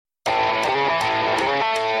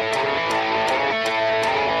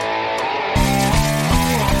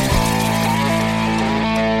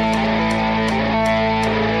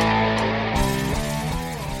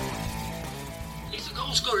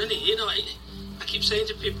keep saying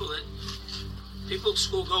to people that people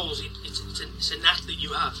score goals. It's a knack that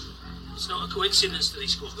you have. It's not a coincidence that he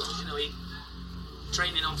scored goals. You know, he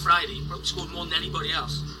training on Friday, he probably scored more than anybody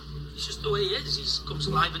else. It's just the way he is. He comes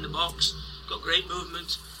alive in the box, got great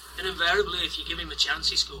movement, and invariably, if you give him a chance,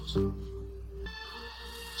 he scores. I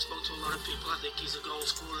spoke to a lot of people. I think he's a goal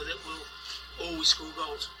scorer that will always score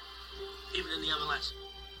goals, even in the MLS.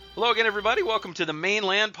 Hello again, everybody. Welcome to the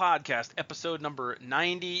Mainland Podcast, episode number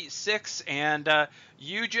 96. And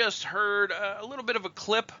you just heard a little bit of a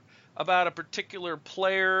clip about a particular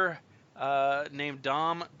player named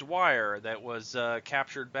Dwyer that was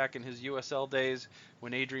captured back in his USL days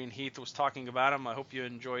when Adrian Heath was talking about him. I hope you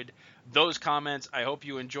enjoyed those comments. I hope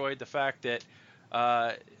you enjoyed the fact that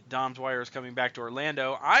Dwyer is coming back to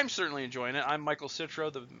Orlando. I'm certainly enjoying it. I'm Michael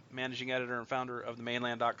Citro, the managing editor and founder of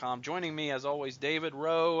themainland.com. Joining me, as always, David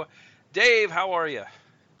Rowe. Dave, how are you?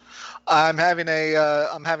 I'm having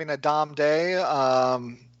a Dom day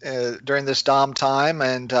during this Dom time,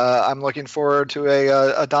 and I'm looking forward to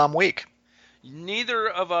a Dom week. Neither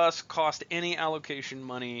of us cost any allocation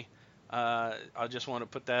money. I just want to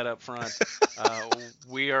put that up front.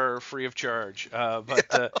 We are free of charge, but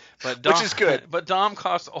Dom, which is good. But Dom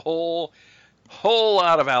costs a whole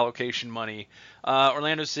lot of allocation money.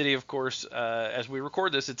 Orlando City, of course, as we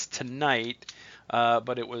record this, it's tonight,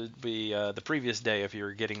 but it would be the previous day if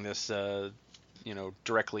you're getting this,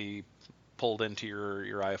 directly pulled into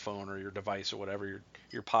your iPhone or your device or whatever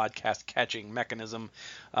your podcast catching mechanism.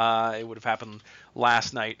 It would have happened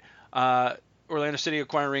last night. Orlando City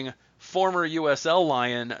acquiring former USL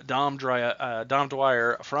Lion Dom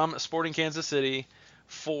Dwyer from Sporting Kansas City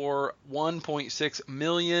for $1.6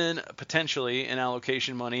 million potentially in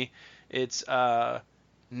allocation money. It's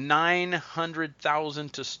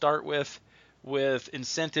 $900,000 to start with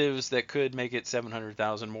incentives that could make it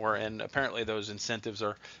 $700,000 more, and apparently those incentives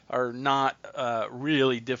are not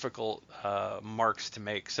really difficult marks to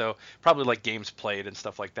make. So probably like games played and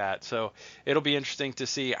stuff like that. So it'll be interesting to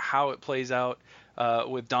see how it plays out.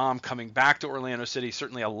 With Dom coming back to Orlando City,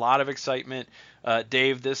 certainly a lot of excitement.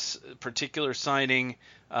 Dave, this particular signing,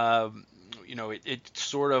 it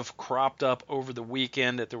sort of cropped up over the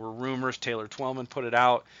weekend that there were rumors. Taylor Twellman put it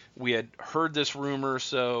out. We had heard this rumor,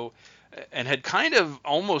 and had kind of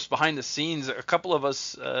almost behind the scenes, a couple of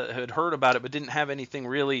us had heard about it, but didn't have anything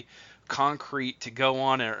really concrete to go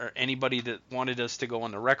on, or anybody that wanted us to go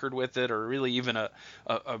on the record with it, or really even a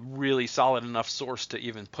really solid enough source to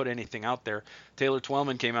even put anything out there. Taylor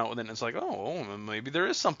Twellman came out with it, and it's like, oh, maybe there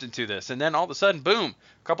is something to this. And then all of a sudden, boom,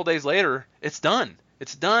 a couple days later, it's done.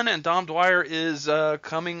 It's done, and Dom Dwyer is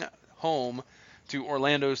coming home to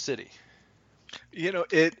Orlando City.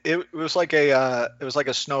 It was like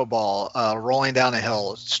a snowball rolling down a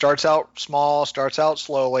hill. It starts out small, starts out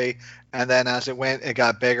slowly, and then as it went, it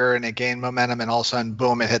got bigger and it gained momentum, and all of a sudden,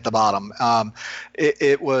 boom, it hit the bottom.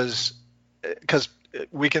 It was because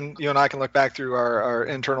you and I can look back through our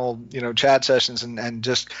internal chat sessions and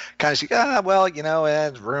just kind of see,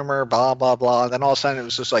 it's rumor, blah blah blah. And then all of a sudden, it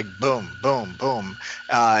was just like boom, boom, boom.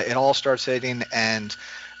 It all starts hitting, and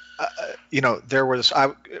there was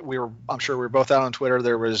I'm sure we were both out on Twitter.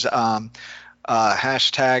 There was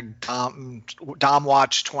hashtag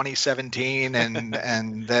DomWatch 2017 and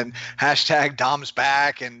then hashtag Dom's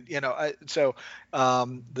back, and the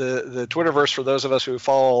Twitterverse, for those of us who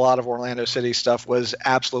follow a lot of Orlando City stuff, was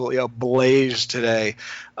absolutely ablaze today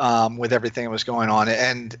with everything that was going on.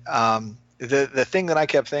 And the thing that I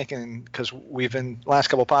kept thinking, because last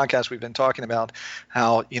couple of podcasts we've been talking about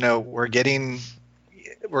how we're getting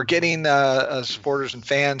supporters and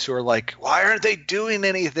fans who are like, why aren't they doing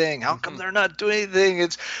anything? How come they're not doing anything?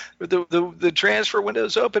 It's the transfer window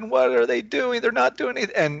is open. What are they doing? They're not doing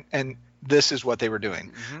anything. And this is what they were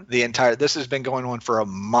doing. Mm-hmm. This has been going on for a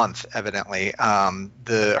month, evidently.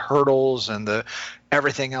 The hurdles and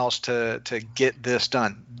everything else to get this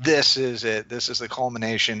done. This is it. This is the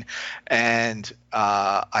culmination. And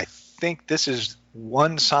I think this is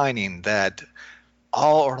one signing that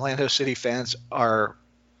all Orlando City fans are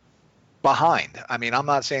behind. I mean, I'm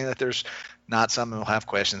not saying that there's not some who will have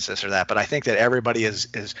questions, this or that, but I think that everybody is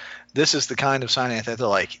this is the kind of signing that they're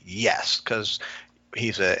like, yes, because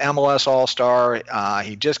he's an MLS All-Star.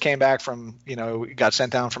 He just came back from, got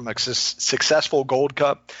sent down from a successful Gold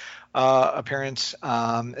Cup appearance.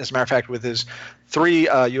 As a matter of fact, with his 3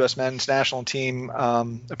 U.S. men's national team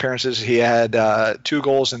appearances, he had 2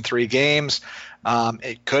 goals in 3 games.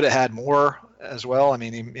 It could have had more as well. I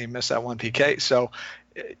mean, he missed that one PK. So,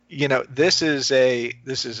 this is a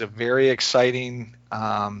very exciting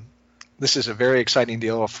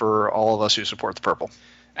deal for all of us who support the Purple.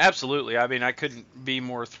 Absolutely. I mean, I couldn't be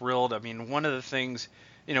more thrilled. I mean, one of the things,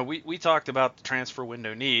 we talked about the transfer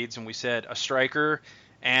window needs, and we said a striker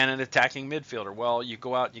and an attacking midfielder. Well, you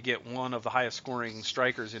go out and you get one of the highest scoring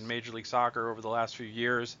strikers in Major League Soccer over the last few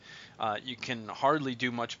years. You can hardly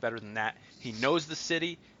do much better than that. He knows the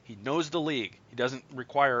city. He knows the league. He doesn't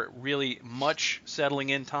require really much settling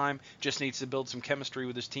in time, just needs to build some chemistry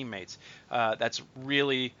with his teammates. That's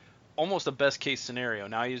really almost a best case scenario.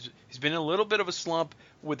 Now he's been in a little bit of a slump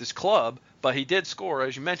with his club, but he did score,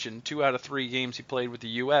 as you mentioned, 2 out of 3 games he played with the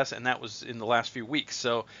U.S., and that was in the last few weeks.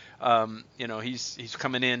 So he's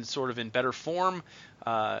coming in sort of in better form.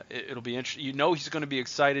 It'll be interesting. He's going to be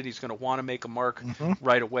excited. He's going to want to make a mark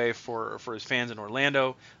right away for his fans in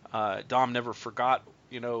Orlando. Dom never forgot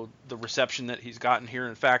the reception that he's gotten here.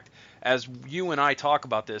 In fact, as you and I talk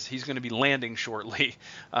about this, he's going to be landing shortly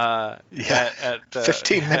at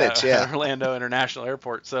 15 minutes, at Orlando International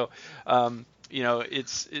Airport. So,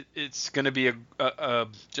 it's going to be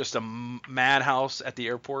just a madhouse at the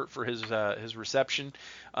airport for his reception.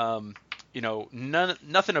 Nothing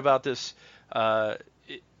about this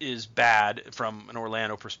is bad from an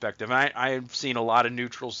Orlando perspective. I've seen a lot of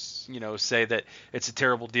neutrals, say that it's a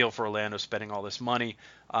terrible deal for Orlando spending all this money.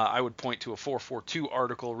 I would point to a 442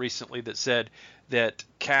 article recently that said that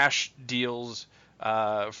cash deals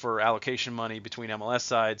for allocation money between MLS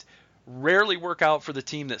sides rarely work out for the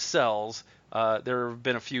team that sells. There have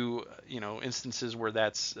been a few, instances where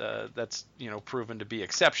that's proven to be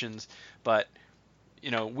exceptions, but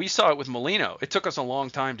we saw it with Molino. It took us a long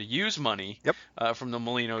time to use money from the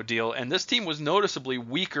Molino deal, and this team was noticeably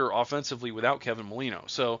weaker offensively without Kevin Molino.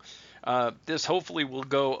 So this hopefully will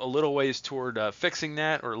go a little ways toward fixing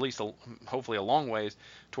that, or at least hopefully a long ways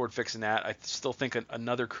toward fixing that. I still think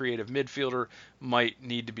another creative midfielder might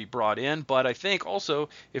need to be brought in, but I think also,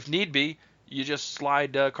 if need be, you just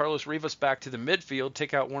slide Carlos Rivas back to the midfield,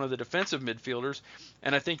 take out one of the defensive midfielders,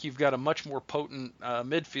 and I think you've got a much more potent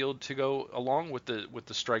midfield to go along with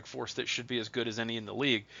the strike force that should be as good as any in the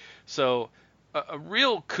league. So a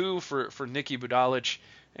real coup for Nicky Budalic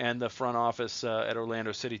and the front office at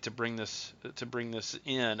Orlando City to bring this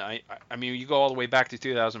in. I mean, you go all the way back to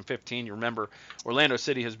 2015. You remember Orlando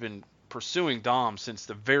City has been pursuing Dom since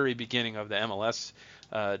the very beginning of the MLS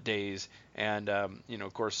days, and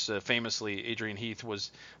of course, famously, Adrian Heath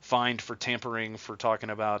was fined for tampering for talking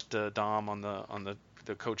about Dom on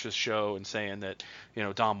the coach's show and saying that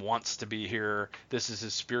Dom wants to be here. This is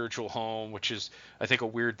his spiritual home, which is, I think, a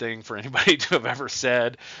weird thing for anybody to have ever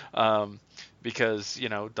said, because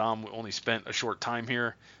Dom only spent a short time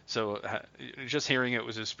here. So just hearing it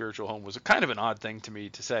was his spiritual home was a kind of an odd thing to me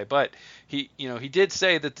to say. But he did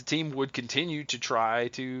say that the team would continue to try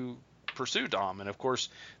to pursue Dom, and of course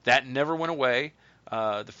that never went away.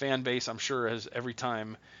 The fan base, I'm sure, has every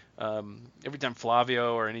time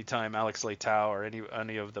Flavio or any time Alex Leitao or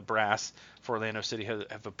any of the brass for Orlando City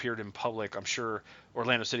have appeared in public, I'm sure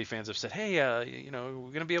Orlando City fans have said, hey, we're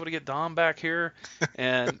going to be able to get Dom back here.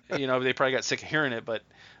 And, they probably got sick of hearing it. But,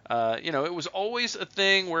 it was always a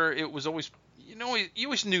thing where it was always, you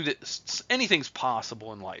always knew that anything's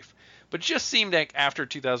possible in life. But it just seemed like after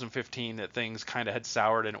 2015 that things kind of had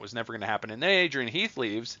soured and it was never going to happen. And then Adrian Heath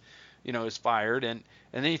leaves, is fired. And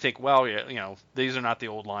then you think, well, these are not the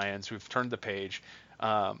old Lions. We've turned the page.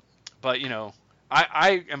 But,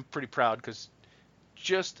 I am pretty proud because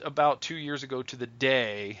just about 2 years ago to the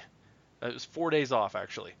day, it was 4 days off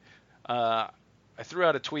actually, I threw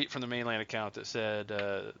out a tweet from the mainland account that said,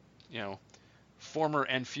 former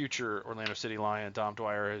and future Orlando City Lion Dom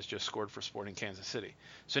Dwyer has just scored for Sporting Kansas City.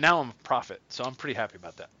 So now I'm a prophet. So I'm pretty happy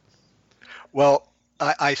about that. Well,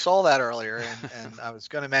 I saw that earlier, and I was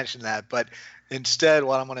going to mention that, but instead,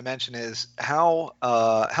 what I'm going to mention is how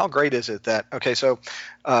great is it that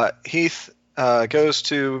Heath goes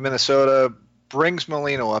to Minnesota, brings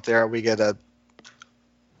Molino up there. We get a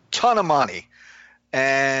ton of money,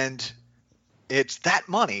 and it's that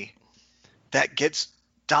money that gets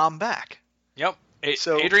Dom back. Yep.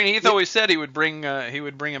 So Adrian Heath always said he would bring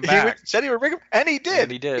him back. Said he would bring him, and he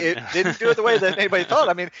did. It didn't do it the way that anybody thought.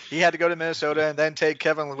 I mean, he had to go to Minnesota and then take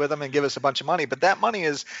Kevin with him and give us a bunch of money. But that money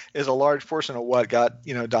is a large portion of what got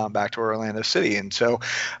Dom back to Orlando City. And so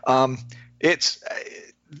it's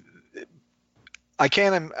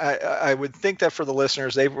I would think that for the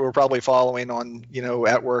listeners, they were probably following on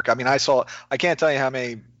at work. I mean, I can't tell you how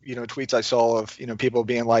many tweets I saw of people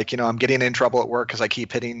being like, I'm getting in trouble at work because I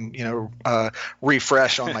keep hitting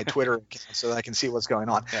refresh on my Twitter account so that I can see what's going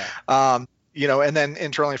on. Yeah. And then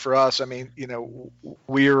internally for us, I mean,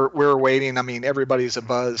 we're waiting. I mean, everybody's a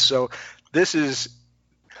buzz. So this is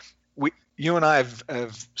you and I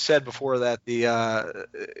have said before that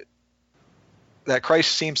that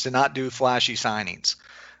Christ seems to not do flashy signings.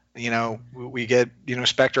 We get,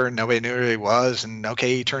 Spector, and nobody knew who he was, and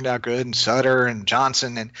okay, he turned out good, and Sutter and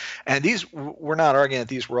Johnson, and these, we're not arguing that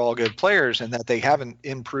these were all good players and that they haven't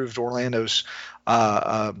improved Orlando's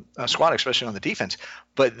squad, especially on the defense.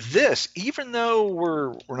 But this, even though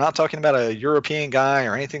we're not talking about a European guy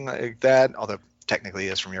or anything like that, although technically he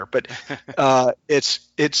is from Europe, but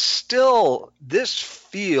it's still, this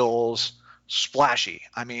feels splashy.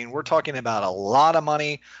 I mean, we're talking about a lot of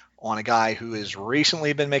money on a guy who has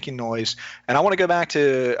recently been making noise. And I want to go back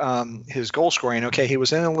to his goal scoring. Okay, he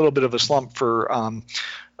was in a little bit of a slump for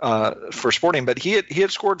Sporting, but he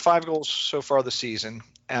had scored 5 goals so far this season.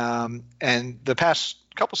 And the past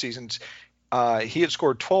couple seasons, he had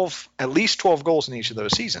scored at least 12 goals in each of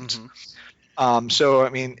those seasons. Mm-hmm. So I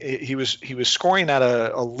mean, he was scoring at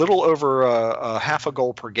a little over a half a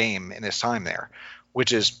goal per game in his time there,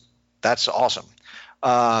 that's awesome.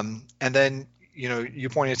 And then, you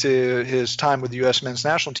pointed to his time with the U.S. men's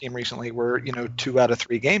national team recently where, 2 out of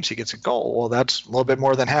 3 games he gets a goal. Well, that's a little bit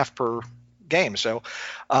more than half per game. So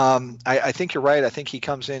I think you're right. I think he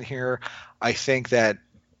comes in here. I think that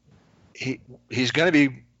he's going to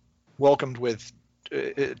be welcomed with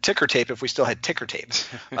ticker tape if we still had ticker tape.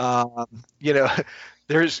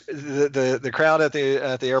 There's the crowd at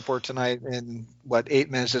the airport tonight in 8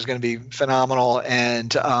 minutes is going to be phenomenal.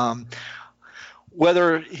 And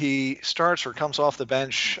whether he starts or comes off the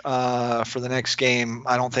bench for the next game,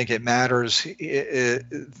 I don't think it matters.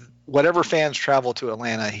 Whatever fans travel to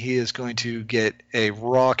Atlanta, he is going to get a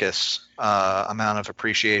raucous amount of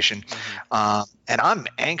appreciation. Mm-hmm. And I'm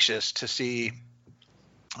anxious to see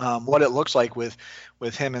what it looks like with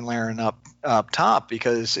him and Larin up top,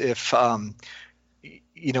 because if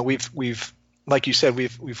we've like you said,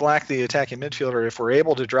 we've lacked the attacking midfielder. If we're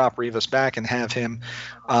able to drop Rivas back and have him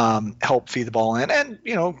help feed the ball in, and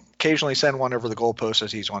occasionally send one over the goalpost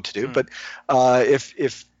as he's wont to do. Mm. But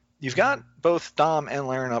if you've got both Dom and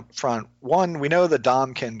Larin up front, one, we know that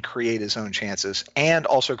Dom can create his own chances and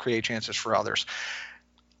also create chances for others.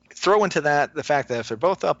 Throw into that the fact that if they're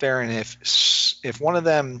both up there, and if one of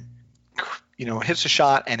them hits a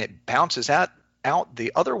shot and it bounces out,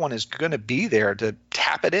 the other one is going to be there to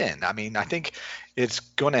tap it in. I mean, I think it's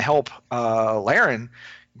going to help Larin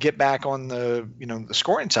get back on the the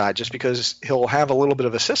scoring side, just because he'll have a little bit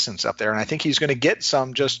of assistance up there, and I think he's going to get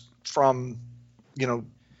some just from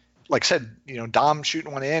like I said, Dom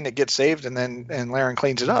shooting one in, it gets saved, and Larin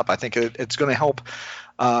cleans it up. I think it's going to help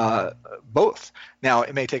both. Now,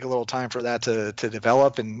 it may take a little time for that to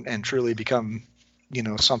develop and truly become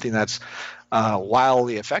something that's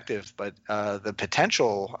wildly effective, but the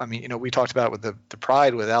potential, I mean, we talked about with the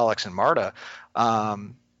pride with Alex and Marta,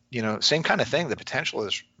 same kind of thing. The potential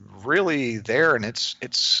is really there, and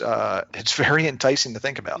it's very enticing to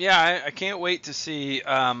think about. Yeah, I can't wait to see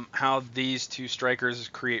how these two strikers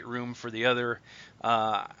create room for the other.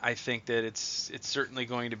 I think that it's certainly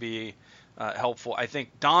going to be helpful. I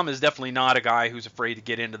think Dom is definitely not a guy who's afraid to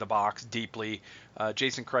get into the box deeply.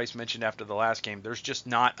 Jason Kreis mentioned after the last game, there's just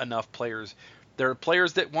not enough players. There are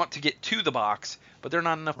players that want to get to the box, but there are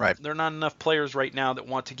not enough. Right. There are not enough players right now that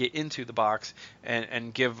want to get into the box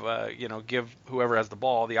and give whoever has the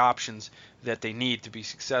ball the options that they need to be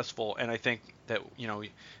successful. And I think that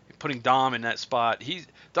putting Dom in that spot,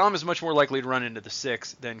 Dom is much more likely to run into the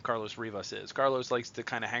 6 than Carlos Rivas is. Carlos likes to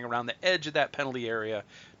kind of hang around the edge of that penalty area,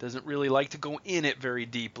 doesn't really like to go in it very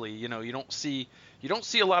deeply. You don't see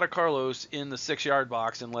a lot of Carlos in the 6-yard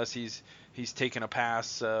box unless he's taking a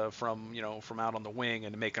pass from out on the wing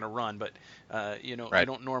and making a run. But right. You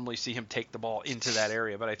don't normally see him take the ball into that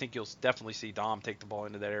area. But I think you'll definitely see Dom take the ball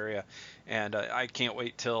into that area, and I can't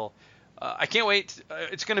wait till.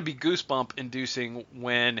 It's going to be goosebump inducing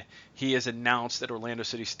when he is announced at Orlando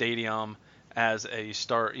City Stadium as a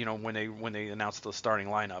start. When they announce the starting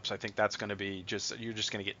lineups, I think that's going to be you're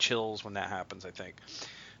just going to get chills when that happens, I think.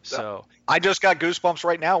 So I just got goosebumps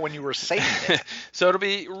right now when you were saying it. So it'll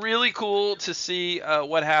be really cool to see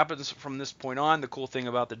what happens from this point on. The cool thing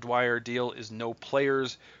about the Dwyer deal is no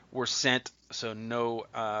players were sent, so no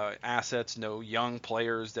assets, no young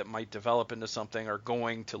players that might develop into something are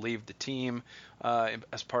going to leave the team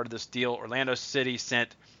as part of this deal. Orlando City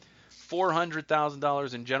sent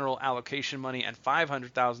 $400,000 in general allocation money and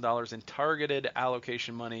 $500,000 in targeted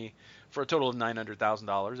allocation money for a total of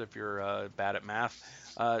 $900,000 if you're bad at math,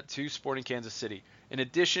 to Sporting Kansas City. In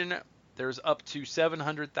addition, there's up to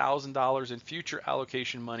 $700,000 in future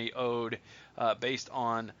allocation money owed based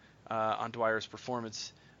on Dwyer's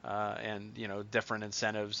performance and different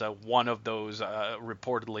incentives. One of those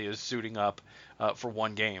reportedly is suiting up for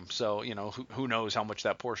one game. So who knows how much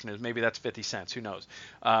that portion is? Maybe that's 50 cents. Who knows?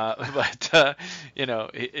 But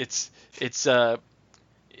it's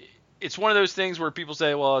it's one of those things where people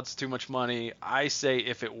say, well, it's too much money. I say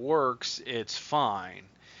if it works, it's fine.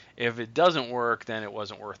 If it doesn't work, then it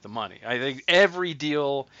wasn't worth the money. I think every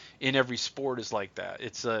deal in every sport is like that.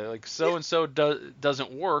 It's like so-and-so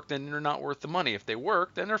doesn't work, then they're not worth the money. If they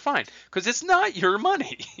work, then they're fine. Because it's not your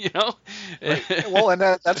money, you know? Right. Well, and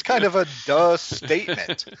that's kind of a duh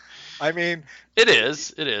statement. I mean, it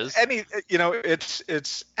is. Any,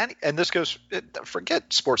 it's any, and this goes,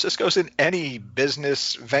 forget sports. This goes in any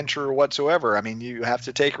business venture whatsoever. I mean, you have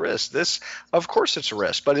to take risks. This, of course, it's a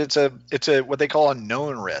risk, but it's a what they call a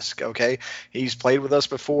known risk. Okay, he's played with us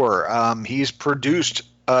before. He's produced.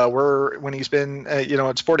 When he's been,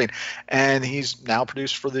 at Sporting, and he's now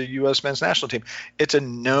produced for the U.S. men's national team. It's a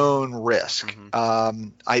known risk. Mm-hmm.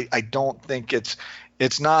 I don't think it's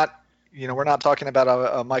not. We're not talking about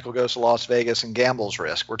a Michael goes to Las Vegas and gambles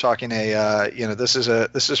risk. We're talking this is a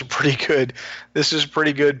pretty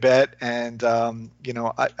good bet, and I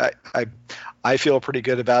feel pretty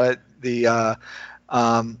good about it. The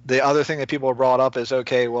other thing that people have brought up is,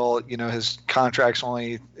 okay, well, his contract's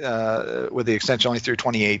only with the extension only through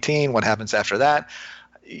 2018. What happens after that?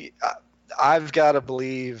 I've got to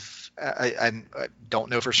believe. I don't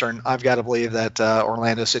know for certain. I've got to believe that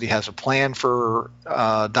Orlando City has a plan for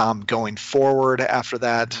Dom going forward after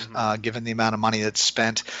that, given the amount of money that's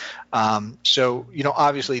spent. So,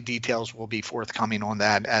 obviously details will be forthcoming on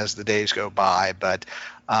that as the days go by. But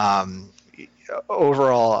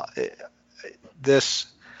overall, this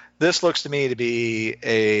looks to me to be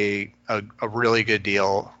a really good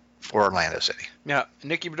deal for Orlando City. Yeah,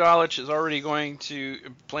 Nicky Brodalic is already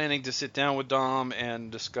planning to sit down with Dom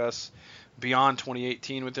and discuss beyond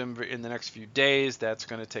 2018 with him in the next few days. That's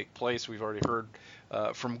going to take place. We've already heard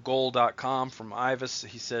from Goal.com, from Ivis.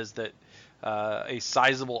 He says that a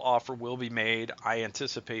sizable offer will be made. I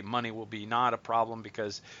anticipate money will be not a problem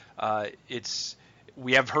because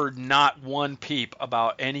we have heard not one peep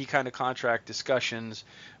about any kind of contract discussions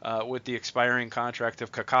with the expiring contract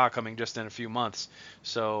of Kaká coming just in a few months.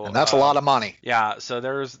 So and that's a lot of money. Yeah, so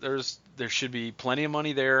there should be plenty of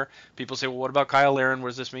money there. People say, well, what about Kyle Larin? What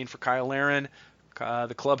does this mean for Kyle Larin?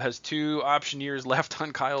 The club has 2 option years left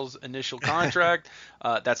on Kyle's initial contract.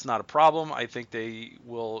 That's not a problem. I think they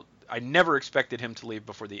will. I never expected him to leave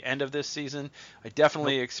before the end of this season. I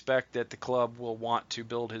definitely expect that the club will want to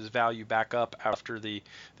build his value back up after the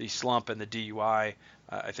slump and the DUI.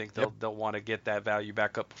 I think they'll want to get that value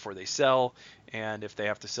back up before they sell. And if they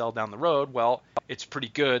have to sell down the road, well, it's pretty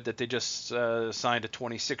good that they just signed a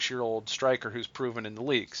 26-year-old striker who's proven in the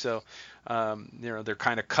league. So, they're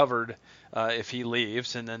kind of covered if he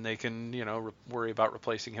leaves, and then they can, worry about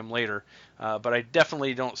replacing him later. But I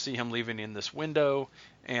definitely don't see him leaving in this window,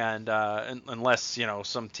 and unless,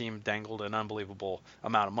 some team dangled an unbelievable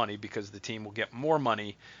amount of money, because the team will get more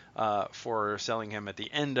money for selling him at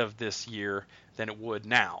the end of this year than it would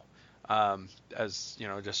now. As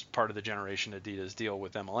just part of the Generation Adidas deal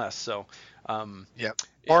with MLS. So,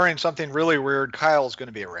 barring something really weird, Kyle's going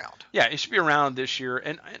to be around. Yeah, he should be around this year,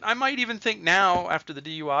 and I might even think now, after the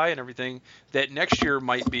DUI and everything, that next year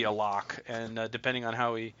might be a lock. And depending on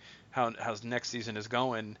how next season is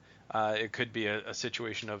going, it could be a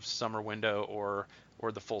situation of summer window or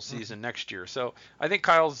the full season next year. So I think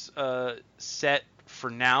Kyle's set for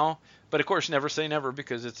now. But of course, never say never,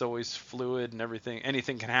 because it's always fluid and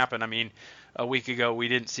anything can happen. I mean, a week ago we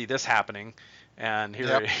didn't see this happening, and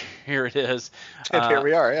here it is. And here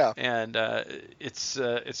we are, yeah. And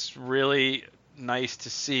it's really nice to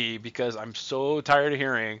see, because I'm so tired of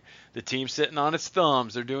hearing the team sitting on its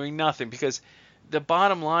thumbs. They're doing nothing, because the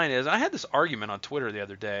bottom line is, I had this argument on Twitter the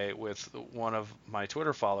other day with one of my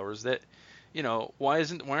Twitter followers that, why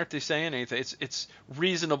aren't they saying anything? It's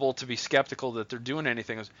reasonable to be skeptical that they're doing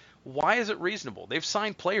anything. Why is it reasonable? They've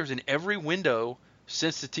signed players in every window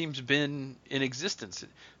since the team's been in existence.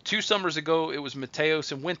 2 summers ago, it was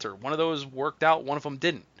Mateos and Winter. One of those worked out, one of them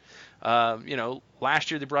didn't.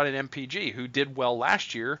 Last year they brought in MPG, who did well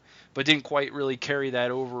last year, but didn't quite really carry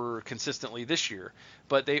that over consistently this year.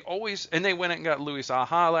 But they went and got Luis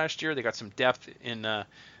Aha last year. They got some depth in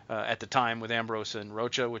at the time with Ambrose and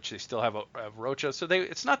Rocha, which they still have Rocha. So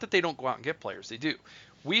it's not that they don't go out and get players. They do.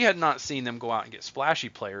 We had not seen them go out and get splashy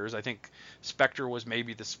players. I think Spector was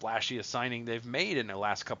maybe the splashiest signing they've made in the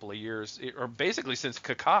last couple of years, or basically since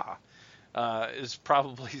Kaká. Is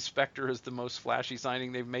probably Spector is the most flashy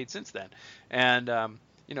signing they've made since then. And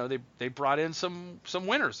they brought in some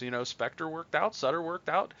winners. Spector worked out, Sutter worked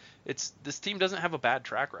out. This team doesn't have a bad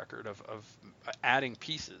track record of adding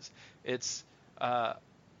pieces.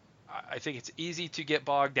 I think it's easy to get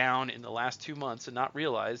bogged down in the last 2 months and not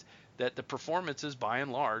realize that the performances, by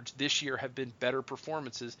and large, this year have been better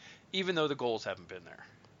performances, even though the goals haven't been there.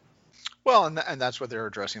 Well, and that's what they're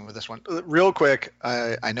addressing with this one. Real quick,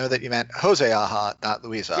 I know that you meant Jose Aja, not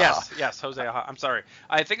Luis Aja. Yes, Jose Aja. I'm sorry.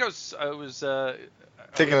 I think I was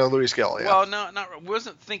Thinking of Luis Gil, yeah. Well, no, I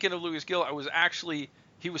wasn't thinking of Luis Gil.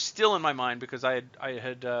 He was still in my mind because I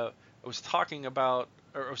was talking about,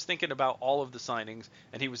 or I was thinking about all of the signings,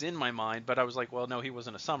 and he was in my mind, but I was like, well, no, he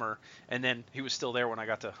wasn't a summer, and then he was still there when I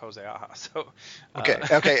got to Jose Aja. So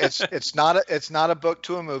okay, it's not a book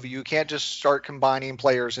to a movie. You can't just start combining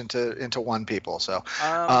players into one people. So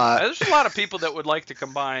there's a lot of people that would like to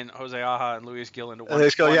combine Jose Aja and Luis Gil into one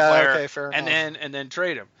player, okay, fair enough. and then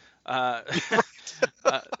trade him.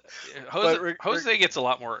 Jose gets a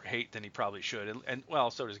lot more hate than he probably should, and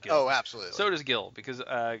well, so does Gil. Oh, absolutely. So does Gil, because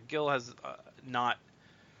Gil has not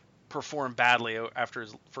performed badly after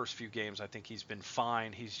his first few games. I think he's been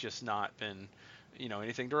fine. He's just not been,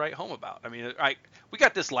 anything to write home about. I mean, we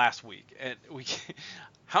got this last week, and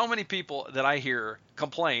how many people that I hear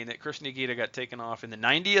complain that Christian Higuita got taken off in the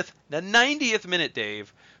 90th minute,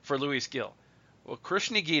 Dave, for Luis Gil? Well,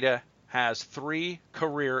 Christian Higuita has 3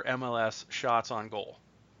 career MLS shots on goal.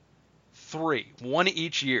 3, 1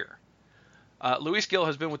 each year. Luis Gil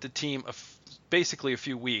has been with the team basically a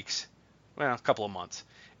few weeks, well, a couple of months,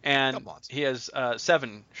 and he has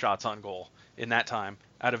 7 shots on goal in that time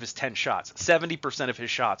out of his 10 shots. 70% of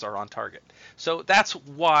his shots are on target. So that's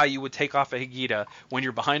why you would take off a Higuita when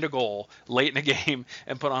you're behind a goal late in a game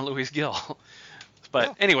and put on Luis Gil.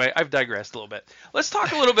 But anyway, I've digressed a little bit. Let's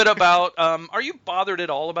talk a little bit about, are you bothered at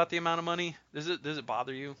all about the amount of money? Does it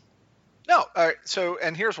bother you? No. All right. So,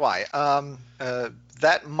 and here's why.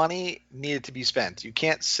 That money needed to be spent. You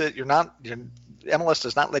can't sit. MLS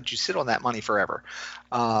does not let you sit on that money forever.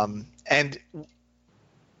 And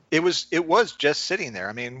it was just sitting there.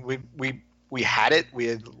 I mean, we had it. We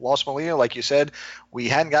had lost Molina, like you said. We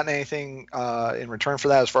hadn't gotten anything in return for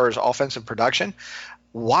that as far as offensive production.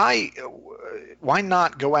 Why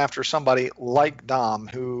not go after somebody like Dom,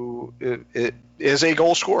 who is a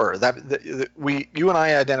goal scorer? You and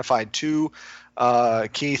I identified 2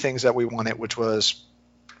 key things that we wanted, which was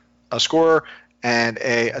a scorer and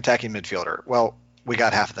a attacking midfielder. Well, we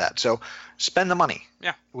got half of that. So spend the money.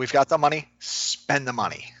 Yeah, we've got the money. Spend the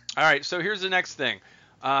money. All right. So here's the next thing.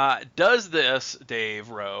 Does this, Dave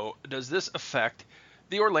Rowe, affect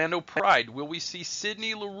the Orlando Pride? Will we see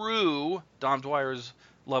Sydney Leroux, Dom Dwyer's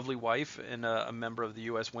lovely wife and a member of the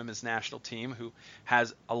U.S. women's national team who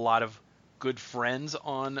has a lot of good friends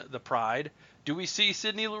on the Pride? Do we see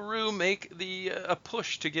Sydney Leroux make a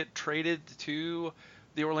push to get traded to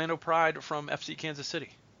the Orlando Pride from FC Kansas City?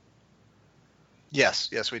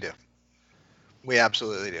 Yes, we do. We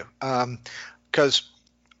absolutely do. Because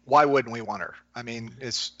why wouldn't we want her? I mean,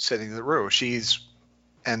 it's Sydney Leroux. She's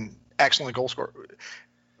an excellent goal scorer.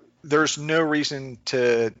 There's no reason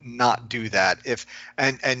to not do that.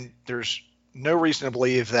 And there's no reason to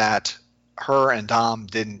believe that her and Dom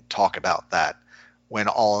didn't talk about that when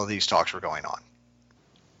all of these talks were going on.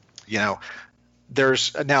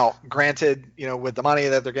 There's now, granted, with the money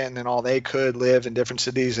that they're getting and all, they could live in different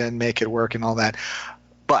cities and make it work and all that.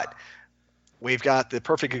 But we've got the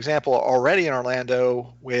perfect example already in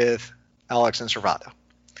Orlando with Alex and Servando.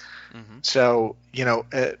 Mm-hmm. So,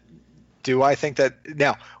 do I think that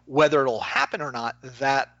now whether it'll happen or not,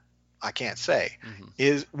 that I can't say.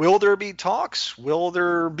 Mm-hmm. Will there be talks? Will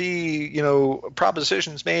there be,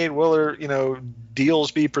 propositions made? Will there,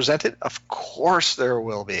 deals be presented? Of course there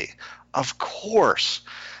will be. Of course.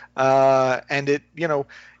 And it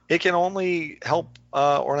can only help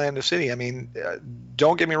Orlando City. I mean,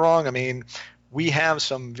 don't get me wrong. I mean, we have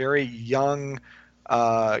some very young,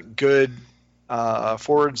 good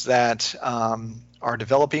forwards that are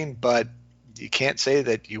developing, but you can't say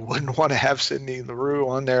that you wouldn't want to have Sydney Leroux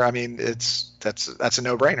on there. I mean, that's a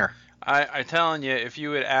no-brainer. I'm telling you, if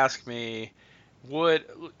you would ask me,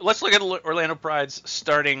 let's look at Orlando Pride's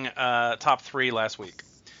starting top 3 last week.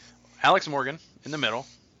 Alex Morgan in the middle.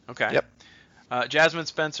 Okay. Yep. Jasmine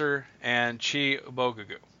Spencer and Chi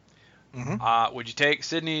Bogagu. Mm-hmm. Would you take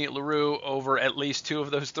Sydney Leroux over at least 2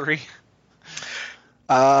 of those 3?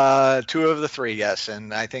 2 of the 3, yes.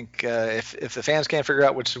 And I think if the fans can't figure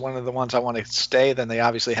out which one of the ones I want to stay, then they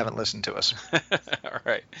obviously haven't listened to us. All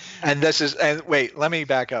right. And wait, let me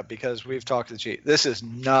back up, because we've talked to Chi. This is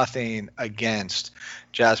nothing against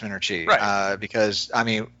Jasmine or Chi. Right. Because, I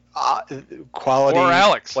mean, quality or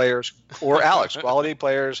Alex. Players or Alex, quality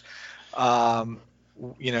players. Like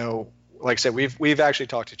I said, we've actually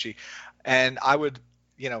talked to Chi, and I would,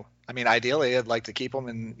 I mean, ideally, I'd like to keep them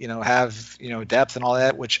and, have, depth and all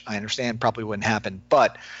that, which I understand probably wouldn't happen.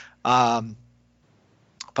 But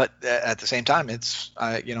But at the same time, it's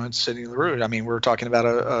it's Sidney Leroux. I mean, we're talking about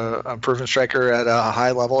a proven striker at a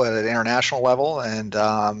high level, at an international level, and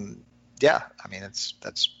I mean, that's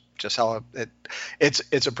just how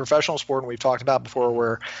it's a professional sport, and we've talked about before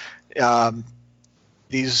where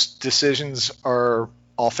these decisions are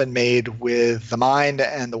often made with the mind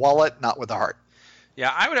and the wallet, not with the heart.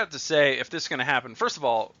 Yeah, I would have to say, if this is going to happen, first of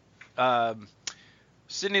all,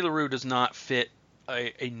 Sidney Leroux does not fit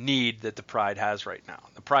a need that the Pride has right now.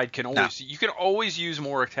 The Pride can always you can always use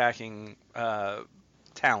more attacking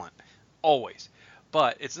talent, always,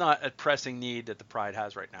 but it's not a pressing need that the Pride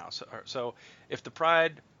has right now. So if the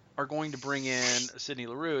Pride are going to bring in Sidney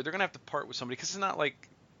Leroux, they're going to have to part with somebody, because it's not like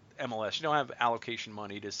MLS. You don't have allocation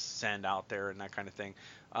money to send out there and that kind of thing.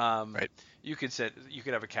 Right. You could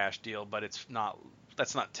have a cash deal, but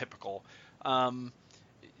that's not typical.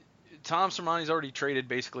 Tom Sermanni's already traded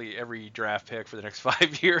basically every draft pick for the next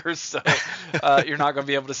 5 years, so you're not going to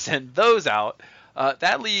be able to send those out.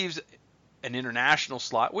 That leaves an international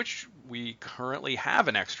slot, which we currently have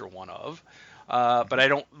an extra one of, but I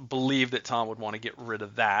don't believe that Tom would want to get rid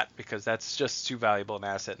of that, because that's just too valuable an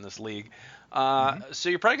asset in this league. So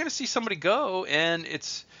you're probably going to see somebody go,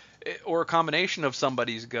 or a combination of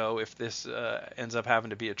somebody's go, if this ends up having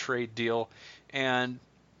to be a trade deal. And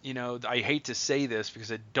I hate to say this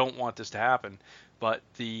because I don't want this to happen, but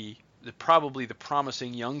probably the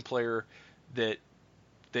promising young player that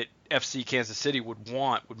FC Kansas City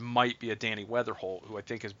might be a Danny Weatherholt, who I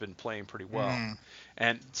think has been playing pretty well.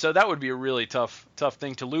 And so that would be a really tough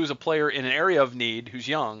thing, to lose a player in an area of need who's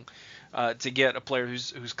young, to get a player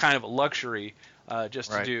who's kind of a luxury,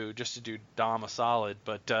 just to do Dom a solid.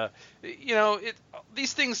 But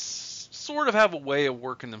these things sort of have a way of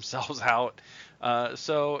working themselves out.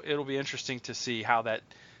 So it'll be interesting to see how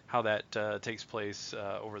that takes place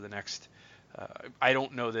over the next. I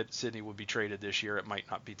don't know that Sidney would be traded this year. It might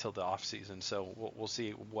not be till the off season. So we'll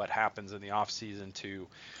see what happens in the off season to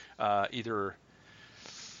either.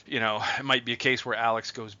 It might be a case where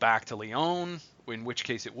Alex goes back to Lyon, in which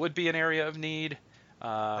case it would be an area of need.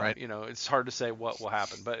 Right. It's hard to say what will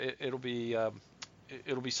happen, but it'll be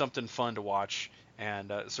something fun to watch,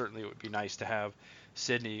 and certainly it would be nice to have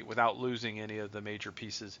Sidney without losing any of the major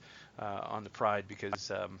pieces on the Pride,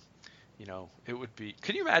 because it would be.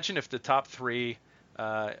 Can you imagine if the top three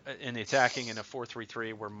in the attacking in a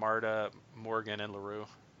 4-3-3 were Marta, Morgan, and Leroux?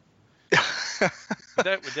 Would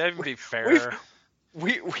that even be fair?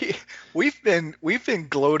 We've been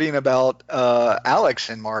gloating about Alex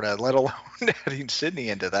and Marta, let alone adding Sidney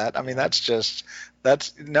into that. I mean,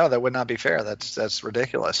 that would not be fair. That's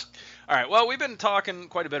ridiculous. All right. Well, we've been talking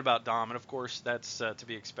quite a bit about Dom, and of course that's to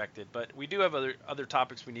be expected. But we do have other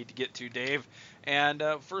topics we need to get to, Dave. And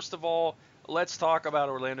first of all, let's talk about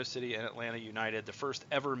Orlando City and Atlanta United, the first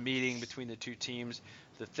ever meeting between the two teams.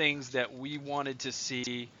 The things that we wanted to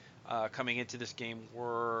see coming into this game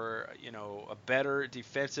were, a better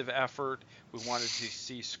defensive effort. We wanted to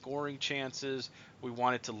see scoring chances. We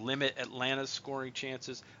wanted to limit Atlanta's scoring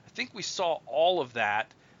chances. I think we saw all of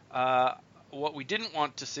that. What we didn't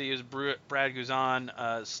want to see is Brad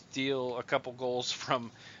Guzan steal a couple goals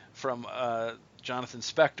from Jonathan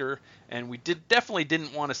Spector, and we definitely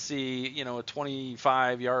didn't want to see a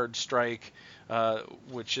 25-yard strike,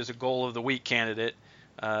 which is a goal of the week candidate,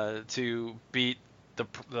 to beat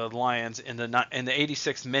the Lions in the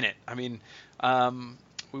 86th minute. I mean,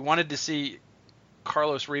 we wanted to see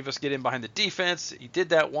Carlos Rivas get in behind the defense. He did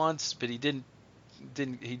that once, but he didn't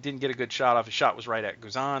get a good shot off. His shot was right at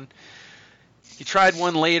Guzan. He tried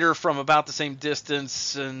one later from about the same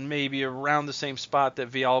distance and maybe around the same spot that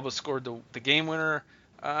Villalba scored the game winner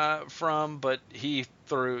from, but he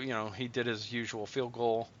did his usual field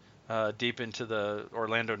goal deep into the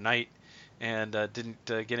Orlando night, and didn't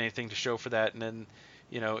get anything to show for that. And then,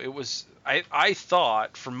 it was I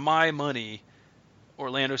thought, for my money,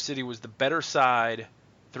 Orlando City was the better side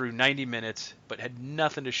through 90 minutes, but had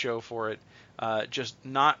nothing to show for it. Just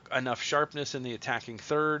not enough sharpness in the attacking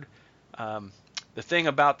third. The thing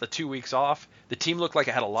about the 2 weeks off, the team looked like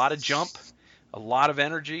it had a lot of jump, a lot of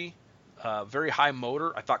energy, very high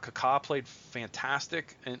motor. I thought Kaká played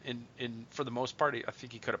fantastic, and for the most part, I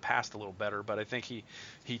think he could have passed a little better, but I think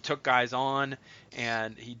he took guys on,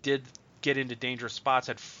 and he did get into dangerous spots,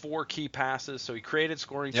 had 4 key passes, so he created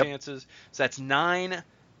scoring chances. So that's 9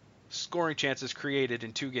 scoring chances created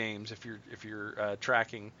in 2 games if you're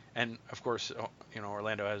tracking. And of course,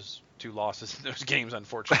 Orlando has 2 losses in those games,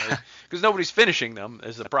 unfortunately, because nobody's finishing them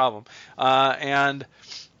is the problem. And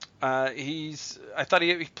I thought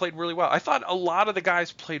he played really well. I thought a lot of the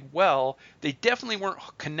guys played well. They definitely weren't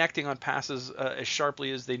connecting on passes as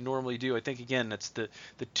sharply as they normally do. I think again that's the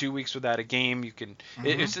 2 weeks without a game.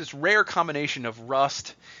 It's this rare combination of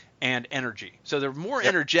rust and energy. So they're more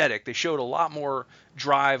energetic. They showed a lot more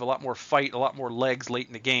drive, a lot more fight, a lot more legs late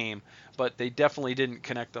in the game. But they definitely didn't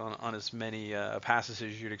connect on as many passes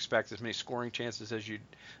as you'd expect, as many scoring chances as you'd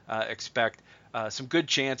expect. Some good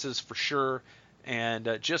chances for sure.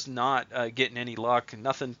 And just not getting any luck,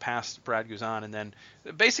 nothing past Brad Guzan. And then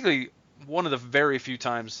basically one of the very few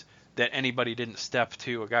times that anybody didn't step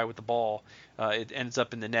to a guy with the ball, it ends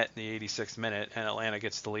up in the net in the 86th minute, and Atlanta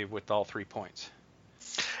gets to leave with all 3 points.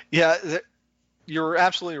 Yeah, you're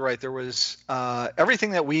absolutely right. There was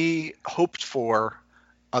everything that we hoped for,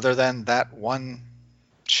 other than that one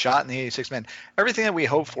shot in the 86th minute. Everything that we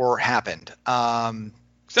hoped for happened.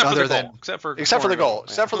 Except for the goal.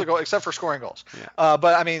 Except for scoring goals. Yeah.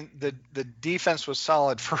 But I mean, the defense was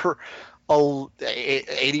solid for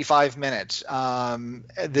 85 minutes.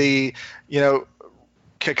 Kaká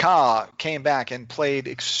came back and played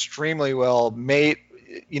extremely well.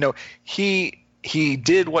 He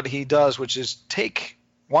did what he does, which is take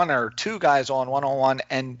one or two guys on one-on-one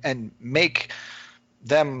and make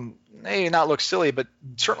them maybe not look silly, but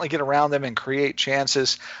certainly get around them and create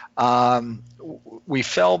chances. We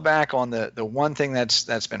fell back on the one thing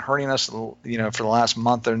that's been hurting us, for the last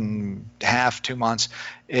month and a half, 2 months,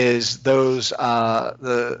 is those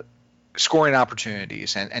the scoring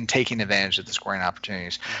opportunities and taking advantage of the scoring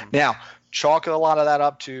opportunities. Mm-hmm. Now, chalk a lot of that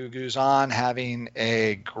up to Guzan having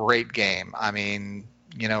a great game. I mean,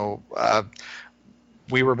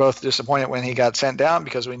 we were both disappointed when he got sent down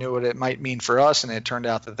because we knew what it might mean for us, and it turned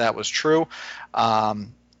out that was true.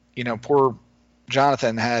 Poor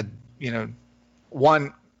Jonathan had,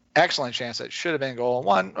 one excellent chance that should have been a goal.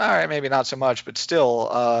 One, all right, maybe not so much, but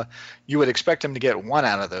still, you would expect him to get one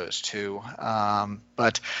out of those two.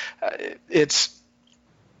 But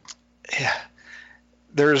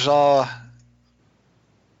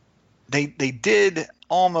they did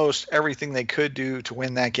almost everything they could do to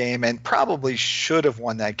win that game, and probably should have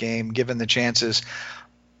won that game given the chances.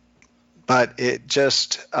 But it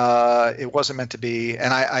just it wasn't meant to be.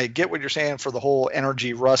 And I get what you're saying for the whole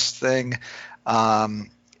energy rust thing.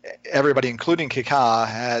 Everybody, including Kaká,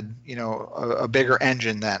 had a bigger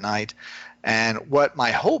engine that night. And what my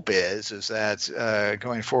hope is that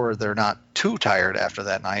going forward they're not too tired after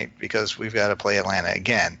that night, because we've got to play Atlanta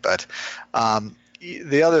again. But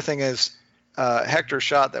the other thing is, Hector's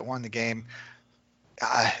shot that won the game,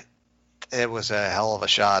 it was a hell of a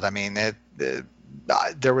shot. I mean,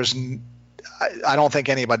 there was, I don't think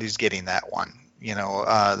anybody's getting that one.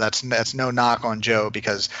 That's no knock on Joe,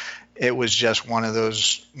 because it was just one of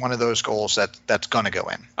those goals that's going to go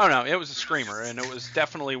in. Oh no, it was a screamer, and it was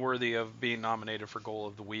definitely worthy of being nominated for goal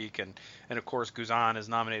of the week, and of course Guzan is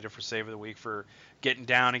nominated for save of the week for getting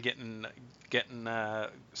down and getting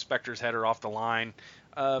Spector's header off the line.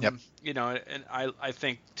 Yep. And I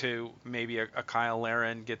think too, maybe a Kyle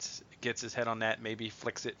Larin gets his head on that, maybe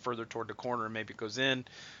flicks it further toward the corner, and maybe it goes in.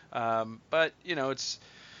 But it's,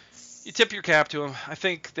 you tip your cap to him. I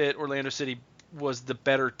think that Orlando City was the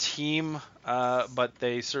better team, but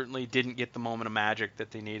they certainly didn't get the moment of magic that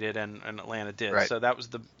they needed, and Atlanta did. Right. So that was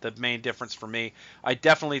the main difference for me. I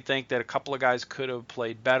definitely think that a couple of guys could have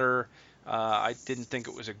played better. I didn't think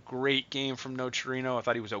it was a great game from Nocerino. I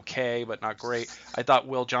thought he was okay, but not great. I thought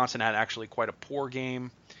Will Johnson had actually quite a poor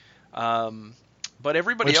game. But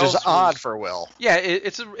everybody else, which is odd for Will. Yeah,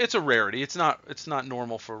 it's a rarity. It's not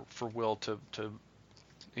normal for Will to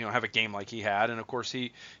have a game like he had, and of course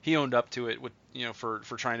he owned up to it with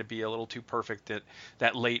for trying to be a little too perfect at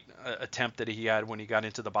that late attempt that he had when he got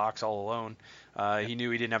into the box all alone. He knew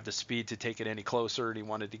he didn't have the speed to take it any closer, and he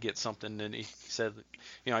wanted to get something, and he said,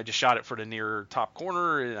 I just shot it for the near top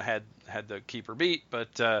corner, and I had the keeper beat,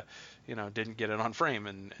 but didn't get it on frame,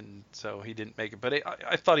 and so he didn't make it. But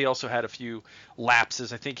I thought he also had a few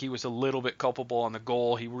lapses. I think he was a little bit culpable on the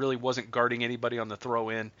goal. He really wasn't guarding anybody on the throw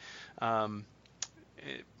in.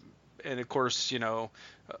 And of course,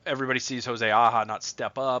 everybody sees Jose Aja not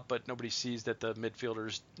step up, but nobody sees that the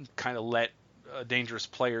midfielders kind of let a dangerous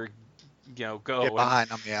player, go. Get behind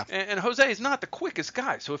him, yeah. And Jose is not the quickest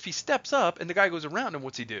guy, so if he steps up and the guy goes around him,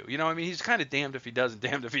 what's he do? He's kind of damned if he does and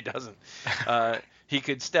damned if he doesn't. He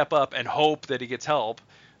could step up and hope that he gets help.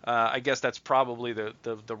 I guess that's probably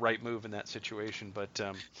the right move in that situation, but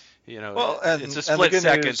it's a split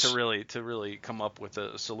second to really come up with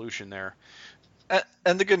a solution there.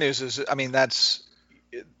 And the good news is, that's,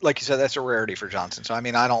 like you said, that's a rarity for Johnson. So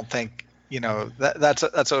I don't think that's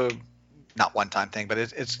a not one time thing, but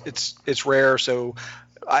it's rare. So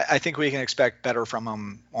I think we can expect better from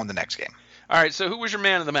him on the next game. All right, so who was your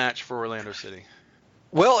man of the match for Orlando City?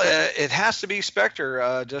 Well, it has to be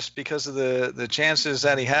Spector, just because of the chances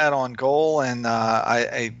that he had on goal, and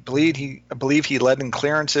I believe he led in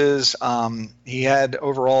clearances. He had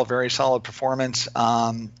overall a very solid performance.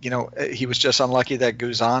 He was just unlucky that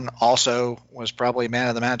Guzan also was probably man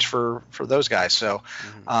of the match for those guys. So,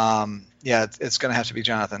 it's going to have to be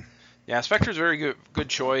Jonathan. Yeah, Spector's a very good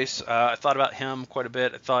choice. I thought about him quite a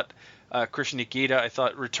bit. I thought Christian Nikita,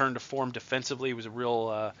 returned to form defensively. He was a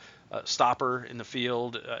real stopper in the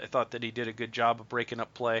field. I thought that he did a good job of breaking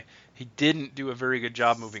up play. He didn't do a very good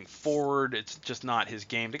job moving forward. It's just not his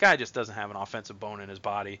game. The guy just doesn't have an offensive bone in his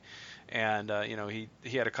body. And, he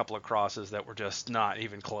had a couple of crosses that were just not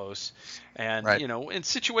even close. And, right. In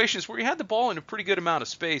situations where he had the ball in a pretty good amount of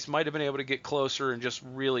space, might have been able to get closer and just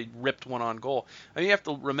really ripped one on goal. I mean, you have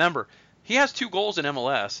to remember, he has 2 goals in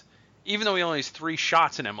MLS, even though he only has 3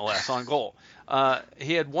 shots in MLS on goal.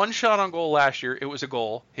 He had 1 shot on goal last year. It was a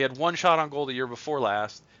goal. He had 1 shot on goal the year before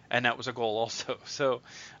last, and that was a goal also. So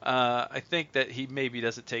I think that he maybe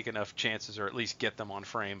doesn't take enough chances, or at least get them on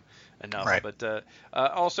frame enough. Right. But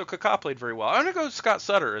also Kaká played very well. I'm going to go with Scott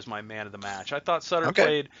Sutter as my man of the match. I thought Sutter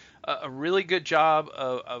played a really good job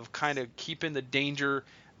of kind of keeping the danger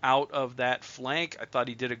out of that flank. I thought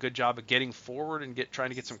he did a good job of getting forward and trying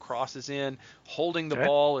to get some crosses in, holding the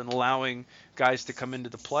ball and allowing guys to come into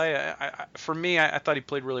the play. For me, I thought he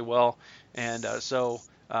played really well, and so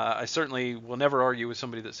I certainly will never argue with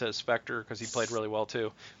somebody that says Spector, because he played really well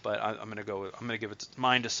too. But I'm going to give it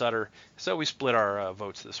mine to Sutter. So we split our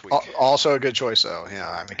votes this week. Also a good choice, though. Yeah,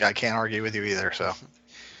 I mean, I can't argue with you either. So.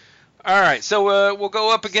 All right, so we'll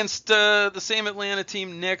go up against the same Atlanta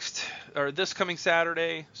team this coming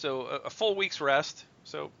Saturday. So a full week's rest.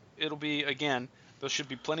 So it'll be, again, there should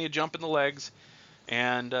be plenty of jump in the legs,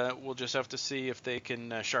 and we'll just have to see if they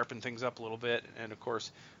can sharpen things up a little bit. And of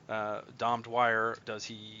course, Dom Dwyer, does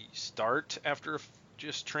he start after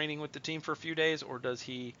just training with the team for a few days, or does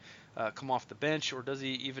he come off the bench, or does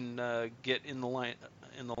he even get in the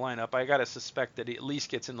lineup? I gotta suspect that he at least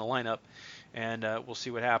gets in the lineup, and we'll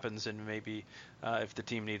see what happens. And maybe if the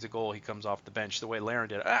team needs a goal, he comes off the bench the way Larin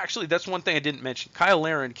did. Actually, that's one thing I didn't mention. Kyle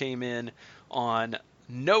Larin came in on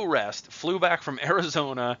no rest, flew back from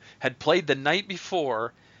Arizona, had played the night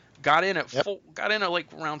before, got in at like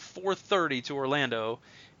around 4:30 to Orlando,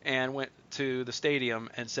 and went to the stadium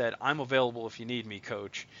and said, "I'm available if you need me,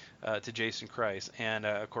 coach," to Jason Kreis. And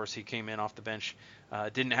of course, he came in off the bench.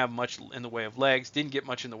 Didn't have much in the way of legs, didn't get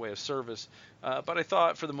much in the way of service, but I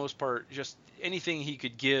thought for the most part, just anything he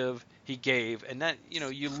could give, he gave. And that,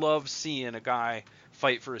 you love seeing a guy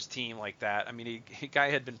fight for his team like that. I mean, a guy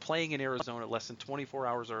had been playing in Arizona less than 24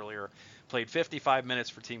 hours earlier, played 55 minutes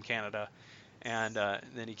for Team Canada, and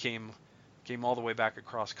then he came all the way back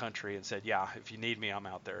across country and said, "Yeah, if you need me, I'm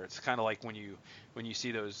out there." It's kind of like when you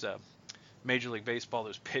see those Major League Baseball,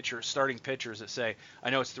 those starting pitchers that say, "I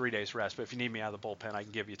know it's 3 days rest, but if you need me out of the bullpen, I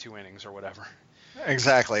can give you 2 innings or whatever."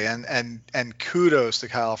 Exactly, and kudos to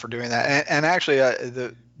Kyle for doing that. And actually,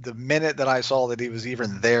 the minute that I saw that he was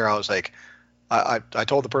even there, I was like, I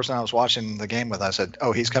told the person I was watching the game with, I said,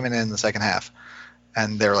 "Oh, he's coming in the second half,"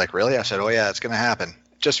 and they were like, "Really?" I said, "Oh yeah, it's going to happen."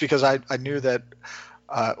 Just because I knew that,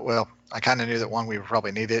 I kind of knew that, 1, we would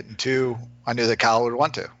probably need it, and 2, I knew that Kyle would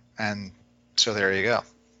want to, and so there you go.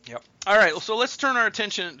 Yep. All right, so let's turn our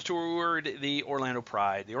attention toward the Orlando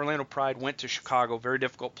Pride. The Orlando Pride went to Chicago, very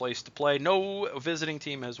difficult place to play. No visiting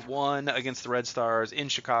team has won against the Red Stars in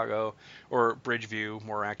Chicago, or Bridgeview,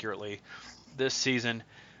 more accurately, this season.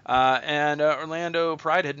 And Orlando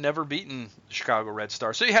Pride had never beaten the Chicago Red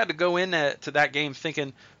Stars, so you had to go in to that game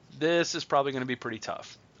thinking this is probably going to be pretty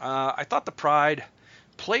tough. I thought the Pride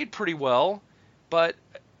played pretty well, but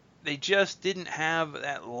they just didn't have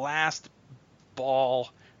that last ball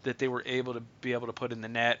that they were able to put in the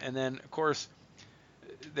net. And then, of course,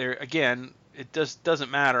 it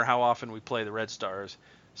doesn't matter how often we play the Red Stars.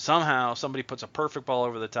 Somehow somebody puts a perfect ball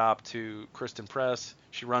over the top to Kristen Press.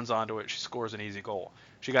 She runs onto it. She scores an easy goal.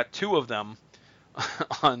 She got 2 of them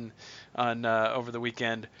on over the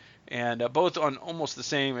weekend, and both on almost the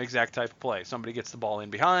same exact type of play. Somebody gets the ball in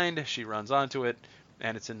behind, she runs onto it,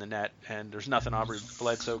 and it's in the net. And there's nothing Aubrey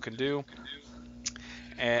Bledsoe can do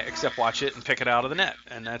except watch it and pick it out of the net.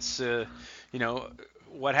 And that's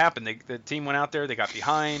what happened. The team went out there, they got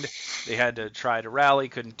behind, they had to try to rally,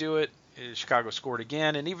 couldn't do it. Chicago scored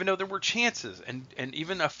again, and even though there were chances, and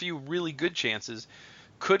even a few really good chances,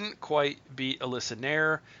 couldn't quite beat Alyssa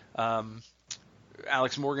Nair.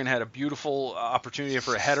 Alex Morgan had a beautiful opportunity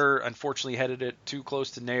for a header, unfortunately headed it too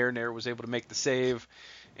close to Nair. Nair was able to make the save,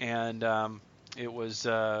 and It was,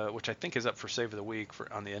 which I think is up for Save of the Week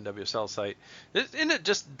on the NWSL site. Isn't it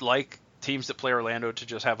just like teams that play Orlando to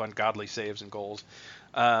just have ungodly saves and goals?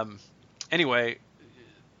 Anyway,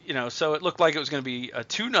 so it looked like it was going to be a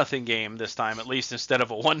 2-0 game this time, at least, instead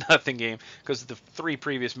of a 1-0 game, because the 3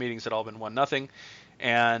 previous meetings had all been 1-0,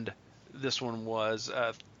 and this one was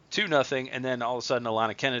 2-0, and then all of a sudden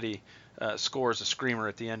Alana Kennedy scores a screamer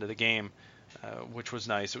at the end of the game, which was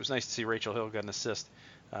nice. It was nice to see Rachel Hill get an assist.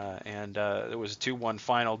 And it was a 2-1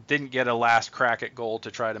 final. Didn't get a last crack at goal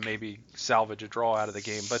to try to maybe salvage a draw out of the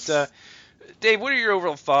game. But Dave, what are your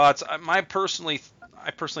overall thoughts? I personally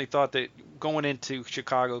thought that going into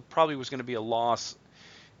Chicago probably was going to be a loss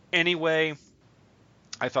anyway.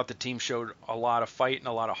 I thought the team showed a lot of fight and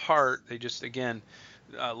a lot of heart. They just, again,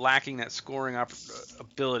 lacking that scoring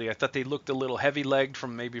ability. I thought they looked a little heavy-legged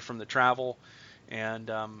from the travel, and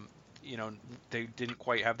they didn't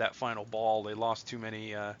quite have that final ball. They lost too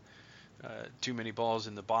many balls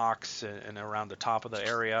in the box and around the top of the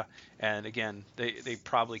area. And again, they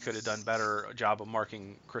probably could have done better job of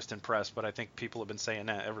marking Kristen Press, but I think people have been saying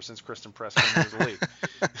that ever since Kristen Press came into the league.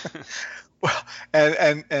 Well,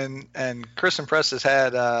 and Kristen Press has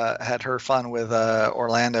had her fun with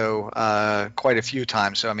Orlando quite a few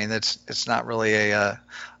times. So I mean, it's not really a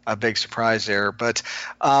big surprise there. But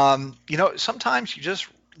sometimes you just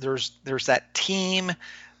there's that team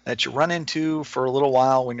that you run into for a little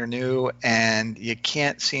while when you're new, and you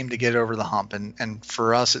can't seem to get over the hump. And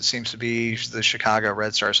for us, it seems to be the Chicago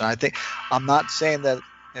Red Stars. And I'm not saying that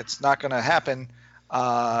it's not going to happen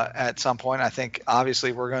at some point. I think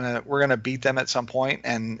obviously we're gonna beat them at some point,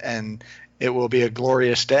 and it will be a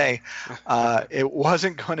glorious day. It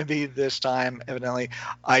wasn't going to be this time, evidently.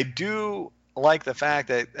 I do like the fact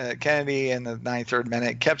that Kennedy in the 93rd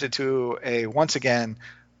minute kept it to a, once again,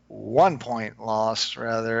 1 point loss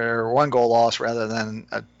or 1 goal loss rather than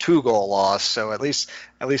a 2 goal loss. So at least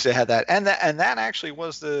they had that, and that actually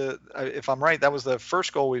was if I'm right, that was the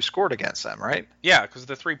first goal we've scored against them, right? Yeah, because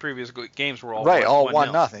the 3 previous games were all right, all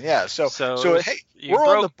 1-0. Yeah. So hey,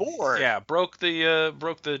 we're on the board. Yeah, broke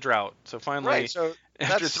the drought. So finally, right, so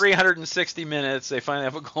after 360 minutes, they finally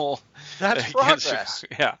have a goal. That's progress.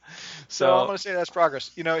 Yeah. So I'm going to say that's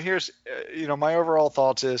progress. Here's my overall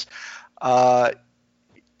thoughts is,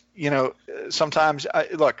 sometimes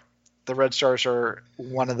look, the Red Stars are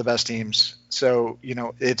one of the best teams. So,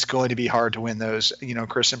 it's going to be hard to win those.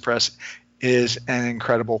 Kristen Press is an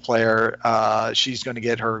incredible player. She's going to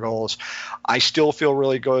get her goals. I still feel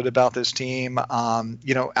really good about this team.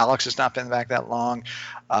 Alex has not been back that long.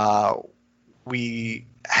 We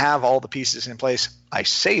have all the pieces in place. I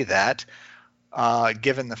say that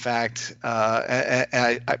given the fact,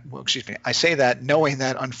 I say that knowing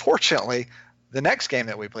that, unfortunately, the next game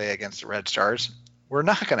that we play against the Red Stars, we're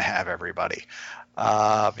not going to have everybody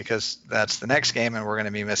because that's the next game, and we're going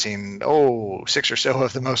to be missing 6 or so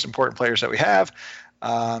of the most important players that we have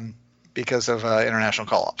because of international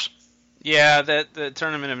call-ups. Yeah, the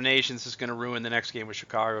Tournament of Nations is going to ruin the next game with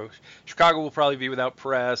Chicago. Chicago will probably be without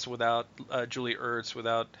Press, without Julie Ertz,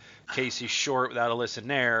 without Casey Short, without Alyssa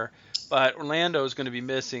Nair. But Orlando is going to be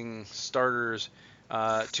missing starters,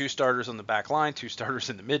 2 starters on the back line, 2 starters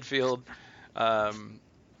in the midfield.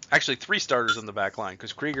 Actually 3 starters on the back line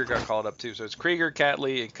because Krieger got called up too. So it's Krieger,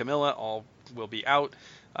 Catley, and Camilla all will be out.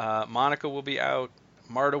 Monica will be out.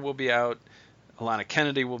 Marta will be out. Alana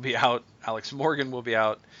Kennedy will be out. Alex Morgan will be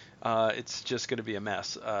out. It's just going to be a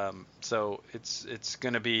mess. So it's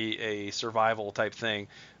going to be a survival type thing.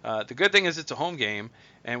 The good thing is it's a home game,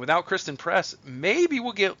 and without Kristen Press, maybe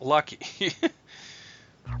we'll get lucky.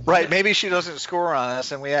 Right, maybe she doesn't score on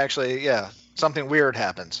us, and we actually, something weird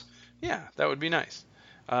happens. Yeah, that would be nice.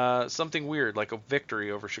 Something weird like a victory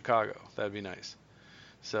over Chicago. That would be nice.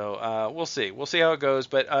 So we'll see. We'll see how it goes.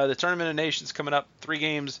 But the Tournament of Nations coming up, 3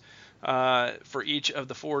 games for each of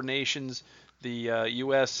the 4 nations, the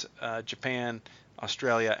U.S., Japan,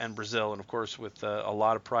 Australia, and Brazil. And, of course, with a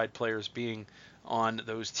lot of Pride players being on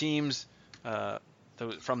those teams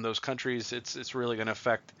from those countries, it's really going to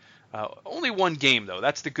affect only 1 game, though.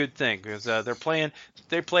 That's the good thing because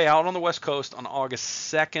they play out on the West Coast on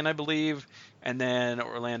August 2nd, I believe, and then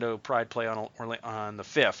Orlando Pride play on the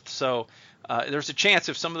 5th. So there's a chance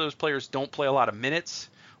if some of those players don't play a lot of minutes,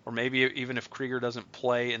 or maybe even if Krieger doesn't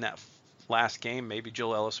play in that last game, maybe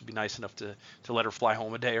Jill Ellis would be nice enough to let her fly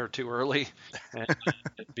home a day or 2 early and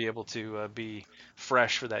be able to be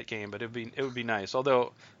fresh for that game. But it would be nice.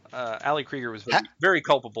 Although Allie Krieger was very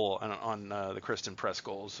culpable on the Kristen Press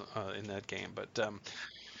goals in that game. But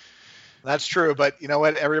that's true. But you know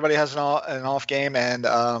what? Everybody has an off game, and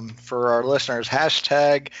for our listeners,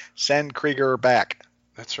 # send Krieger back.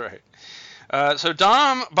 That's right. So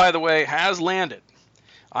Dom, by the way, has landed.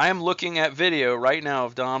 I am looking at video right now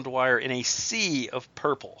of Dom Dwyer in a sea of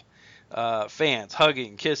purple. Fans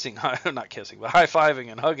hugging, kissing, not kissing, but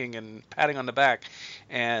high-fiving and hugging and patting on the back.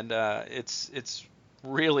 And it's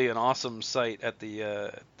really an awesome sight at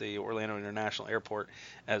the Orlando International Airport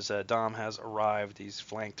as Dom has arrived. He's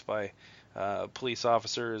flanked by police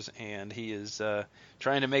officers, and he is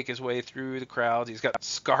trying to make his way through the crowd. He's got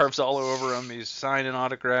scarves all over him. He's signing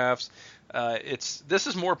autographs. This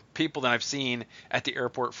is more people than I've seen at the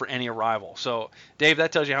airport for any arrival. So, Dave,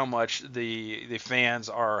 that tells you how much the fans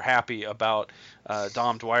are happy about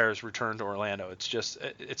Dom Dwyer's return to Orlando.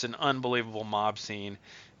 It's an unbelievable mob scene,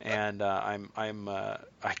 and I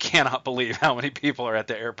cannot believe how many people are at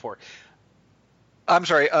the airport. I'm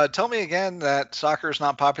sorry. Tell me again that soccer is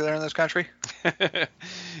not popular in this country.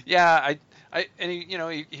 Yeah, and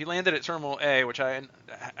he landed at Terminal A, which I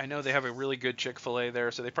know they have a really good Chick-fil-A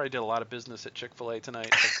there, so they probably did a lot of business at Chick-fil-A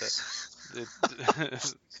tonight.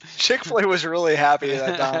 Chick-fil-A was really happy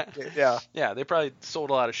that Dom. Yeah. Yeah, they probably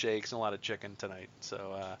sold a lot of shakes and a lot of chicken tonight.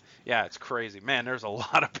 So yeah, it's crazy, man. There's a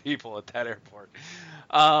lot of people at that airport.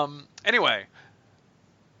 Anyway.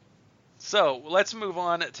 So let's move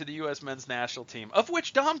on to the U.S. men's national team, of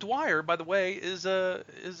which Dom Dwyer, by the way, is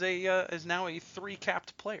now a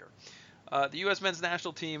 3-capped player. The U.S. men's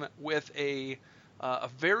national team with a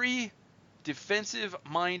very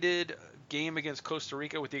defensive-minded game against Costa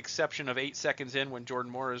Rica, with the exception of 8 seconds in when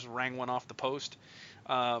Jordan Morris rang one off the post.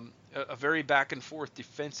 A very back-and-forth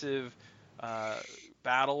defensive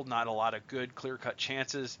battle, not a lot of good clear-cut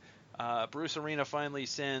chances. Bruce Arena finally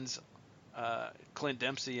sends Clint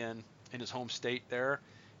Dempsey in his home state there,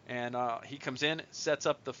 and he comes in, sets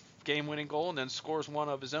up the game-winning goal, and then scores one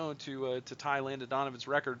of his own to tie Landon Donovan's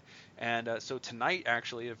record. And so tonight,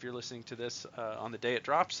 actually, if you're listening to this on the day it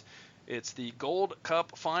drops, it's the Gold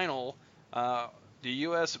Cup final. The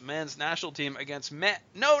U.S. men's national team against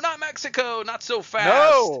not Mexico, not so fast.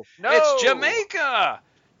 No, it's Jamaica.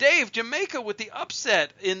 Dave, Jamaica with the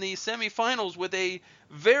upset in the semifinals with a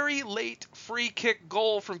very late free kick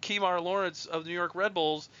goal from Kemar Lawrence of the New York Red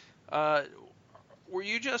Bulls. Were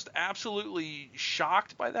you just absolutely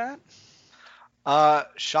shocked by that?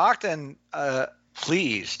 Shocked and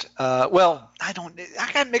pleased. Well, I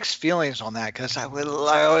got mixed feelings on that because I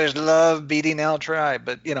always love beating El Tribe,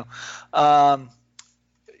 but yeah,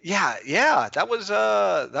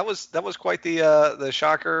 that was quite the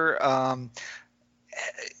shocker.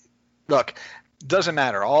 Look, doesn't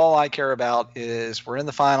matter. All I care about is we're in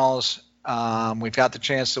the finals. We've got the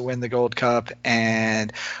chance to win the Gold Cup,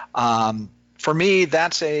 and for me,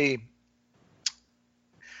 it's a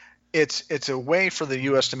way for the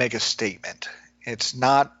U.S. to make a statement. It's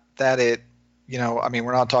not that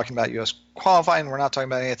we're not talking about U.S. qualifying. We're not talking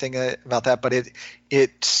about anything about that, but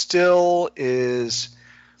it still is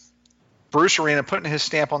Bruce Arena putting his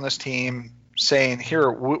stamp on this team, saying,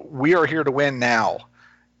 "Here, we are here to win now,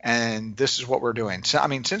 and this is what we're doing." So,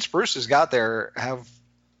 since Bruce has got there,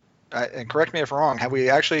 and correct me if I'm wrong, have we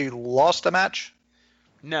actually lost a match?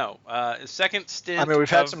 No. Second stint. We've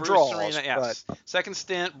had some Bruce draws. Arena, yes. But second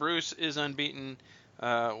stint, Bruce is unbeaten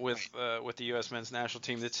with the U.S. men's national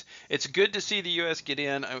team. It's good to see the U.S. get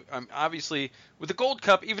in. Obviously, with the Gold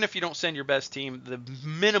Cup, even if you don't send your best team, the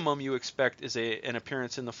minimum you expect is an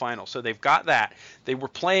appearance in the final. So they've got that. They were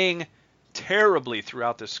playing terribly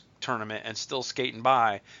throughout this tournament and still skating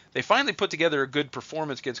by. They finally put together a good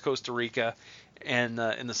performance against Costa Rica in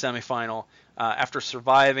the semifinal after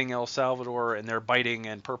surviving El Salvador and their biting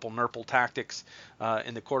and purple nurple tactics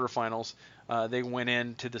in the quarterfinals. They went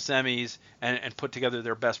into the semis and put together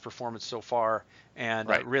their best performance so far. And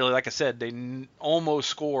really, like I said, they almost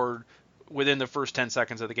scored within the first 10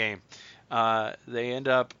 seconds of the game. They end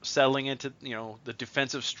up settling into the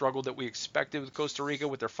defensive struggle that we expected with Costa Rica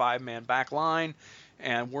with their 5-man back line,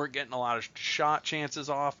 and weren't getting a lot of shot chances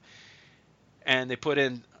off. And they put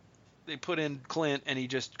in Clint, and he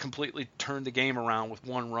just completely turned the game around with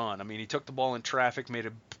one run. He took the ball in traffic, made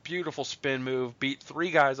a beautiful spin move, beat 3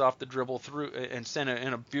 guys off the dribble through, and sent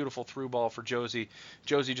in a beautiful through ball for Josie.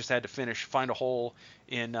 Josie just had to find a hole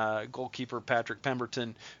in goalkeeper Patrick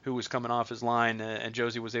Pemberton, who was coming off his line, and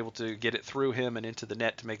Josie was able to get it through him and into the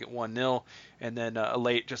net to make it 1-0. And then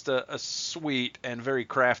a sweet and very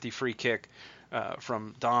crafty free kick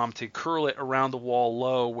from Dom to curl it around the wall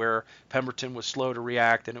low, where Pemberton was slow to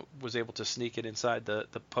react and was able to sneak it inside the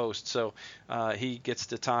post. So he gets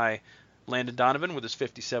to tie Landon Donovan with his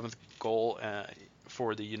 57th goal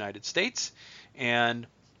for the United States. And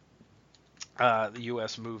the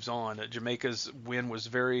U.S. moves on. Jamaica's win was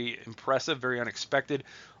very impressive, very unexpected.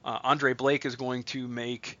 Andre Blake is going to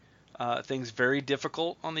make things very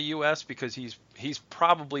difficult on the U.S. because he's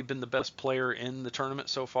probably been the best player in the tournament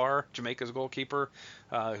so far. Jamaica's goalkeeper,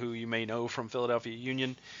 who you may know from Philadelphia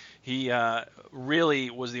Union. He really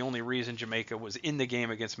was the only reason Jamaica was in the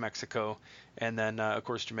game against Mexico, and then of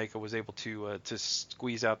course Jamaica was able to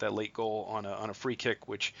squeeze out that late goal on a free kick,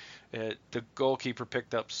 which the goalkeeper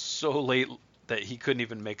picked up so late that he couldn't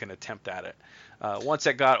even make an attempt at it. Once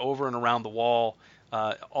it got over and around the wall,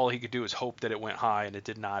 all he could do was hope that it went high, and it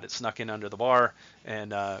did not. It snuck in under the bar,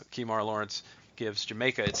 and Kemar Lawrence gives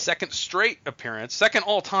Jamaica its second straight appearance, second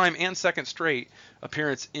all-time and second straight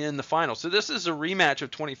appearance in the final. So this is a rematch of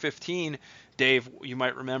 2015. Dave, you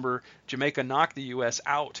might remember Jamaica knocked the U.S.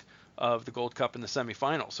 out of the Gold Cup in the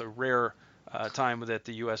semifinals. So rare time that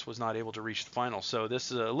the U.S. was not able to reach the final. So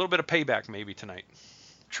this is a little bit of payback maybe tonight.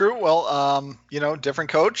 True. Well, different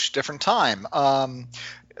coach, different time.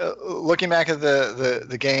 Looking back at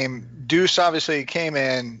the game, Deuce obviously came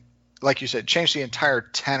in, like you said, changed the entire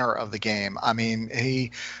tenor of the game. I mean,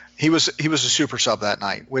 he was a super sub that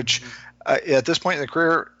night, which at this point in the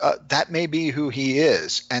career, that may be who he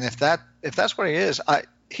is. And if that's what he is,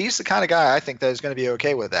 he's the kind of guy I think that is going to be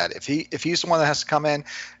okay with that. If he's the one that has to come in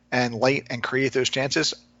and late and create those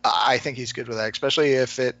chances, I think he's good with that, especially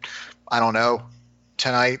if it, I don't know,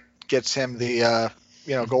 tonight gets him the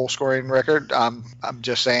goal scoring record. I'm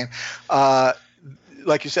just saying.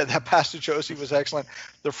 Like you said, that pass to Josie was excellent.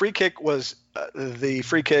 The free kick was the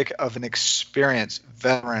free kick of an experienced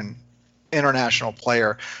veteran international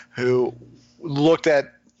player who looked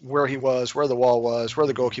at where he was, where the wall was, where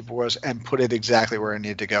the goalkeeper was, and put it exactly where it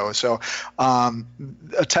needed to go. So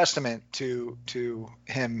a testament to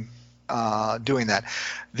him doing that.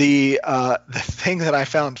 The thing that I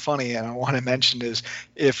found funny and I want to mention is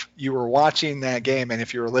if you were watching that game and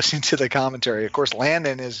if you were listening to the commentary, of course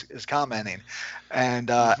Landon is commenting, and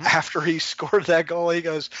after he scored that goal, he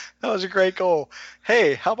goes, "That was a great goal.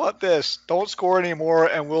 Hey, how about this? Don't score anymore,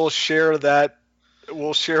 and we'll share that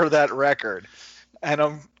record."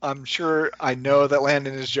 And I'm sure, I know that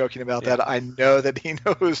Landon is joking about that. I know that he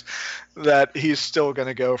knows that he's still going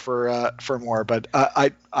to go for more, but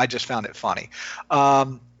I just found it funny.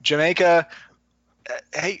 Jamaica,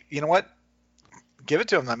 hey, you know what? Give it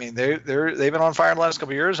to them. I mean, they've been on fire in the last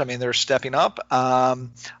couple of years. I mean, they're stepping up.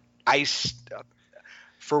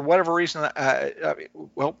 For whatever reason,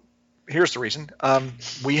 here's the reason.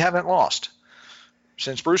 We haven't lost.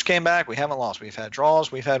 Since Bruce came back, we haven't lost. We've had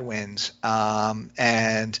draws, we've had wins.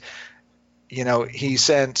 And, he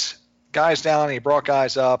sent guys down, he brought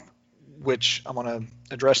guys up, which I'm going to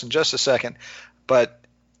address in just a second. But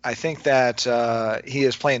I think that he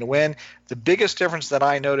is playing to win. The biggest difference that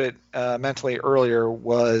I noted mentally earlier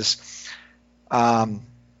was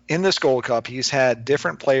in this Gold Cup, he's had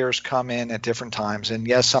different players come in at different times. And,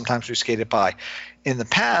 yes, sometimes we skated by. In the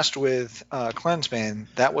past with Klinsmann,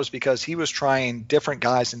 that was because he was trying different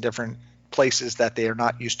guys in different places that they are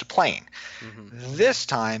not used to playing. Mm-hmm. This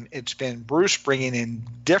time, it's been Bruce bringing in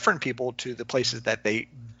different people to the places that they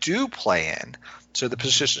do play in, so the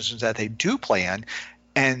positions that they do play in,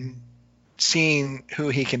 and seeing who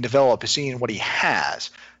he can develop, seeing what he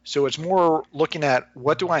has. So it's more looking at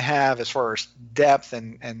what do I have as far as depth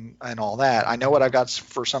and all that. I know what I've got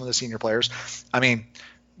for some of the senior players. I mean,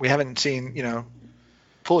 we haven't seen,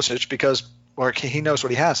 Pulisic because he knows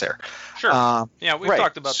what he has there. Sure. We've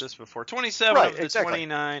talked about this before. 27 of the exactly.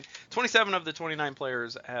 27 of the 29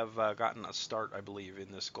 players have gotten a start, I believe,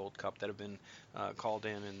 in this Gold Cup that have been called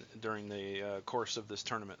in during the course of this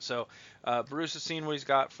tournament. So Bruce has seen what he's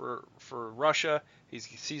got for Russia. He's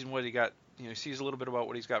seen what he got. He sees a little bit about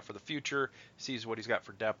what he's got for the future. Sees what he's got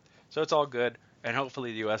for depth. So it's all good. And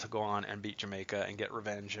hopefully the U.S. will go on and beat Jamaica and get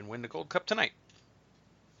revenge and win the Gold Cup tonight.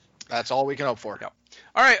 That's all we can hope for. Yep.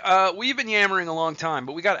 All right, we've been yammering a long time,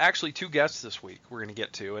 but we got actually two guests this week we're going to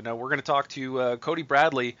get to. And we're going to talk to Cody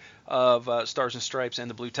Bradley of Stars and Stripes and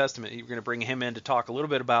the Blue Testament. We're going to bring him in to talk a little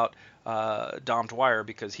bit about Dom Dwyer,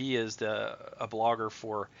 because he is a blogger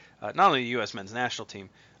for not only the U.S. men's national team,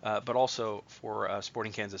 but also for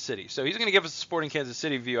Sporting Kansas City. So he's going to give us a Sporting Kansas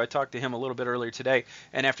City view. I talked to him a little bit earlier today.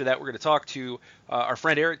 And after that, we're going to talk to our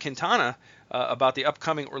friend Eric Quintana about the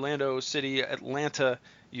upcoming Orlando City-Atlanta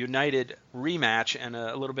United rematch, and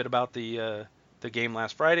a little bit about the game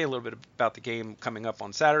last Friday, a little bit about the game coming up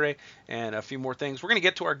on Saturday, and a few more things. We're going to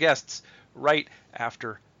get to our guests right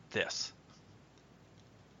after this.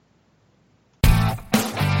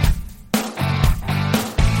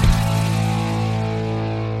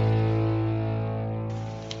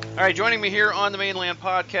 All right, joining me here on the Mainland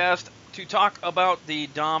Podcast to talk about the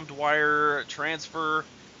Dom Dwyer transfer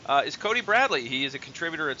is Cody Bradley. He is a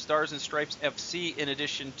contributor at Stars and Stripes FC, in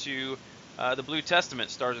addition to The Blue Testament,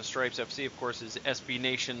 Stars and Stripes FC, of course, is SB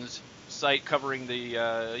Nation's site covering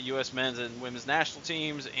the U.S. men's and women's national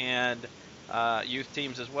teams and youth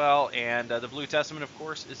teams as well. And the Blue Testament, of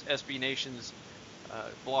course, is SB Nation's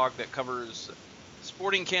blog that covers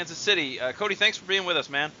Sporting Kansas City. Cody, thanks for being with us,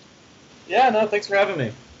 man. Yeah, no, thanks for having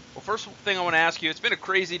me. Well, first thing I want to ask you, it's been a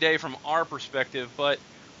crazy day from our perspective, but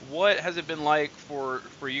what has it been like for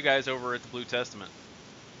you guys over at the Blue Testament?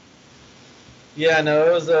 Yeah, no,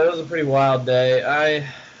 it was a pretty wild day.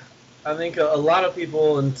 I think a lot of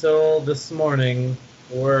people until this morning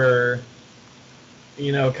were,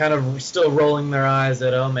 kind of still rolling their eyes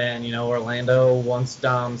at, oh man, Orlando wants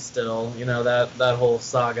Dom still, that whole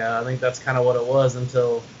saga. I think that's kind of what it was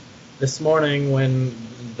until this morning when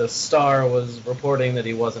the Star was reporting that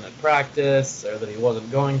he wasn't at practice or that he wasn't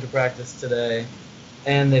going to practice today,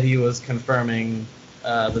 and that he was confirming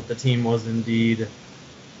that the team was indeed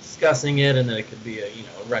discussing it and that it could be a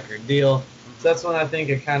record deal. So that's when I think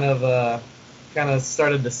it kind of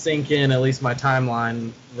started to sink in. At least my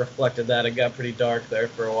timeline reflected that. It got pretty dark there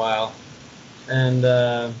for a while, and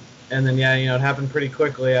then it happened pretty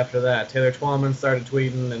quickly after that. Taylor Twellman started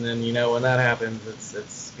tweeting, and then when that happens,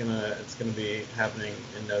 it's gonna be happening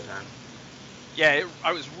in no time. Yeah,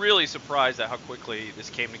 I was really surprised at how quickly this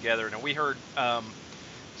came together. And we heard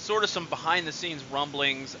sort of some behind-the-scenes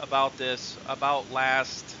rumblings about this about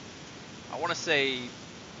last, I want to say,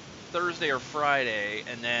 Thursday or Friday,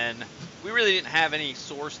 and then we really didn't have any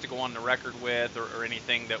source to go on the record with or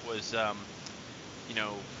anything that was,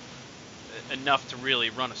 enough to really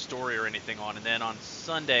run a story or anything on. And then on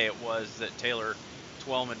Sunday it was that Taylor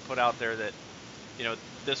Twellman put out there that,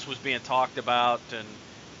 this was being talked about,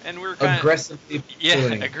 and we were kind aggressively of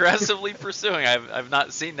pursuing. aggressively pursuing. I've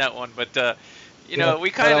not seen that one, but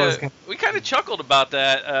we kind of chuckled about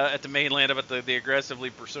that at the mainland about the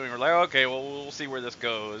aggressively pursuing. We're like, okay, well, we'll see where this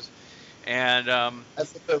goes, and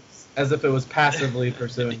as if it was passively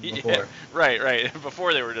pursuing before. Yeah, right.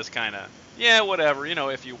 Before they were just kind of whatever.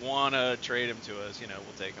 If you want to trade him to us, we'll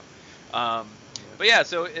take him. But yeah,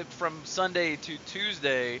 so from Sunday to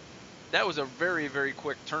Tuesday, that was a very, very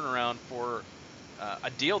quick turnaround for a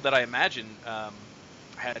deal that I imagine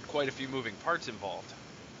had quite a few moving parts involved.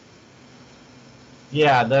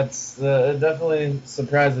 Yeah, that's it definitely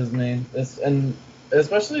surprises me, and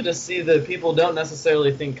especially to see that people don't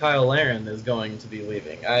necessarily think Kyle Larin is going to be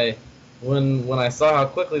leaving. When I saw how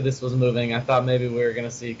quickly this was moving, I thought maybe we were going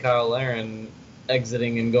to see Kyle Larin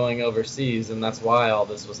exiting and going overseas, and that's why all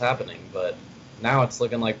this was happening. But now it's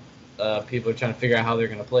looking like people are trying to figure out how they're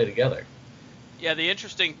going to play together. Yeah, the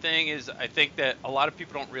interesting thing is I think that a lot of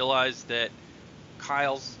people don't realize that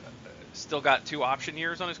Kyle's still got 2 option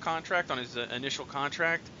years on his contract, on his initial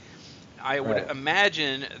contract. I would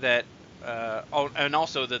imagine that, and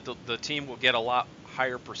also that the team will get a lot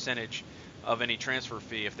higher percentage of any transfer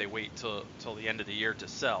fee if they wait till the end of the year to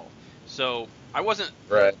sell. So I wasn't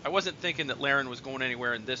thinking that Larin was going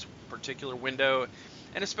anywhere in this particular window,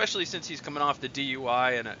 and especially since he's coming off the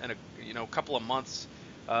DUI and a couple of months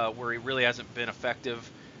where he really hasn't been effective,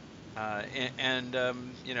 and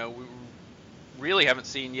we really haven't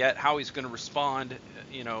seen yet how he's going to respond,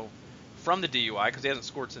 from the DUI, because he hasn't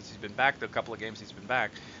scored since he's been back, the couple of games he's been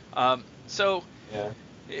back.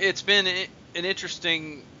 It's been an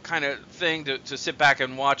interesting kind of thing to sit back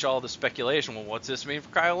and watch all the speculation. Well, what's this mean for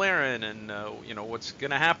Kyle Larin, and what's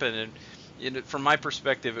going to happen? And from my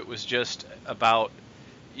perspective, it was just about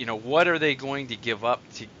what are they going to give up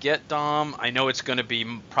to get Dom? I know it's going to be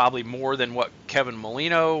probably more than what Kevin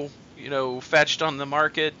Molino fetched on the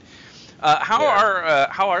market.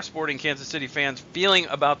 How are Sporting Kansas City fans feeling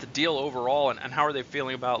about the deal overall, and how are they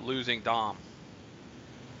feeling about losing Dom?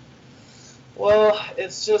 Well,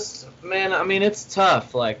 it's just, man, I mean, it's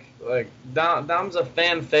tough. Like Dom's a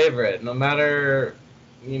fan favorite. No matter,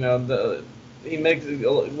 he would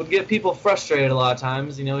get people frustrated a lot of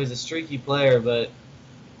times. He's a streaky player, but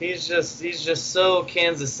he's just so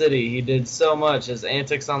Kansas City. He did so much. His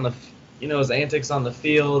antics on the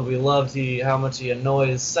field. We loved how much he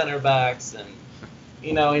annoys center backs, and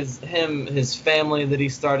his family that he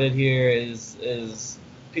started here is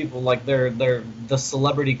people like they're the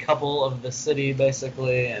celebrity couple of the city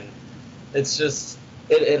basically, and it's just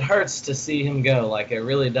it hurts to see him go. Like, it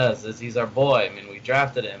really does. He's our boy. I mean, we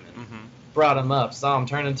drafted him and brought him up, saw him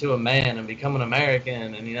turn into a man and become an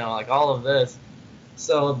American, and all of this.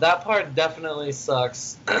 So that part definitely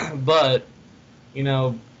sucks, but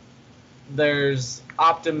there's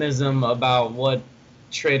optimism about what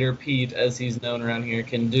Trader Pete, as he's known around here,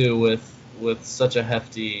 can do with such a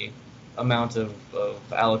hefty amount of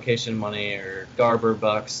allocation money, or Garber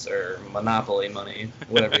bucks, or Monopoly money,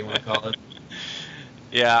 whatever you want to call it.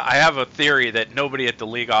 Yeah, I have a theory that nobody at the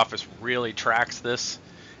league office really tracks this,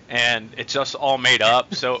 and it's just all made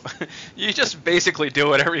up. So you just basically do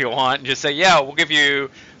whatever you want and just say, yeah, we'll give you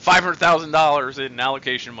 $500,000 in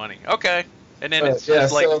allocation money. Okay. And then it's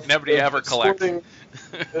just like so nobody ever collects.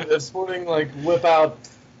 If Sporting like whip out,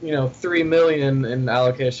 $3 million in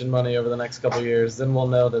allocation money over the next couple of years, then we'll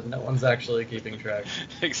know that no one's actually keeping track.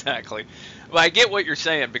 Exactly. Well, I get what you're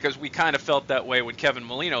saying, because we kind of felt that way when Kevin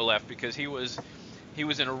Molino left, because he was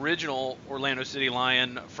an original Orlando City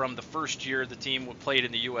Lion from the first year the team played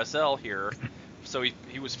in the USL here. So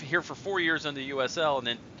he was here for 4 years on the USL and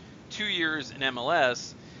then 2 years in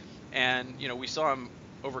MLS. And, we saw him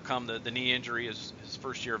overcome the knee injury his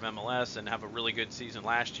first year of MLS and have a really good season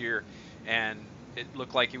last year. And it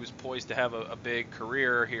looked like he was poised to have a big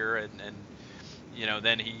career here. And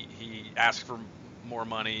then he asked for more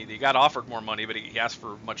money. He got offered more money, but he asked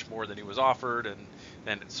for much more than he was offered, and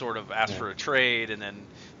then it sort of asked for a trade, and then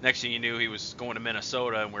next thing you knew, he was going to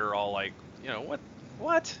Minnesota, and we were all like,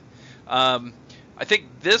 what? I think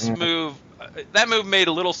this move made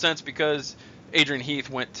a little sense because Adrian Heath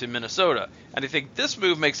went to Minnesota, and I think this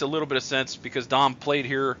move makes a little bit of sense because Dom played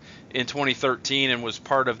here in 2013 and was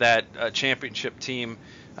part of that championship team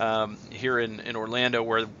here in Orlando,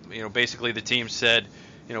 where basically the team said,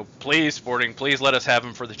 please, Sporting, please let us have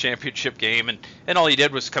him for the championship game. And all he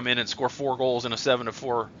did was come in and score 4 goals in a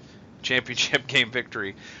 7-4 championship game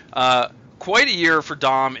victory. Quite a year for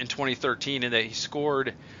Dom in 2013 in that he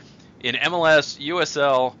scored in MLS,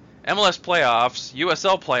 USL, MLS playoffs,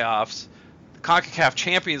 USL playoffs, CONCACAF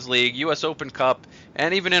Champions League, US Open Cup,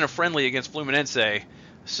 and even in a friendly against Fluminense.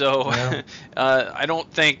 So Yeah. I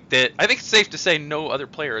think it's safe to say no other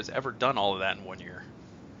player has ever done all of that in 1 year.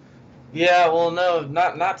 Yeah, well, no,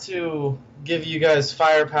 not to give you guys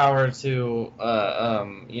firepower to,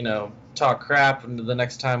 talk crap the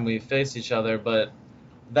next time we face each other, but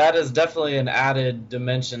that is definitely an added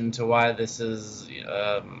dimension to why this is,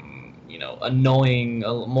 annoying,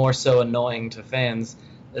 more so annoying to fans,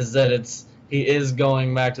 is that he is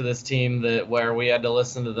going back to this team where we had to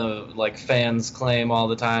listen to the fans claim all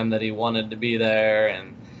the time that he wanted to be there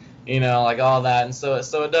and. All that, and so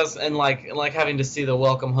it does, and like having to see the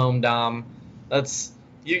welcome home Dom, that's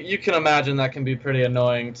you can imagine that can be pretty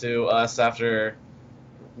annoying to us after,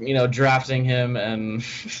 drafting him and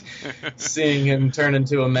seeing him turn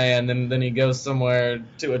into a man, and then he goes somewhere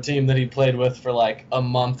to a team that he played with for like a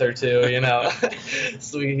month or two,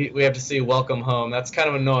 so we have to see welcome home. That's kind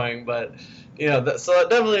of annoying, but so it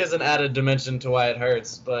definitely is an added dimension to why it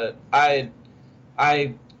hurts. But I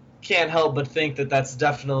can't help but think that that's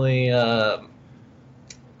definitely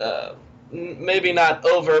maybe not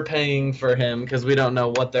overpaying for him, because we don't know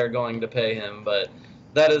what they're going to pay him, but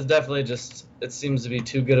that is definitely just, it seems to be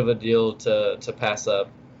too good of a deal to pass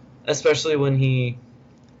up, especially when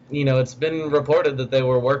it's been reported that they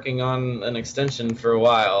were working on an extension for a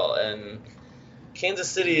while, and Kansas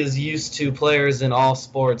City is used to players in all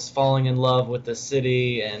sports falling in love with the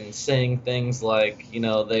city and saying things like,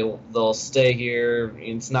 they'll stay here,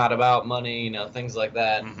 it's not about money, things like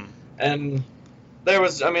that. Mm-hmm. And there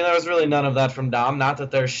was really none of that from Dom. Not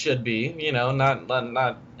that there should be,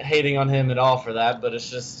 not hating on him at all for that, but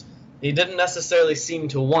it's just he didn't necessarily seem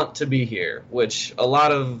to want to be here, which a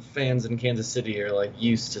lot of fans in Kansas City are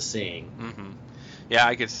used to seeing. Mm-hmm. Yeah,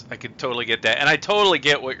 I could totally get that, and I totally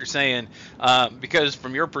get what you're saying, because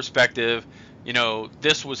from your perspective,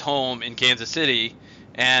 this was home in Kansas City,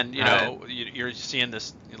 and you're seeing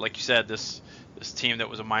this, like you said, this team that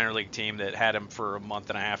was a minor league team that had him for a month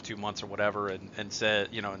and a half, 2 months or whatever, and said,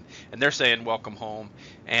 and they're saying welcome home,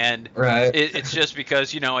 and right. It's just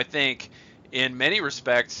because I think in many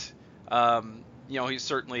respects. He's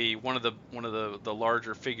certainly one of the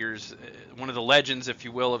larger figures, one of the legends, if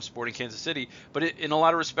you will, of Sporting Kansas City. But in a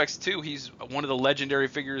lot of respects too, he's one of the legendary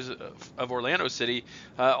figures of Orlando City,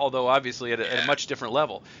 although obviously at a much different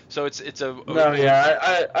level. So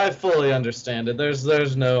I fully understand it. There's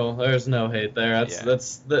no hate there.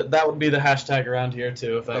 That would be the hashtag around here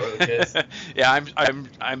too if that were the case. Yeah,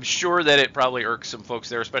 I'm sure that it probably irks some folks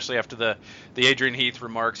there, especially after the Adrian Heath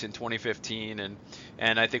remarks in 2015,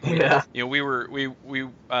 and I think we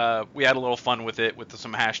had a little fun with it, with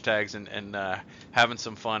some hashtags and having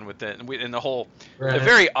some fun with it, and the whole right. a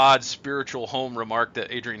very odd spiritual home remark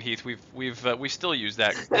that Adrian Heath we still use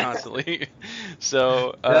that constantly.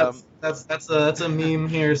 So that's a meme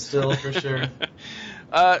here still for sure.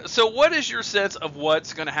 So what is your sense of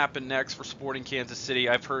what's going to happen next for Sporting Kansas City?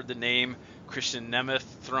 I've heard the name Christian Nemeth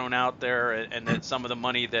thrown out there, and that some of the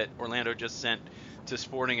money that Orlando just sent to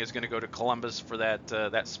Sporting is going to go to Columbus for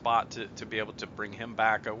that spot to be able to bring him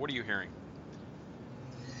back. What are you hearing?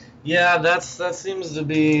 Yeah, that seems to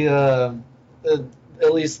be at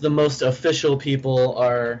least the most official people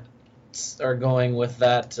are going with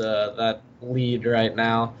that lead right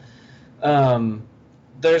now. Um,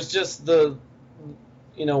 there's just that's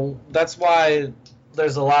why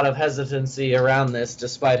there's a lot of hesitancy around this,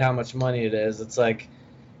 despite how much money it is. It's like,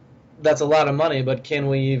 that's a lot of money, but do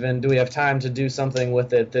we have time to do something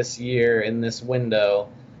with it this year in this window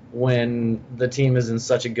when the team is in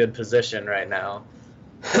such a good position right now?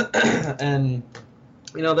 And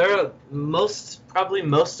probably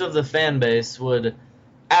most of the fan base would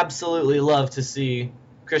absolutely love to see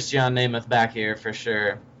Christian Nemeth back here for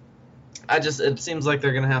sure. It seems like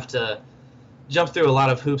they're gonna have to jump through a lot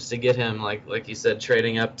of hoops to get him, like you said,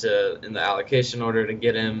 trading up in the allocation order to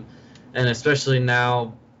get him, and especially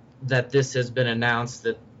now that this has been announced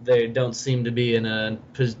that they don't seem to be in a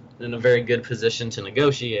very good position to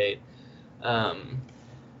negotiate.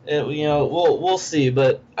 We'll see,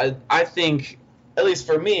 but I think, at least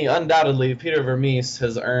for me, undoubtedly, Peter Vermees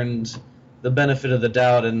has earned the benefit of the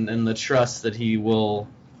doubt and the trust that he will,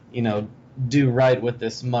 do right with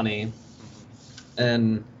this money,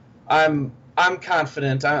 and I'm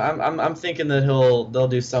confident. I'm thinking that they'll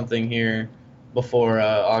do something here before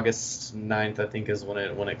August 9th, I think, is when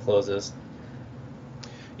it closes.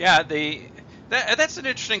 Yeah, that's an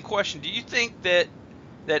interesting question. Do you think that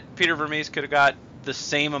Peter Vermees could have got the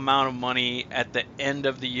same amount of money at the end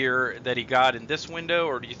of the year that he got in this window,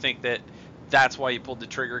 or do you think that that's why he pulled the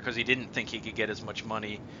trigger, because he didn't think he could get as much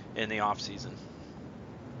money in the off season?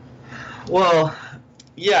 Well,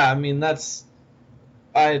 yeah, I mean,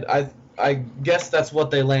 I guess that's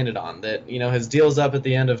what they landed on, that his deal's up at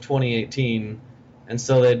the end of 2018, and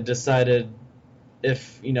so they decided,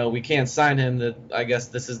 if we can't sign him, that I guess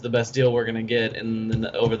this is the best deal we're going to get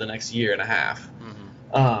over the next year and a half.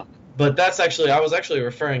 Mm-hmm. But I was actually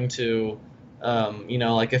referring to,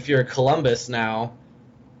 like, if you're Columbus now,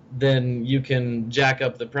 then you can jack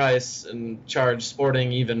up the price and charge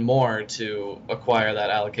Sporting even more to acquire that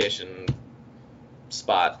allocation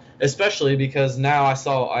spot. Especially because now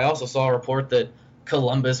I also saw a report that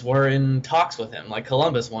Columbus were in talks with him. Like,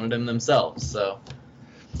 Columbus wanted him themselves. So,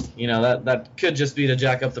 that could just be to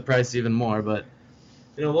jack up the price even more. But,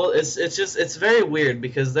 it's very weird,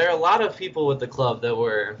 because there are a lot of people with the club that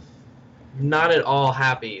were not at all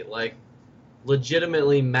happy, like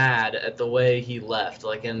legitimately mad at the way he left.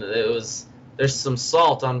 Like, and there's some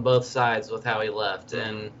salt on both sides with how he left,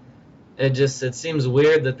 and it seems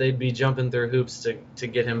weird that they'd be jumping through hoops to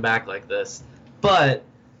get him back like this. But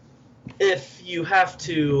if you have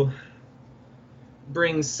to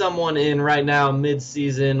bring someone in right now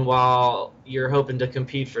mid-season while you're hoping to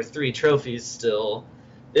compete for 3 trophies still,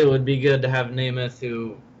 it would be good to have Nemeth,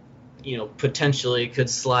 who potentially could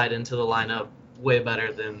slide into the lineup way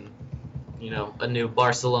better than a new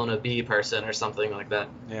Barcelona B person or something like that.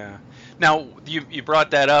 Yeah. Now, you brought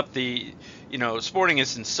that up. Sporting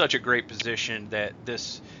is in such a great position that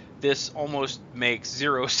this almost makes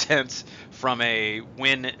zero sense from a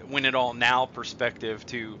win it all now perspective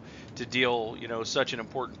to deal such an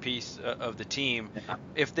important piece of the team. Yeah.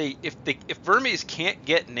 If Vermees can't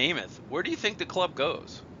get Nemeth, where do you think the club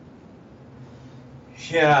goes?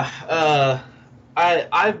 Yeah,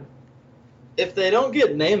 if they don't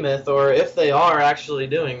get Nemeth, or if they are actually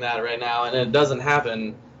doing that right now and it doesn't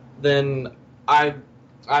happen, then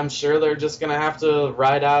I'm sure they're just going to have to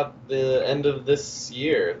ride out the end of this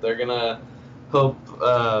year. They're going to hope,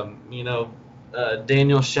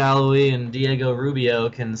 Daniel Shalhoub and Diego Rubio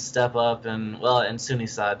can step up, and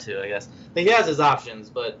Sunisad too, I guess. He has his options,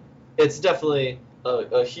 but it's definitely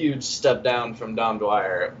a huge step down from Dom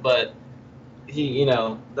Dwyer. But he,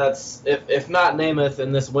 that's, if not Nemeth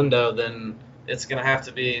in this window, then it's going to have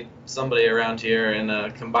to be somebody around here in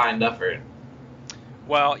a combined effort.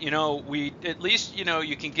 Well, we at least,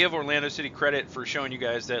 you can give Orlando City credit for showing you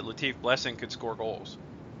guys that Latif Blessing could score goals.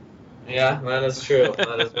 Yeah, that is true.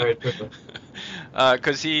 That is very true.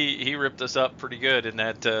 Because he ripped us up pretty good in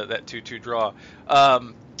that 2-2 draw.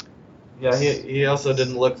 Yeah, he also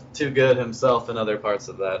didn't look too good himself in other parts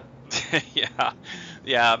of that.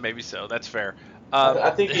 Yeah, maybe so. That's fair. I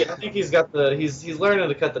think he's learning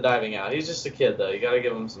to cut the diving out. He's just a kid, though. You got to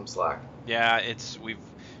give him some slack. Yeah,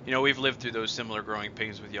 we've lived through those similar growing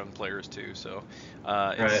pains with young players too. So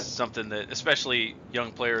it's something that, especially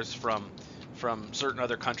young players from certain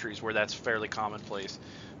other countries where that's fairly commonplace.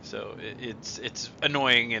 So it's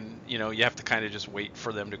annoying, and you have to kind of just wait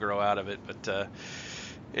for them to grow out of it. But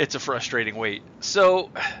it's a frustrating wait. So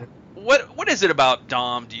what is it about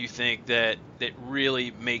Dom, do you think, that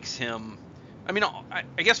really makes him I mean, I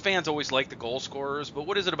guess fans always like the goal scorers, but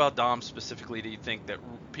what is it about Dom specifically do you think that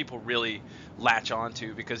people really latch on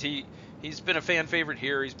to? Because he's been a fan favorite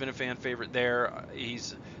here, he's been a fan favorite there.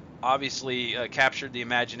 He's obviously captured the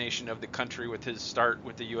imagination of the country with his start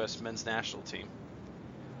with the U.S. men's national team.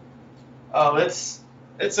 Oh, it's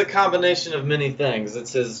a combination of many things.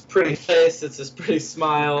 It's his pretty face, it's his pretty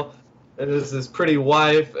smile, it is his pretty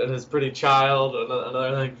wife and his pretty child,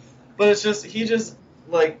 another thing. But it's just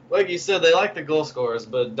like you said, they like the goal scorers,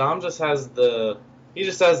 but Dom just has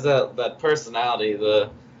that personality,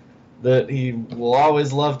 that he will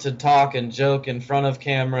always love to talk and joke in front of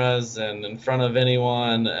cameras and in front of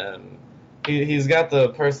anyone, and he's got the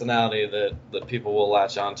personality that people will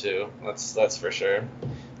latch onto. That's for sure.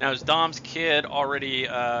 Now, is Dom's kid already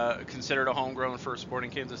considered a homegrown for Sporting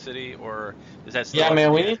Kansas City, or is that still? Yeah,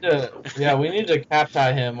 man, we need to cap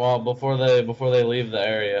tie him before they leave the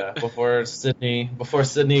area, before Sydney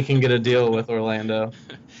can get a deal with Orlando.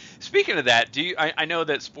 Speaking of that, I know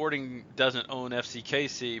that Sporting doesn't own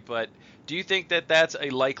FCKC, but do you think that that's a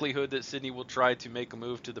likelihood that Sydney will try to make a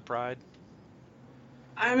move to the Pride?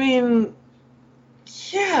 I mean,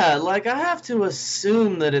 yeah, like I have to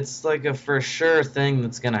assume that it's like a for sure thing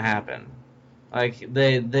that's gonna happen. Like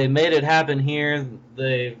they made it happen here.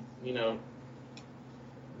 They,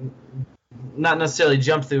 not necessarily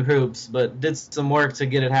jumped through hoops, but did some work to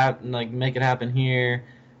get it happen, like make it happen here.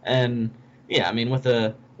 And yeah, I mean with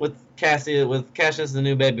Cassius the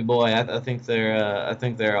new baby boy, I think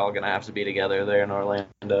they're all gonna have to be together there in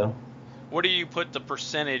Orlando. What do you put the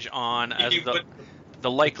percentage on as the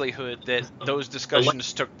likelihood that those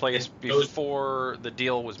discussions took place before the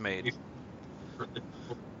deal was made?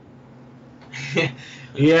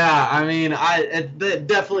 Yeah, I mean, it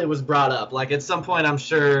definitely was brought up. Like at some point, I'm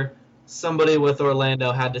sure somebody with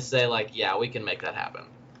Orlando had to say like, yeah, we can make that happen.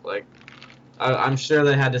 Like, I'm sure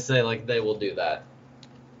they had to say like they will do that.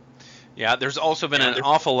 Yeah, there's also been an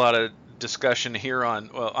awful lot of discussion here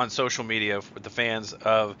on social media with the fans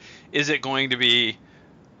of, is it going to be,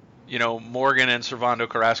 Morgan and Servando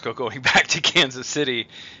Carrasco going back to Kansas City?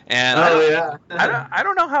 And I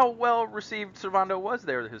don't know how well received Servando was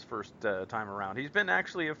there his first time around. He's been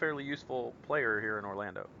actually a fairly useful player here in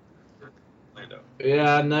Orlando.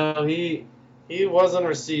 Yeah, no, he wasn't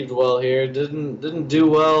received well here. Didn't do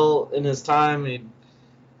well in his time. He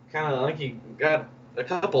got a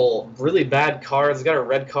couple really bad cards. Got a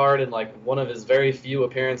red card in like one of his very few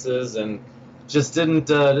appearances, and just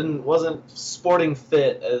wasn't sporting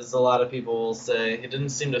fit, as a lot of people will say. He didn't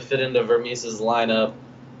seem to fit into Vermees's lineup,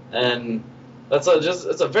 and it's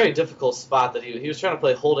a very difficult spot that he was trying to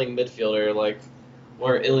play holding midfielder, like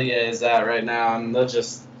where Ilya is at right now, and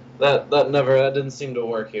that didn't seem to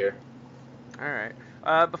work here. All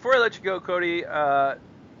right. Before I let you go, Cody,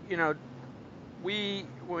 when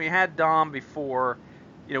we had Dom before,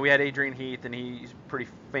 we had Adrian Heath, and he's pretty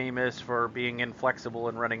famous for being inflexible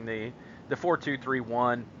and running the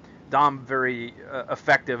 4-2-3-1. Dom very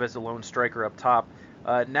effective as a lone striker up top.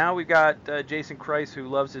 Now we've got Jason Kreis, who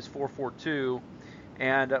loves his 4-4-2.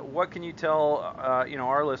 And what can you tell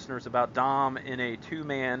our listeners about Dom in a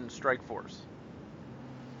two-man strike force?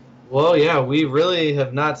 Well, yeah, we really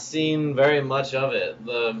have not seen very much of it.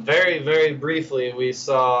 Very, very briefly, we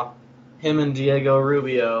saw him and Diego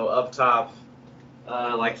Rubio up top,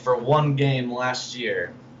 for one game last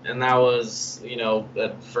year, and that was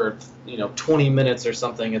for 20 minutes or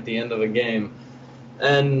something at the end of a game.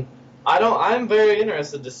 And I'm very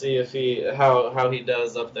interested to see how he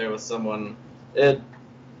does up there with someone.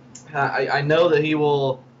 I know that he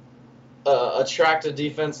will attract a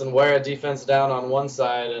defense and wear a defense down on one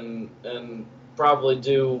side, and probably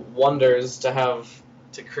do wonders to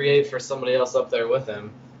create for somebody else up there with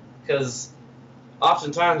him, because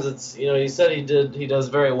oftentimes it's he said he does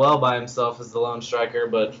very well by himself as the lone striker,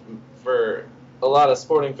 but for a lot of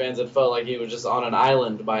Sporting fans it felt like he was just on an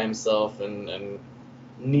island by himself and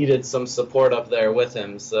needed some support up there with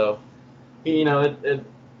him. So he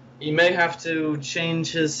may have to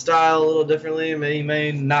change his style a little differently. He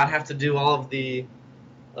may not have to do all of the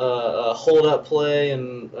hold-up play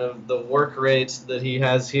and the work rate that he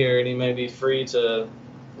has here, and he may be free to,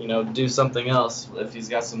 do something else if he's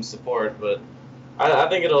got some support. But I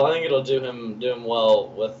think it'll do him well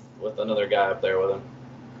with another guy up there with him.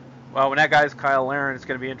 Well, when that guy's Kyle Larin, it's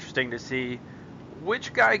going to be interesting to see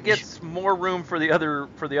which guy gets more room for the other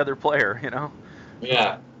player.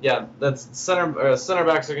 Yeah, that's center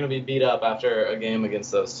backs are going to be beat up after a game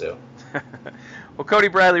against those two. Well, Cody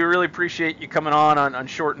Bradley, we really appreciate you coming on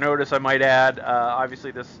short notice, I might add.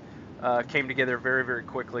 Obviously, this came together very, very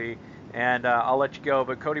quickly, and I'll let you go.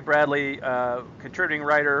 But Cody Bradley, contributing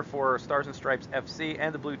writer for Stars and Stripes FC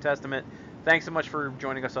and the Blue Testament, thanks so much for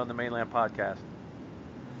joining us on the Mainland Podcast.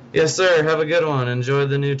 Yes, sir. Have a good one. Enjoy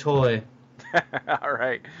the new toy. All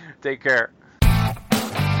right. Take care.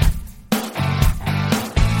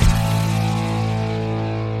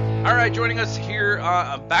 All right, joining us here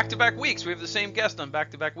back-to-back weeks. We have the same guest on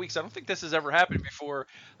back-to-back weeks. I don't think this has ever happened before.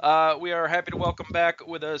 We are happy to welcome back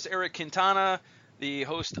with us Eric Quintana, the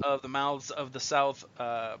host of the Mouths of the South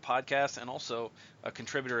podcast, and also a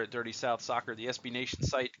contributor at Dirty South Soccer, the SB Nation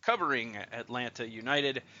site covering Atlanta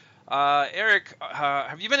United. Eric,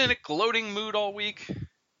 have you been in a gloating mood all week?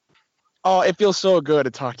 Oh, it feels so good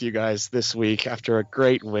to talk to you guys this week after a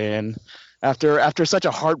great win. After such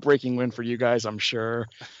a heartbreaking win for you guys, I'm sure.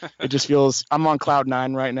 It just feels I'm on cloud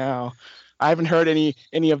nine right now. I haven't heard any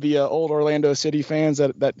of the old Orlando City fans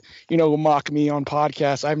that mock me on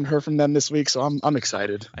podcasts. I haven't heard from them this week, so I'm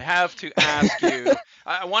excited. I have to ask you.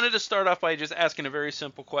 I wanted to start off by just asking a very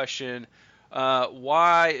simple question.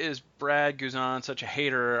 Why is Brad Guzan such a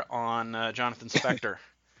hater on Jonathan Spector?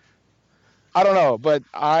 I don't know, but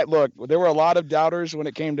there were a lot of doubters when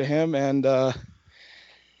it came to him, and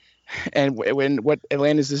when what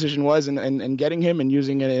Atlanta's decision was and getting him and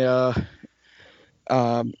using an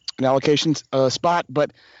allocation spot,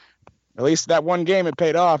 but at least that one game it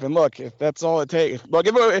paid off. And look, if that's all it takes, look,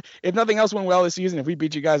 if nothing else went well this season, if we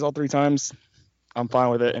beat you guys all 3 times, I'm fine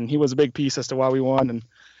with it. And he was a big piece as to why we won. And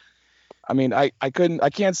I mean, I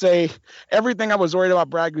can't say everything I was worried about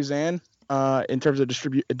Brad Guzan in terms of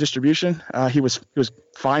distribution. He was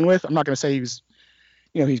fine with. I'm not going to say he's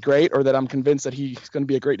great, or that I'm convinced that he's going to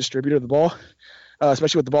be a great distributor of the ball,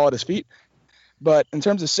 especially with the ball at his feet. But in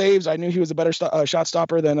terms of saves, I knew he was a better shot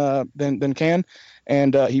stopper than Can,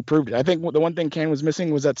 and he proved it. I think the one thing Can was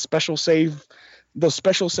missing was those special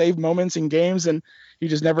save moments in games, and he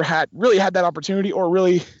just never had that opportunity, or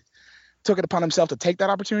really took it upon himself to take that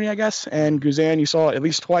opportunity, I guess. And Guzan, you saw at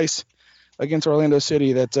least twice against Orlando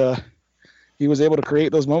City that he was able to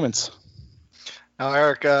create those moments. Now,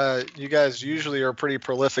 Eric, you guys usually are pretty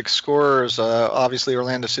prolific scorers. Obviously,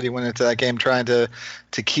 Orlando City went into that game trying to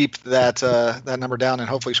keep that number down and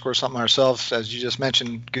hopefully score something ourselves. As you just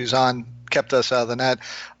mentioned, Guzan kept us out of the net.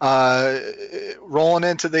 Rolling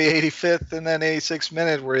into the 85th and then 86th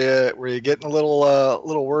minute, were you getting a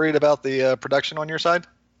little worried about the production on your side?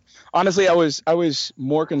 Honestly, I was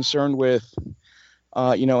more concerned with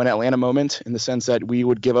an Atlanta moment, in the sense that we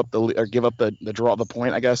would give up the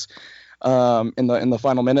point, I guess. In the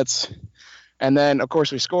final minutes, and then of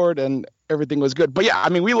course we scored and everything was good. But yeah, I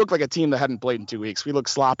mean, we looked like a team that hadn't played in 2 weeks. We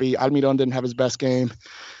looked sloppy. Almiron didn't have his best game.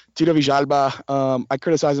 Tito Villalba, I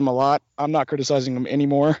criticize him a lot. I'm not criticizing him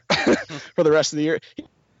anymore for the rest of the year.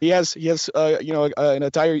 He has an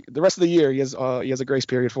entire the rest of the year he has a grace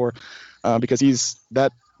period for, because he's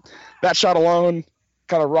that shot alone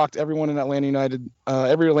kind of rocked everyone in Atlanta United,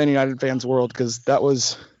 every Atlanta United fan's world, because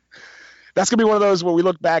that's going to be one of those where we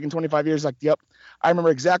look back in 25 years like, yep, I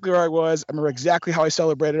remember exactly where I was. I remember exactly how I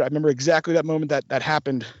celebrated. I remember exactly that moment that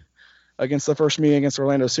happened against the first meeting against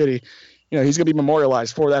Orlando City. He's going to be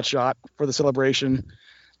memorialized for that shot, for the celebration.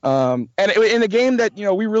 And in a game that,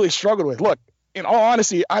 we really struggled with. Look, in all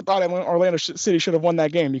honesty, I thought Orlando City should have won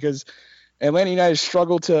that game, because Atlanta United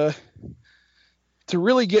struggled to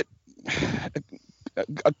really get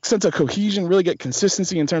a sense of cohesion, really get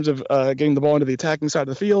consistency in terms of getting the ball into the attacking side of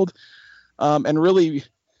the field. And really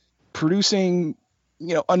producing,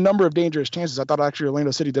 a number of dangerous chances. I thought actually Orlando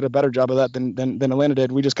City did a better job of that than Atlanta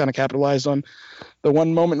did. We just kind of capitalized on the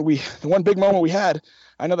one big moment we had.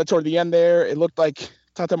 I know that toward the end there, it looked like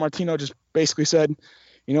Tata Martino just basically said,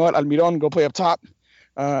 you know what, Almiron, go play up top.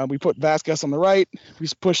 We put Vasquez on the right. We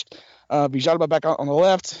pushed Villalba back out on the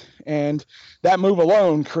left. And that move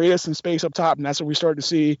alone created some space up top. And that's where we started to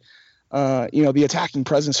see the attacking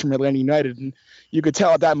presence from Atlanta United. And you could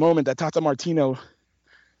tell at that moment that Tata Martino,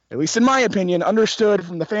 at least in my opinion, understood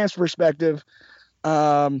from the fans' perspective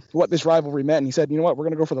what this rivalry meant. And he said, you know what, we're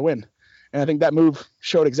going to go for the win. And I think that move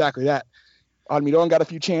showed exactly that. Almiron got a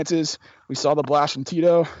few chances. We saw the blast from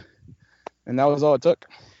Tito, and that was all it took.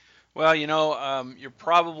 Well, you're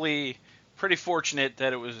probably pretty fortunate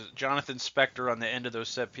that it was Jonathan Spector on the end of those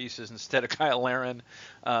set pieces instead of Kyle Larin.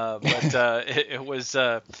 But it was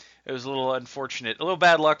a little unfortunate. A little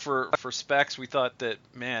bad luck for Specs. We thought that,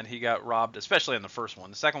 man, he got robbed, especially in the first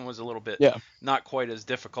one. The second one was a little bit not quite as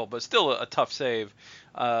difficult, but still a tough save.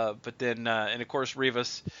 But then, and of course,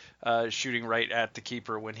 Rivas shooting right at the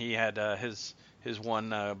keeper when he had his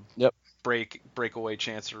one breakaway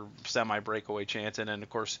chance, or semi-breakaway chance. And then, of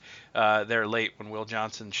course, they're late when Will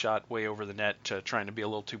Johnson shot way over the net, trying to be a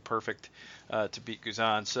little too perfect to beat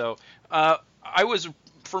Guzan. So I was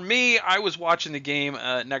watching the game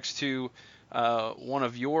next to one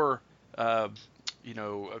of your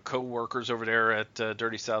co-workers over there at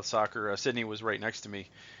Dirty South Soccer. Sydney was right next to me,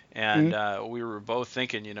 and we were both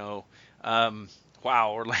thinking,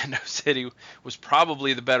 wow, Orlando City was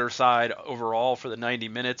probably the better side overall for the 90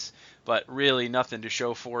 minutes, but really nothing to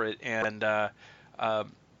show for it. And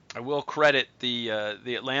I will credit the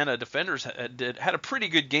Atlanta defenders had a pretty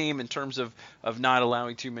good game in terms of not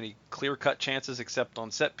allowing too many clear-cut chances except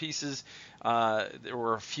on set pieces. There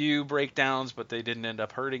were a few breakdowns, but they didn't end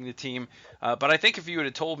up hurting the team. But I think if you would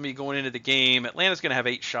have told me going into the game, Atlanta's going to have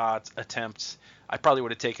 8 attempts, I probably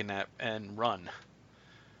would have taken that and run.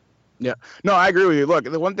 Yeah. No, I agree with you. Look,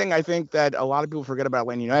 the one thing I think that a lot of people forget about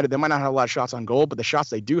Atlanta United, they might not have a lot of shots on goal, but the shots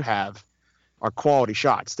they do have are quality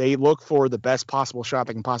shots. They look for the best possible shot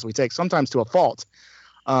they can possibly take, sometimes to a fault.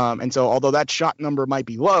 And so although that shot number might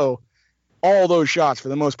be low, all those shots for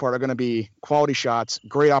the most part are going to be quality shots,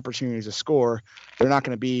 great opportunities to score. They're not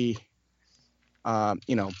going to be,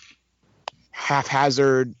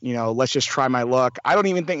 haphazard, let's just try my luck. I don't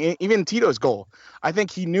even think even Tito's goal, I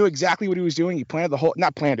think he knew exactly what he was doing. He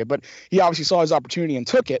not planned it, but he obviously saw his opportunity and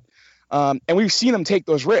took it. And we've seen him take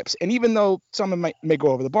those rips. And even though some may go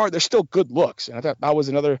over the bar, they're still good looks. And I thought that was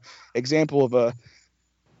another example of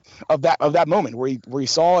that moment where he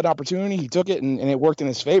saw an opportunity, he took it, and it worked in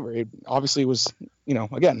his favor. It obviously was,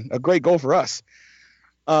 again, a great goal for us.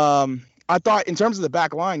 I thought in terms of the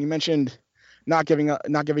back line, you mentioned not giving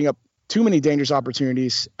up too many dangerous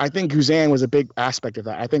opportunities. I think Guzan was a big aspect of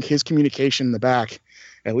that. I think his communication in the back,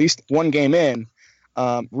 at least one game in,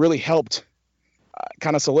 really helped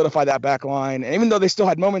kind of solidify that back line. And even though they still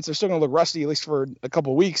had moments, they're still going to look rusty, at least for a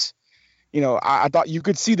couple of weeks. I thought you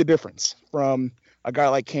could see the difference from a guy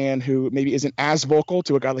like Can, who maybe isn't as vocal,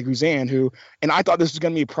 to a guy like Guzan, who, and I thought this was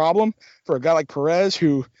going to be a problem for a guy like Perez,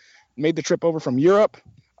 who made the trip over from Europe.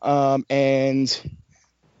 And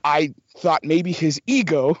I thought maybe his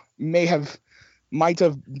ego might have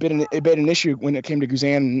been an issue when it came to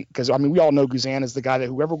Guzan, because we all know Guzan is the guy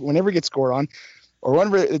that whenever he gets scored on, or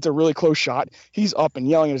whenever it's a really close shot, he's up and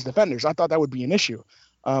yelling at his defenders. I thought that would be an issue.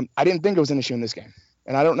 I didn't think it was an issue in this game,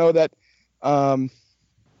 and I don't know that.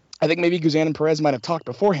 I think maybe Guzan and Perez might have talked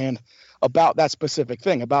beforehand about that specific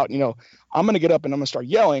thing. About I'm going to get up and I'm going to start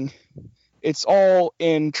yelling. It's all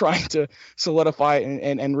in trying to solidify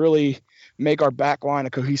and really make our back line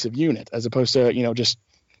a cohesive unit, as opposed to just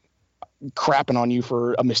crapping on you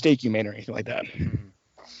for a mistake you made or anything like that.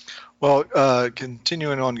 Well,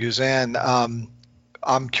 continuing on Guzan,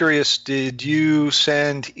 I'm curious, did you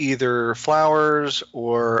send either flowers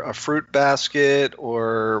or a fruit basket,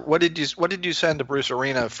 or what did you send to Bruce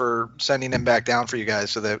Arena for sending him back down for you guys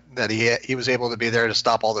so that he was able to be there to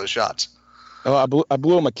stop all those shots? Oh, I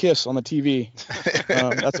blew him a kiss on the TV.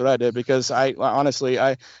 That's what I did, because I honestly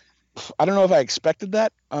don't know if I expected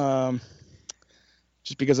that.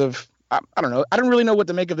 Just because of I don't know. I don't really know what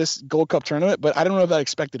to make of this Gold Cup tournament, but I don't know if I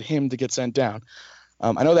expected him to get sent down.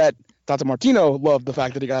 I know that Tata Martino loved the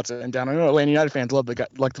fact that he got sent down. I know Atlanta United fans love the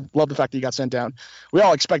fact that he got sent down. We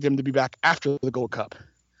all expect him to be back after the Gold Cup,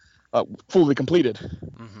 fully completed.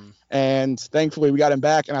 Mm-hmm. And thankfully we got him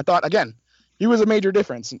back. And I thought, again, he was a major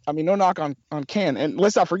difference. No knock on Can. And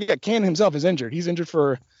let's not forget, Can himself is injured. He's injured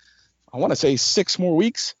for, I want to say, 6 more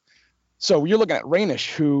weeks. So you're looking at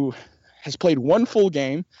Rainish, who has played 1 full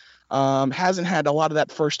game, hasn't had a lot of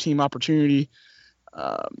that first team opportunity,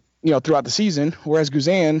 throughout the season. Whereas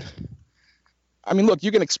Guzan, look,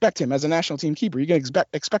 you can expect him as a national team keeper. You can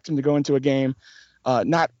expect him to go into a game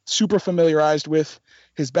not super familiarized with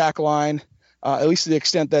his back line, at least to the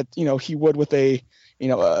extent that he would with a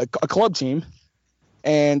club team,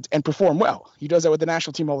 and perform well. He does that with the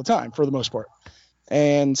national team all the time for the most part.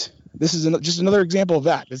 And this is just another example of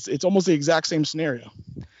that. It's almost the exact same scenario,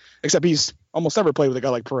 except he's almost never played with a guy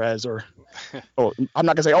like Perez, or I'm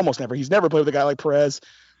not gonna say almost never. He's never played with a guy like Perez.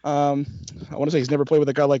 I want to say he's never played with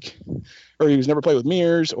a guy he was never played with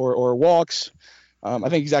Mears or Walks. I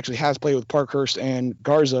think he's actually has played with Parkhurst and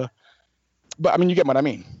Garza. But you get what I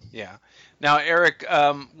mean. Yeah. Now, Eric,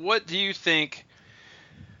 what do you think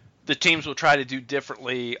the teams will try to do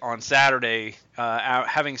differently on Saturday,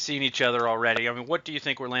 having seen each other already? What do you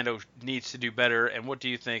think Orlando needs to do better, and what do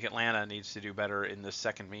you think Atlanta needs to do better in this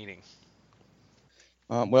second meeting?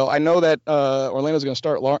 Well, I know that Orlando's going to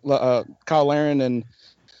start Kyle Larin and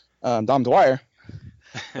Dom Dwyer.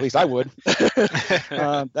 At least I would.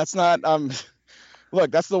 That's not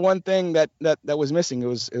look, that's the one thing that was missing. It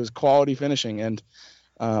was quality finishing, and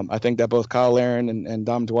I think that both Kyle Larin and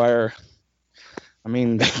Dom Dwyer,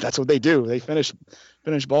 that's what they do. They finish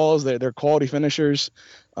balls. They're quality finishers.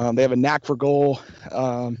 They have a knack for goal.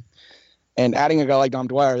 And adding a guy like Dom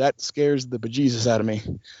Dwyer, that scares the bejesus out of me,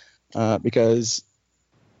 because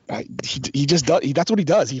he just does. That's what he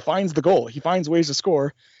does. He finds the goal. He finds ways to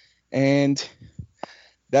score, and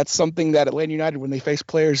that's something that Atlanta United, when they face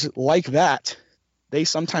players like that, they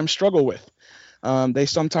sometimes struggle with. They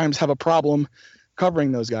sometimes have a problem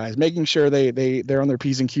covering those guys, making sure they're on their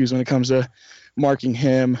P's and Q's when it comes to marking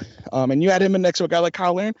him. And you had him in next to a guy like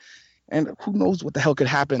Kyle Larin, and who knows what the hell could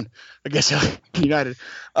happen against United.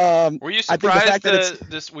 Were you surprised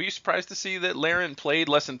were you surprised to see that Larin played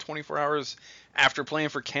less than 24 hours after playing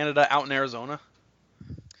for Canada out in Arizona?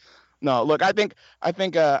 No, look, I think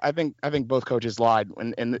both coaches lied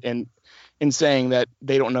in saying that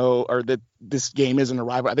they don't know, or that this game isn't a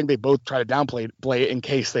rival. I think they both try to downplay it in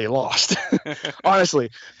case they lost. Honestly,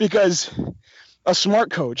 because a smart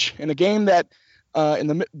coach in a game that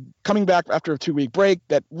coming back after a 2-week break,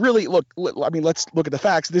 that really let's look at the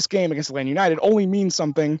facts. This game against Atlanta United only means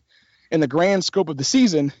something in the grand scope of the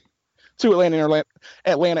season to Atlanta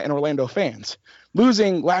and Orlando fans.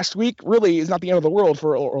 Losing last week really is not the end of the world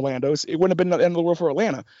for Orlando. It wouldn't have been the end of the world for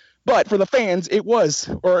Atlanta. But for the fans, it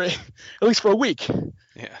was, or at least for a week,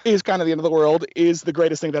 is kind of the end of the world, is the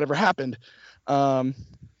greatest thing that ever happened. So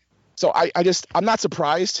I'm not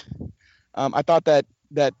surprised. I thought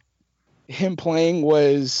that him playing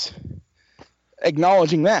was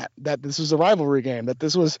acknowledging that this was a rivalry game, that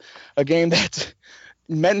this was a game that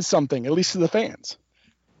meant something, at least to the fans.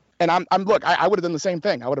 And I would have done the same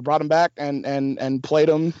thing. I would have brought him back and played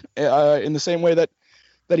him in the same way that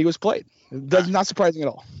he was played. That's not surprising at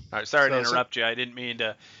all. All right, sorry to interrupt you. I didn't mean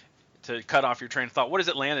to cut off your train of thought. What does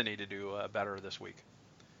Atlanta need to do better this week?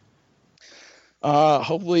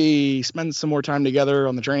 Hopefully spend some more time together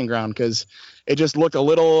on the training ground, because it just looked a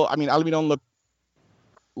little. I mean, Almiron looked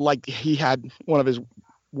like he had one of his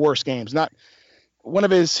worst games. Not one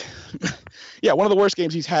of his, one of the worst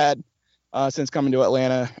games he's had since coming to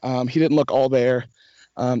Atlanta. He didn't look all there.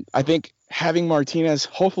 I think having Martinez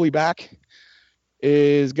hopefully back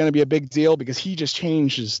is going to be a big deal, because he just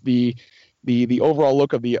changes the overall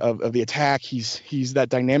look of the attack. He's that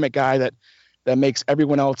dynamic guy that makes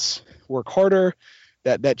everyone else work harder,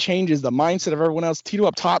 that changes the mindset of everyone else. Tito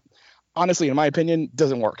up top, honestly, in my opinion,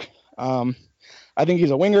 doesn't work. I think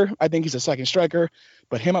he's a winger. I think he's a second striker,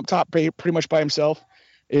 but him up top pretty much by himself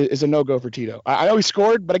is a no-go for Tito. I know he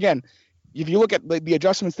scored, but again, if you look at the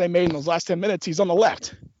adjustments they made in those last 10 minutes, he's on the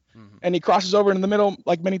left, and he crosses over into the middle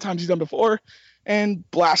like many times he's done before, and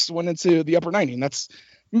blasts one into the upper 90. And that's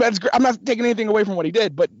great. I'm not taking anything away from what he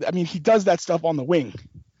did, but I mean, he does that stuff on the wing.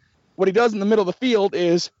 What he does in the middle of the field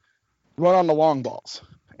is run on the long balls,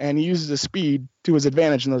 and he uses his speed to his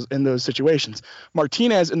advantage in those situations.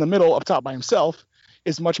 Martinez in the middle up top by himself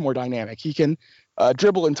is much more dynamic. He can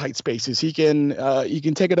dribble in tight spaces. He can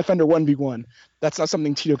take a defender 1v1. That's not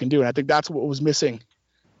something Tito can do, and I think that's what was missing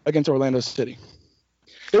against Orlando City.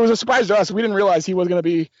 It was a surprise to us. We didn't realize he was going to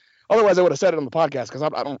be. Otherwise, I would have said it on the podcast, because I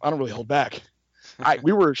don't really hold back.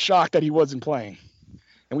 We were shocked that he wasn't playing,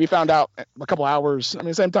 and we found out a couple hours. I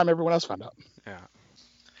mean, same time everyone else found out. Yeah.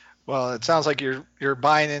 Well, it sounds like you're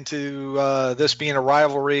buying into this being a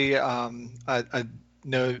rivalry. I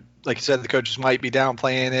know, like you said, the coaches might be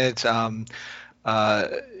downplaying it.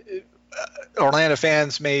 Orlando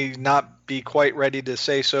fans may not be quite ready to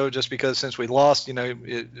say so, just because since we lost, you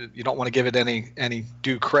don't want to give it any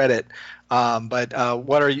due credit. But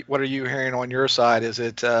what are you hearing on your side? Is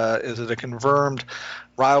it a confirmed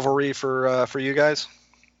rivalry for you guys?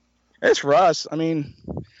 It's for us. I mean,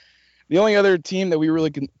 the only other team that we really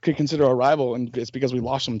could consider a rival, and it's because we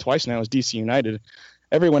lost them twice now, is DC United.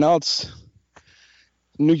 Everyone else,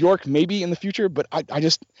 New York maybe in the future, but I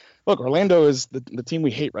just look, Orlando is the team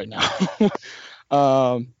we hate right now.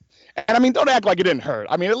 And I mean, don't act like it didn't hurt.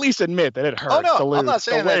 I mean, at least admit that it hurt. Oh no, to lose I'm not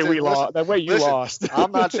saying that we lost. That way you lost.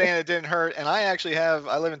 I'm not saying it didn't hurt. And I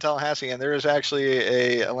live in Tallahassee, and there is actually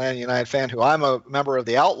a Atlanta United fan who I'm a member of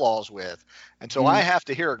the Outlaws with, and so I have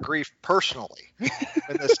to hear grief personally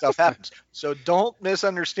when this stuff happens. So don't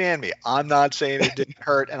misunderstand me. I'm not saying it didn't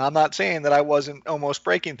hurt, and I'm not saying that I wasn't almost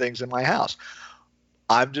breaking things in my house.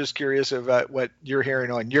 I'm just curious about what you're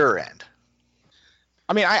hearing on your end.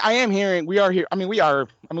 I mean, I am hearing we are here. I mean, we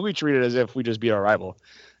treat it as if we just beat our rival,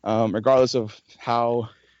 regardless of how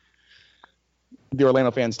the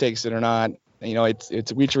Orlando fans takes it or not.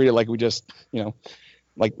 It's we treat it like we just,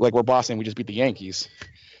 like we're Boston. We just beat the Yankees.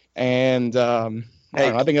 And hey,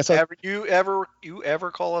 I think that's you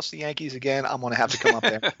ever call us the Yankees again, I'm gonna have to come up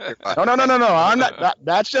there. No. I'm not.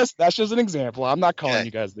 That's just an example. I'm not calling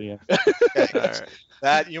you guys the Yankees. Okay. All right.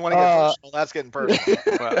 That you want to get personal? That's getting personal.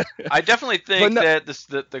 Well, I definitely think no- that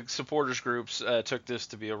the supporters groups took this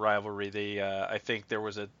to be a rivalry. I think there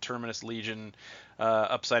was a Terminus Legion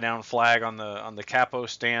upside down flag on the capo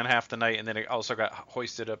stand half the night, and then it also got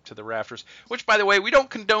hoisted up to the rafters. Which, by the way, we don't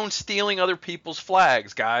condone stealing other people's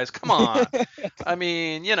flags, guys. Come on. I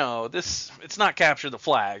mean, it's not capture the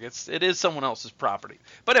flag. It is someone else's property.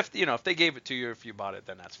 But if they gave it to you, if you bought it,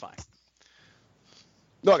 then that's fine.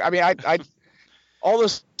 Look, I mean, I all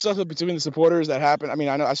this stuff between the supporters that happened. I mean,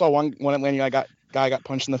 I saw one Atlanta guy got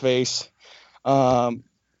punched in the face. I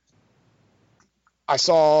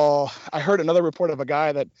heard another report of a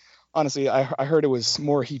guy that, honestly, I heard it was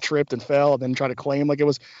more he tripped and fell and then tried to claim like it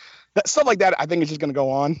was that stuff like that. I think it's just going to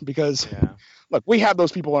go on because, look, we have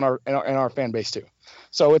those people in our fan base too.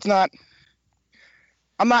 So it's not.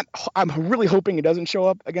 I'm really hoping it doesn't show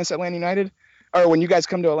up against Atlanta United or when you guys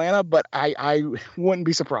come to Atlanta, but I wouldn't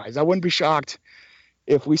be surprised. I wouldn't be shocked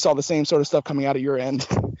if we saw the same sort of stuff coming out of your end,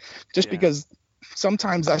 just because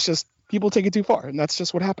sometimes that's just people take it too far, and that's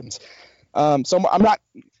just what happens. So I'm not.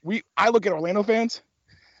 I look at Orlando fans.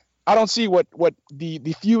 I don't see what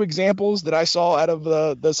the few examples that I saw out of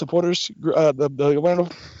the supporters, the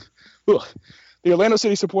Orlando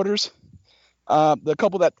City supporters, the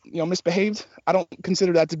couple that misbehaved. I don't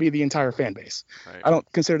consider that to be the entire fan base. Right. I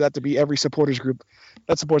don't consider that to be every supporters group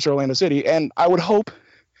that supports Orlando City, and I would hope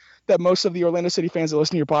that most of the Orlando City fans that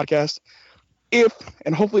listen to your podcast,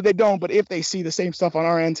 and hopefully they don't, but if they see the same stuff on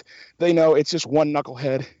our end, they know it's just one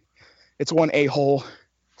knucklehead, it's one a-hole,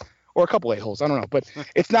 or a couple a-holes, I don't know, but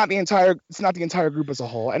it's not the entire group as a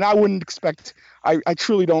whole, and I wouldn't expect, I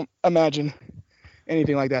truly don't imagine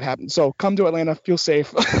anything like that happen. So come to Atlanta, feel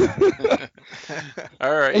safe.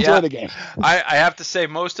 All right, enjoy the game. I have to say,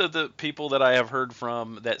 most of the people that I have heard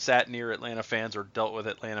from that sat near Atlanta fans or dealt with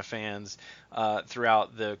Atlanta fans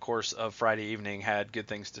throughout the course of Friday evening had good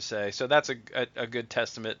things to say. So that's a good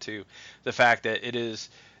testament to the fact that it is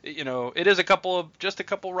a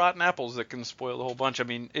couple rotten apples that can spoil the whole bunch. I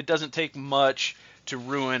mean, it doesn't take much to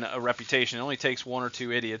ruin a reputation. It only takes one or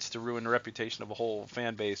two idiots to ruin the reputation of a whole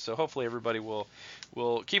fan base. So hopefully everybody will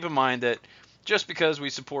keep in mind that just because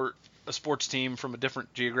we support a sports team from a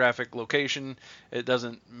different geographic location, it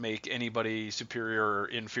doesn't make anybody superior or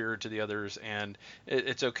inferior to the others, and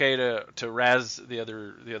it's okay to razz the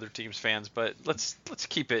other team's fans, but let's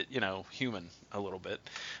keep it human a little bit.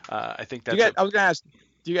 I think that's. I was gonna ask,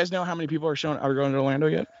 do you guys know how many people are going to Orlando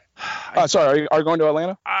yet? Sorry, are you going to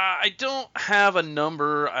Atlanta? I don't have a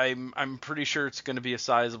number. I'm pretty sure it's going to be a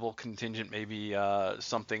sizable contingent, maybe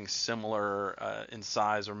something similar in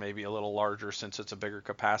size, or maybe a little larger since it's a bigger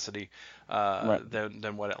capacity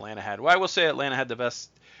than what Atlanta had. Well, I will say Atlanta had the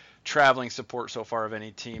best traveling support so far of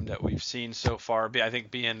any team that we've seen so far. I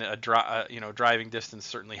think being driving distance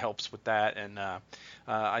certainly helps with that, and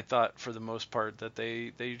I thought for the most part that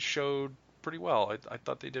they showed pretty well. I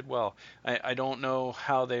thought they did well. I don't know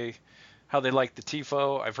how they like the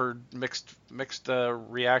tifo. I've heard mixed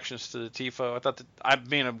reactions to the tifo. I'm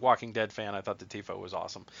being a Walking Dead fan. I thought the tifo was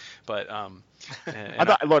awesome, but I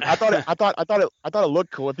thought it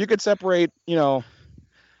looked cool. If you could separate,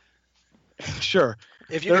 sure.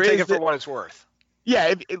 If you can take it for what it's worth.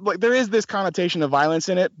 Yeah, there is this connotation of violence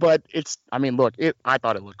in it, but I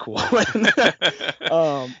thought it looked cool. I'm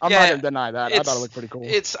not going to deny that. I thought it looked pretty cool.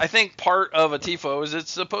 I think part of a tifo is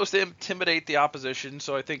it's supposed to intimidate the opposition,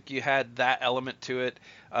 so I think you had that element to it.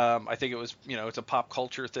 I think it was, it's a pop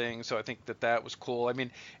culture thing, so I think that was cool. I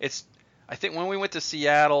mean, I think when we went to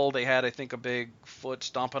Seattle, they had, a big foot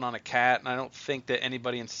stomping on a cat, and I don't think that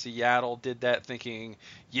anybody in Seattle did that thinking,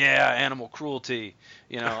 animal cruelty,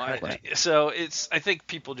 Right. So I think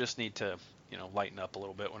people just need to, lighten up a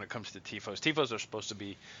little bit when it comes to tifos. Tifos are supposed to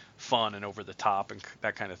be fun and over the top and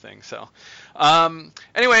that kind of thing. So,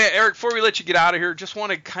 anyway, Eric, before we let you get out of here, just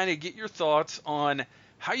want to kind of get your thoughts on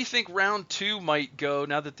how you think round 2 might go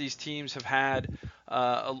now that these teams have had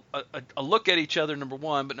a look at each other, number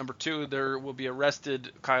one, but number two, there will be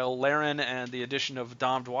arrested Kyle Larin and the addition of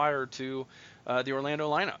Dom Dwyer to the Orlando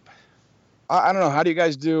lineup. I don't know. How do you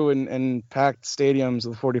guys do in packed stadiums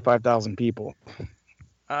with 45,000 people?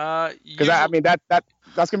 Because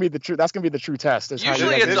that's gonna be the true. That's gonna be the true test.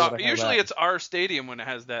 Usually it's our stadium when it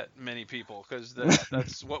has that many people, because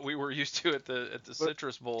that's what we were used to at the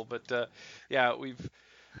Citrus Bowl. But we've.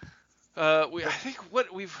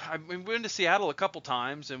 We've been to Seattle a couple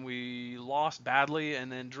times and we lost badly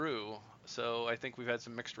and then drew. So I think we've had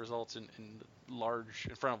some mixed results in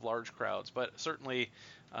front of large crowds. But certainly,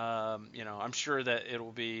 I'm sure that it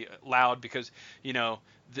will be loud because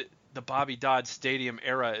the Bobby Dodd Stadium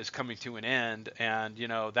era is coming to an end, and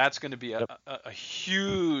that's going to be a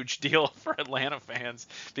huge deal for Atlanta fans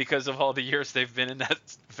because of all the years they've been in that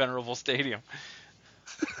venerable stadium.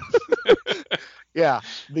 Yeah,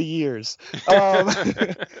 the years.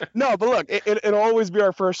 No, but look, it'll always be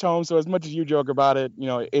our first home. So as much as you joke about it,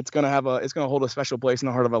 it's gonna hold a special place in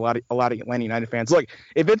the heart of a lot of Atlanta United fans. Look,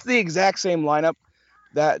 if it's the exact same lineup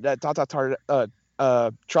that Tata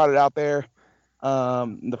trotted out there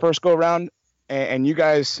the first go around, and you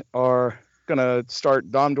guys are gonna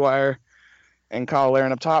start Dom Dwyer and Kyle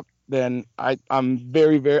Larin up top, then I'm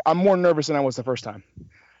more nervous than I was the first time.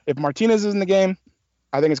 If Martinez is in the game,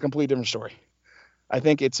 I think it's a completely different story. I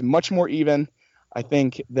think it's much more even. I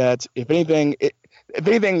think that if anything,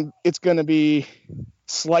 it's going to be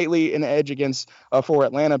slightly an edge for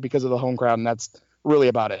Atlanta because of the home crowd, and that's really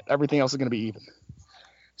about it. Everything else is going to be even.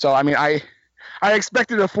 So I mean, I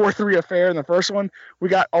expected a 4-3 affair in the first one. We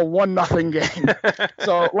got a 1-0 game.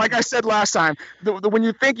 So like I said last time, when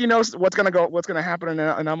you think you know what's going to happen in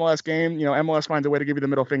an MLS game, MLS finds a way to give you the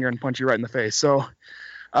middle finger and punch you right in the face. So.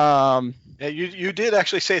 Yeah, you did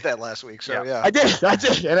actually say that last week, so yeah. I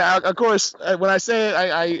did, and of course, when I say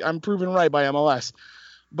it, I'm proven right by MLS.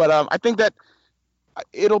 But I think that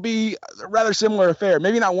it'll be a rather similar affair.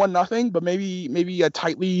 Maybe not 1-0, but maybe a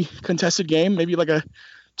tightly contested game, maybe like a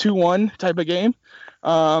 2-1 type of game.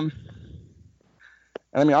 And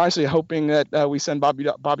I mean, honestly, hoping that we send Bobby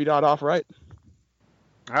Dodd off right.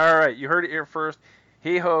 All right, you heard it here first.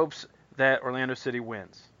 He hopes that Orlando City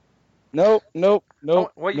wins. Nope.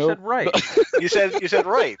 Oh, well, you said right. You said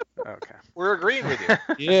right. Okay. We're agreeing with you.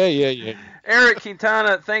 Yeah. Eric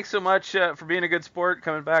Quintana, thanks so much for being a good sport,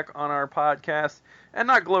 coming back on our podcast, and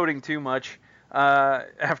not gloating too much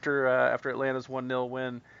after Atlanta's 1-0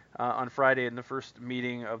 win on Friday in the first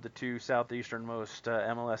meeting of the two southeasternmost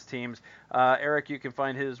MLS teams. Eric, you can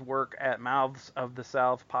find his work at Mouths of the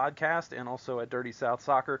South podcast and also at Dirty South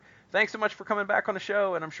Soccer. Thanks so much for coming back on the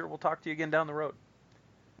show, and I'm sure we'll talk to you again down the road.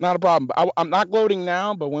 Not a problem. I'm not gloating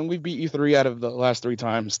now, but when we beat you 3 out of the last 3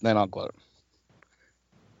 times, then I'll gloat.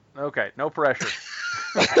 Okay, no pressure.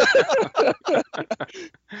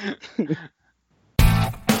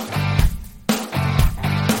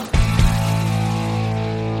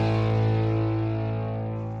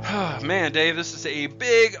 Man, Dave, this is a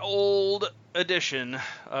big old edition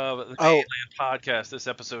of the Mainland podcast. This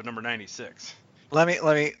episode number 96. Let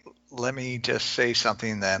me just say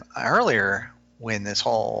something that earlier. When this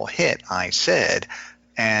whole hit, I said,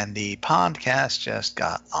 and the podcast just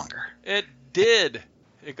got longer. It did.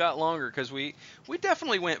 It got longer because we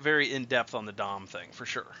definitely went very in-depth on the Dom thing, for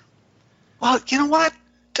sure. Well, you know what?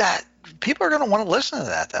 People are going to want to listen to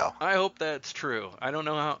that, though. I hope that's true. I don't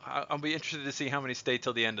know how. I'll be interested to see how many stay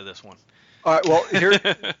till the end of this one. All right, well,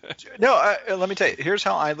 let me tell you. Here's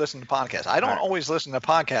how I listen to podcasts. I don't always listen to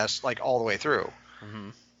podcasts, like, all the way through. Mm-hmm.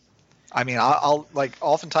 I mean, I'll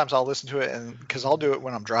oftentimes I'll listen to it, and because I'll do it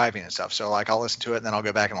when I'm driving and stuff. So like I'll listen to it, and then I'll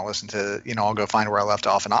go back and I'll listen to, I'll go find where I left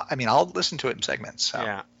off, and I'll listen to it in segments. So.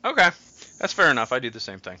 Yeah. Okay. That's fair enough. I do the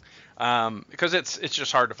same thing, because it's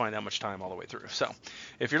just hard to find that much time all the way through. So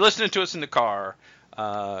if you're listening to us in the car,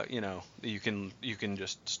 you can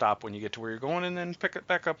just stop when you get to where you're going, and then pick it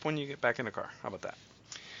back up when you get back in the car. How about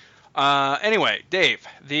that? Anyway, Dave,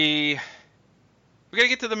 we got to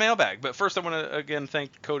get to the mailbag, but first I want to again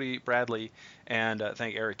thank Cody Bradley and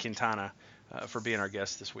thank Eric Quintana for being our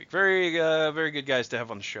guest this week. Very good guys to have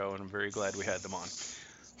on the show, and I'm very glad we had them on.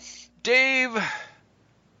 Dave,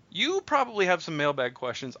 you probably have some mailbag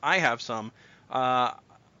questions. I have some.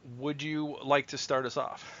 Would you like to start us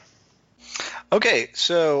off? Okay,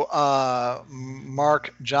 so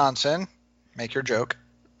Mark Johnson, make your joke.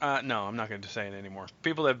 No, I'm not going to say it anymore.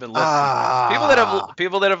 People that have been listening,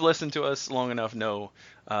 people that have listened to us long enough know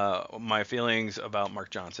my feelings about Mark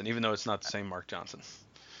Johnson, even though it's not the same Mark Johnson.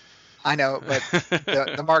 I know, but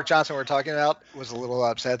the Mark Johnson we're talking about was a little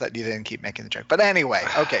upset that you didn't keep making the joke. But anyway,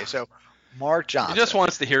 okay, so Mark Johnson. He just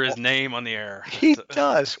wants to hear his name on the air. He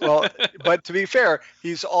does. Well, but to be fair,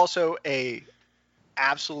 he's also a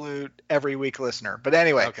absolute every week listener. But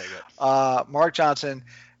anyway, okay, good. Mark Johnson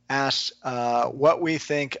asks what we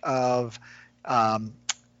think of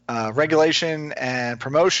regulation and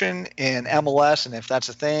promotion in MLS, and if that's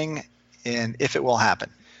a thing, and if it will happen.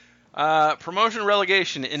 Promotion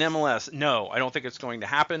relegation in MLS, no, I don't think it's going to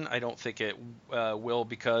happen. I don't think it will,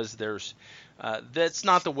 because that's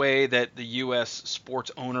not the way that the U.S.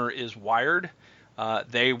 sports owner is wired.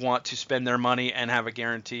 They want to spend their money and have a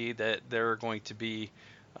guarantee that they're going to be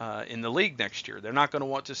in the league next year. They're not going to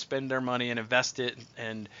want to spend their money and invest it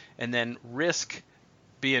and then risk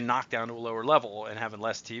being knocked down to a lower level and having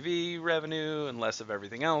less TV revenue and less of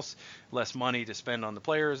everything else, less money to spend on the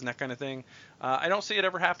players and that kind of thing. I don't see it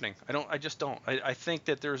ever happening. I just don't. I think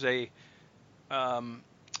that there's a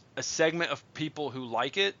segment of people who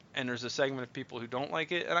like it, and there's a segment of people who don't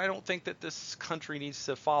like it, and I don't think that this country needs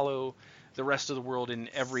to follow the rest of the world in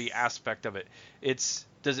every aspect of it.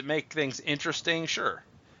 Does it make things interesting? Sure,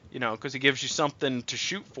 because it gives you something to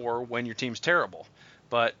shoot for when your team's terrible.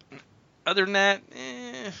 But other than that,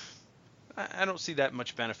 I don't see that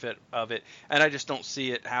much benefit of it, and I just don't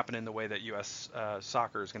see it happening the way that U.S.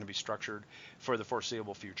 Soccer is going to be structured for the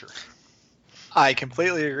foreseeable future. I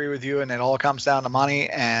completely agree with you, and it all comes down to money,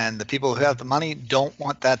 and the people who have the money don't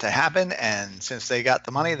want that to happen, and since they got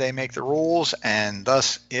the money, they make the rules, and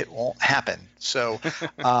thus it won't happen. So,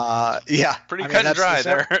 yeah. Pretty cut and dry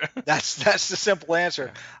there. That's the simple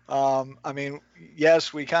answer.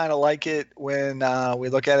 Yes, we kind of like it when we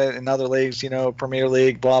look at it in other leagues, Premier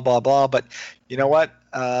League, blah, blah, blah, but you know what?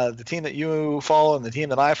 The team that you follow and the team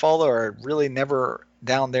that I follow are really never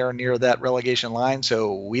down there near that relegation line,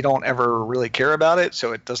 so we don't ever really care about it,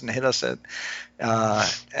 so it doesn't hit us at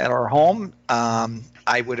our home.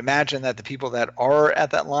 I would imagine that the people that are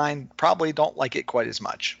at that line probably don't like it quite as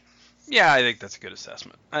much. Yeah, I think that's a good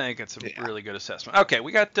assessment. I think it's a really good assessment. Okay,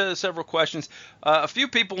 we got several questions. A few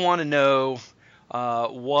people want to know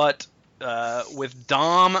what, with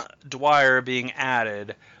Dwyer being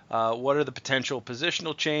added, what are the potential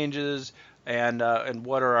positional changes, and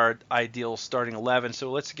what are our ideal starting 11?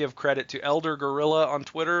 So let's give credit to Elder Gorilla on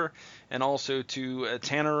Twitter and also to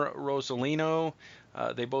Tanner Rosalino.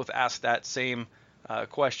 They both asked that same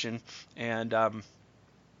question, and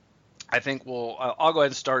I think I'll go ahead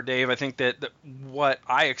and start, Dave. I think that what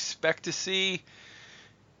I expect to see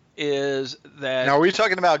is that. Now, are we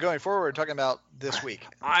talking about going forward, or are we talking about this week?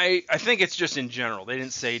 I think it's just in general. They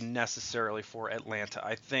didn't say necessarily for Atlanta.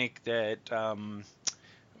 I think that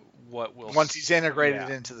once he's integrated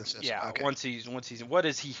into the system. Yeah, okay. once he's what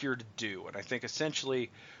is he here to do? And I think essentially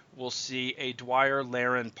we'll see a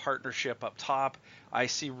Dwyer-Larin partnership up top. I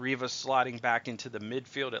see Rivas slotting back into the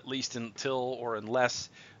midfield at least until or unless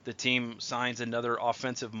the team signs another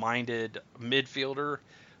offensive-minded midfielder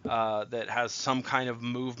that has some kind of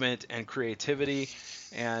movement and creativity.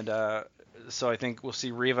 And so I think we'll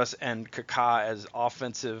see Rivas and Kaká as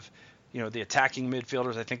offensive, the attacking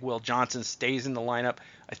midfielders. I think Will Johnson stays in the lineup.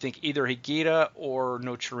 I think either Higuita or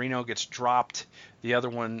Nocerino gets dropped. The other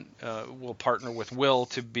one will partner with Will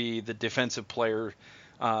to be the defensive player.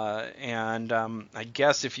 And I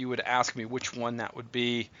guess if you would ask me which one that would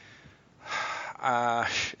be,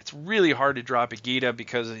 it's really hard to drop Higuita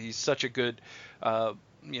because he's such a good,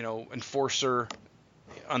 enforcer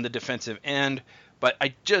on the defensive end. But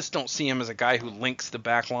I just don't see him as a guy who links the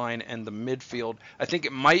back line and the midfield. I think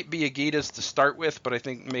it might be Higuita's to start with, but I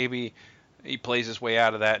think maybe he plays his way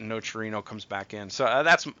out of that and Nocerino comes back in. So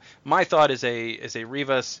that's my thought is a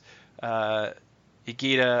Rivas,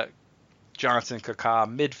 Higuita, Johnson,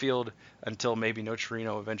 Kaká midfield until maybe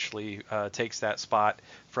Nocerino eventually takes that spot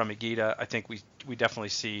from Higuita. I think we definitely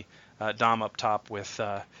see Dom up top with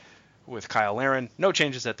Kyle Larin. No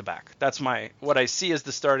changes at the back. That's what I see as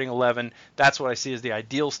the starting 11. That's what I see as the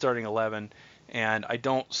ideal starting 11. And I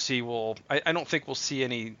don't think we'll see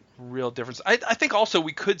any real difference. I think also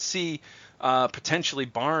we could see potentially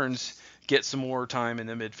Barnes get some more time in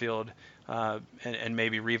the midfield, and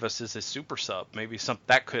maybe Rivas is a super sub. Maybe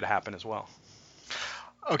that could happen as well.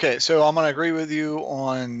 Okay, so I'm going to agree with you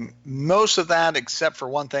on most of that, except for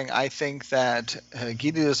one thing. I think that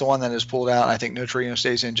Higuita is the one that is pulled out. I think Nocerino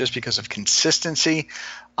stays in just because of consistency.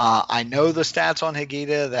 I know the stats on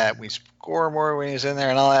Higuita, that we score more when he's in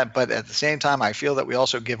there and all that, but at the same time, I feel that we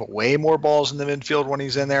also give away more balls in the midfield when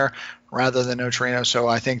he's in there rather than Nocerino. So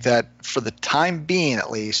I think that for the time being,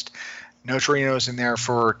 at least, Nocerino is in there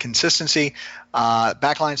for consistency.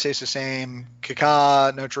 Backline stays the same.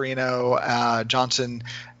 Kaká, Nocerino, Johnson,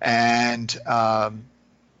 and I'm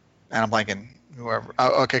blanking. Whoever.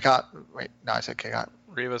 Kaká. Wait, no, I said Kaká.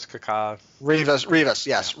 Rivas, Kaká. Rivas,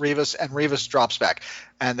 yes. Rivas, and Rivas drops back.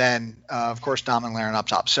 And then, of course, Dom and Larin up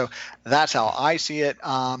top. So that's how I see it.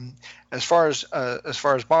 As far as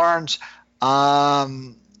Barnes,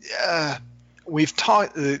 we've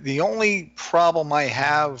talked. The only problem I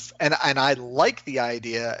have, and I like the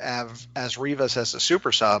idea of as Rivas as a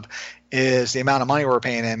super sub, is the amount of money we're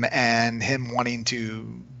paying him and him wanting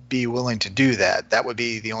to be willing to do that. That would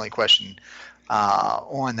be the only question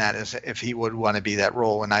on that, is if he would want to be that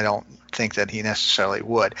role, and I don't think that he necessarily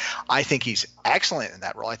would. I think he's excellent in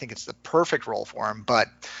that role. I think it's the perfect role for him, but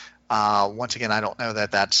Once again, I don't know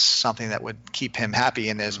that that's something that would keep him happy.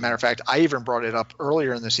 And as a matter of fact, I even brought it up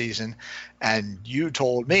earlier in the season, and you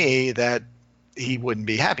told me that he wouldn't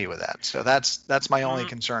be happy with that. So that's my only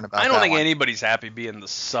concern about that. I don't think anybody's happy being the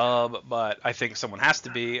sub, but I think someone has to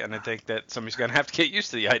be, and I think that somebody's going to have to get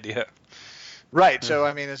used to the idea. Right. So,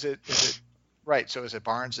 I mean, is it right? So is it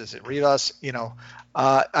Barnes? Is it Rivas?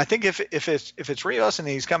 I think if it's Rivas and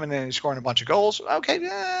he's coming in and he's scoring a bunch of goals, okay,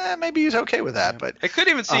 maybe he's okay with that. But I could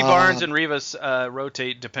even see Barnes and Rivas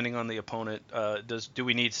rotate depending on the opponent. Do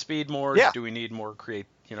we need speed more? Yeah. Do we need more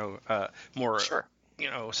more? Sure.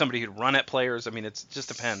 Somebody who'd run at players. I mean, it just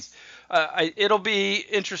depends. It'll be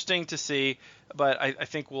interesting to see, but I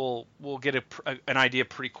think we'll get an idea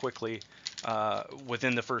pretty quickly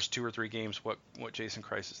within the first 2 or 3 games what Jason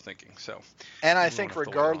Kreis is thinking. So, and I think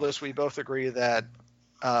regardless, we both agree that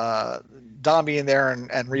Dom being there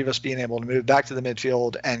and Rivas being able to move back to the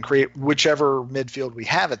midfield and create whichever midfield we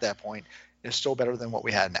have at that point is still better than what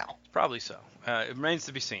we had now. Probably so. It remains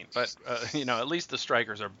to be seen, but at least the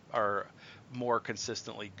strikers are more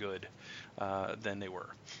consistently good than they were.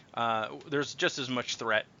 There's just as much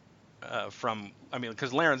threat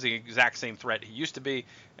because Laren's the exact same threat he used to be,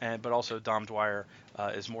 but also Dom Dwyer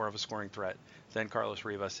is more of a scoring threat than Carlos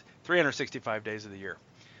Rivas. 365 days of the year.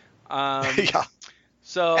 Yeah.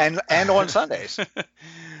 So and on Sundays.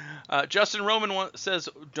 Justin Roman says,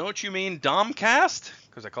 "Don't you mean Domcast?"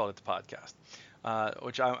 Because I called it the podcast.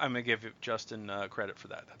 Which I'm going to give Justin credit for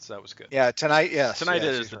that. That was good. Yeah, tonight, yes. Tonight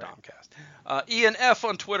yes, it is the Domcast. Ian F.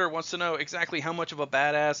 on Twitter wants to know exactly how much of a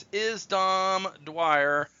badass is Dom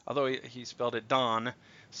Dwyer, although he spelled it Don,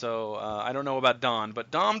 so I don't know about Don, but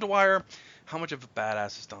Dom Dwyer, how much of a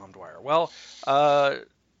badass is Dom Dwyer? Well,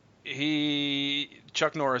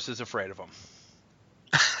 Chuck Norris is afraid of him.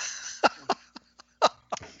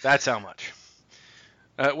 That's how much.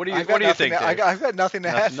 What do you think, Dave? I've got nothing to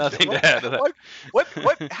add. Nothing to add to that. What?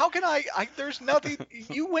 How can I? There's nothing.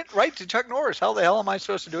 You went right to Chuck Norris. How the hell am I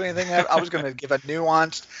supposed to do anything? I was going to give a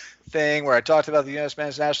nuanced thing where I talked about the U.S.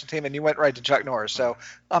 men's national team, and you went right to Chuck Norris. So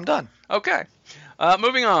I'm done. Okay.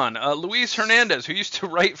 Moving on. Luis Hernandez, who used to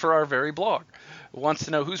write for our very blog, wants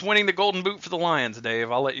to know who's winning the Golden Boot for the Lions.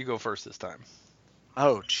 Dave, I'll let you go first this time.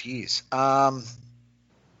 Oh, jeez.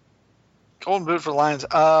 Golden Boot for the Lions.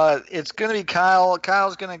 It's going to be Kyle.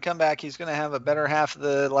 Kyle's going to come back. He's going to have a better half of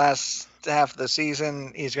the last half of the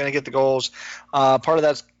season. He's going to get the goals. Part of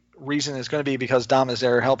that reason is going to be because Dom is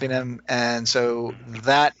there helping him, and so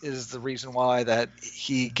that is the reason why that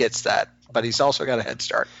he gets that. But he's also got a head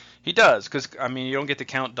start. He does, because, you don't get to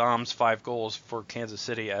count Dom's 5 goals for Kansas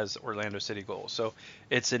City as Orlando City goals. So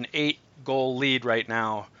it's an 8-goal lead right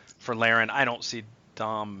now for Laren. I don't see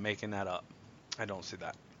Dom making that up. I don't see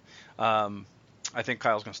that. I think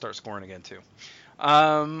Kyle's going to start scoring again, too.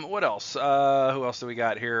 What else? Who else do we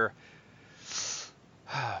got here?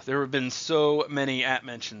 There have been so many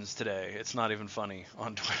 @mentions today. It's not even funny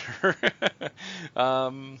on Twitter.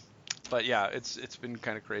 But, yeah, it's been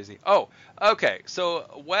kind of crazy. Oh, okay.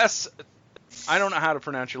 So, Wes, I don't know how to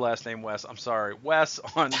pronounce your last name, Wes. I'm sorry. Wes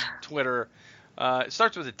on Twitter. It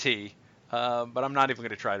starts with a T, but I'm not even going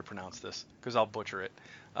to try to pronounce this because I'll butcher it.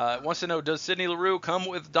 Wants to know, does Sidney LaRue come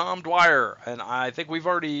with Dom Dwyer? And I think we've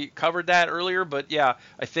already covered that earlier, but yeah,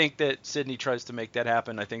 I think that Sidney tries to make that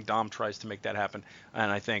happen. I think Dom tries to make that happen. And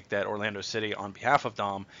I think that Orlando City, on behalf of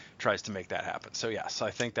Dom, tries to make that happen. So yes,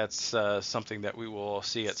 I think that's something that we will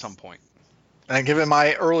see at some point. And given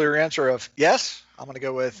my earlier answer of yes, I'm going to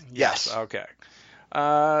go with yes. Okay.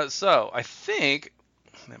 So I think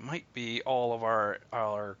that might be all of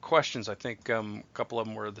our questions. I think a couple of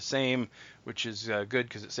them were the same, which is good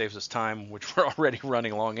because it saves us time, which we're already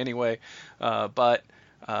running along anyway. But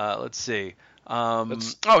let's see.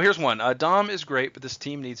 Here's one. Dom is great, but this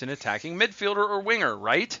team needs an attacking midfielder or winger,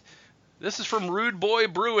 right? This is from Rude Boy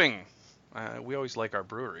Brewing. We always like our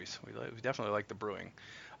breweries. We definitely like the brewing.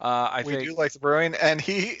 We do like the brewing, and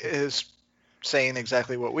he is saying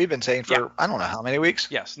exactly what we've been saying for I don't know how many weeks.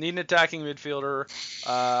 Yes, need an attacking midfielder.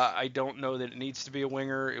 I don't know that it needs to be a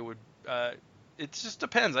winger. It would. It just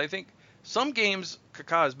depends. I think some games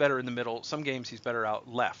Kaká is better in the middle. Some games he's better out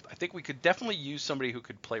left. I think we could definitely use somebody who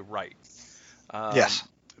could play right. Yes.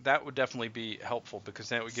 That would definitely be helpful because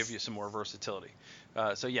then it would give you some more versatility.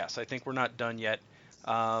 So yes, I think we're not done yet.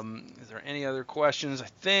 Is there any other questions? I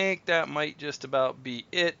think that might just about be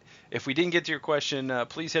it. If we didn't get to your question,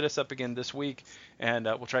 please hit us up again this week, and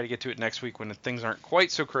we'll try to get to it next week when things aren't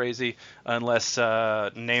quite so crazy, unless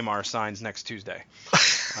Neymar signs next Tuesday.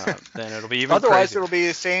 Then it'll be even Otherwise, crazier. it'll be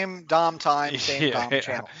the same Dom time, same Dom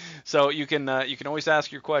channel. So you can always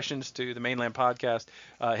ask your questions to the Mainland Podcast.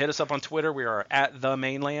 Hit us up on Twitter. We are at the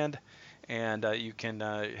Mainland. and you can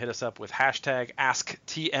hit us up with hashtag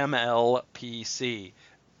AskTMLPC,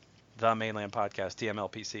 the Mainland Podcast,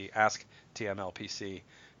 TMLPC, AskTMLPC.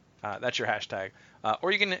 That's your hashtag.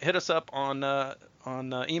 Or you can hit us up on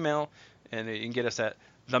email, and you can get us at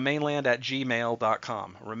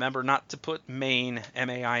themainland@gmail.com. Remember not to put Maine,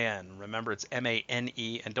 M-A-I-N. Remember it's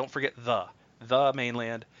M-A-N-E, and don't forget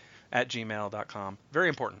themainland@gmail.com. Very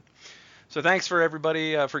important. So thanks for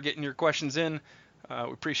everybody for getting your questions in.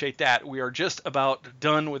 We appreciate that. We are just about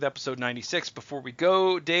done with episode 96. Before we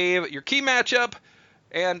go, Dave, your key matchup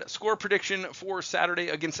and score prediction for Saturday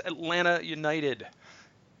against Atlanta United.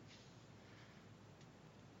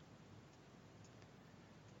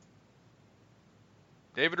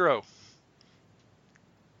 David Rowe.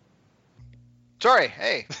 Sorry,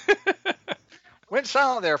 hey. Went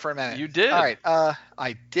silent there for a minute. You did. All right,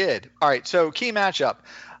 I did. All right, so key matchup.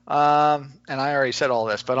 And I already said all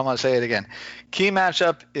this, but I'm going to say it again. Key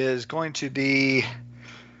matchup is going to be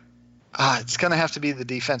it's going to have to be the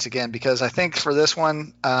defense again, because I think for this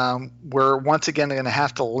one, we're once again going to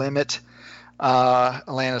have to limit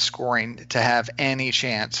Atlanta's scoring to have any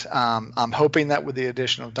chance. I'm hoping that with the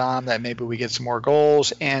addition of Dom that maybe we get some more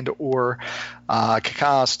goals and or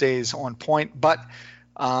Kaká stays on point. But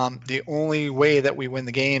the only way that we win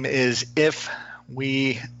the game is if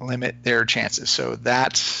we limit their chances. So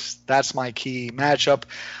that's my key matchup.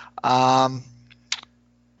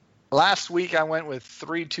 Last week I went with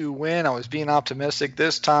 3-2 win. I was being optimistic.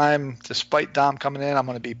 This time, despite Dom coming in, I'm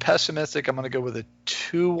going to be pessimistic. I'm going to go with a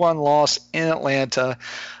 2-1 loss in Atlanta.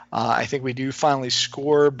 I think we do finally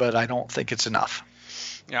score, but I don't think it's enough.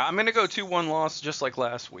 Yeah, I'm going to go 2-1 loss just like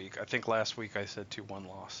last week. I think last week I said 2-1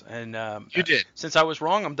 loss. And you did. Since I was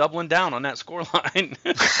wrong, I'm doubling down on that score line.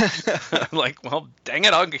 I'm like, well, dang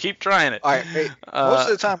it, I'll keep trying it. All right. Hey, most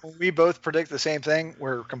of the time when we both predict the same thing,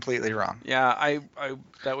 we're completely wrong. Yeah, I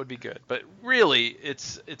that would be good. But really,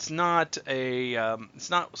 it's not it's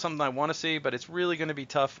not something I want to see, but it's really going to be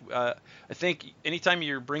tough. I think anytime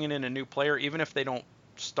you're bringing in a new player, even if they don't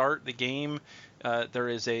start the game, there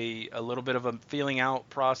is a little bit of a feeling out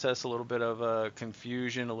process, a little bit of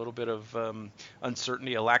confusion, a little bit of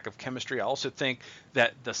uncertainty, a lack of chemistry. I also think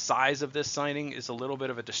that the size of this signing is a little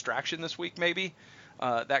bit of a distraction this week, maybe.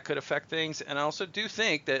 That could affect things. And I also do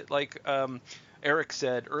think that, like Eric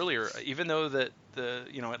said earlier, even though that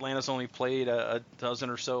Atlanta's only played a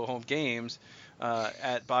dozen or so home games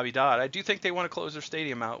at Bobby Dodd, I do think they want to close their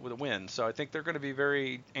stadium out with a win. So I think they're going to be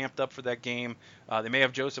very amped up for that game. They may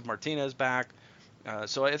have Joseph Martinez back.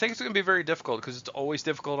 So I think it's going to be very difficult, because it's always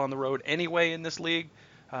difficult on the road anyway in this league.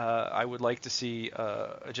 I would like to see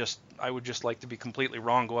I would just like to be completely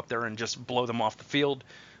wrong, go up there and just blow them off the field.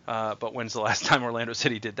 But when's the last time Orlando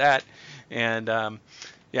City did that? And I'm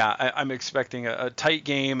expecting a tight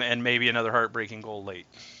game and maybe another heartbreaking goal late.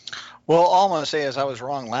 Well, all I'm going to say is I was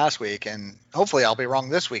wrong last week, and hopefully I'll be wrong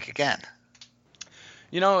this week again.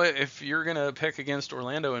 If you're going to pick against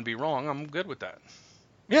Orlando and be wrong, I'm good with that.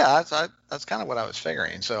 Yeah, that's kind of what I was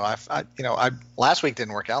figuring. So I last week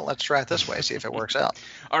didn't work out. Let's try it this way, see if it works out.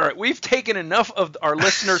 All right, we've taken enough of our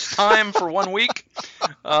listeners' time for 1 week.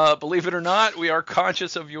 Believe it or not, we are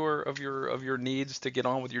conscious of your needs to get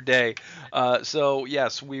on with your day. So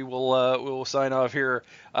yes, we will sign off here.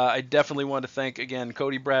 I definitely want to thank again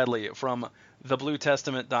Cody Bradley from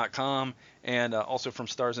thebluetestament.com and also from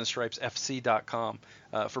starsandstripesfc.com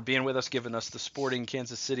for being with us, giving us the sporting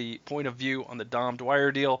Kansas City point of view on the Dom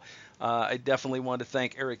Dwyer deal. I definitely want to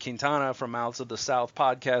thank Eric Quintana from Mouths of the South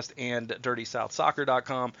podcast and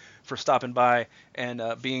DirtySouthSoccer.com for stopping by and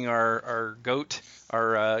being our goat,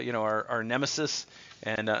 our nemesis,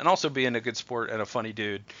 and also being a good sport and a funny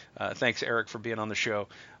dude. Thanks, Eric, for being on the show.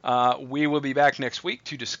 We will be back next week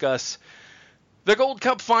to discuss the Gold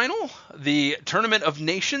Cup final, the Tournament of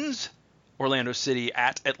Nations, Orlando City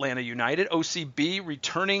at Atlanta United, OCB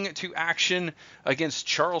returning to action against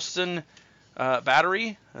Charleston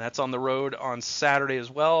Battery. That's on the road on Saturday as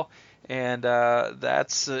well. And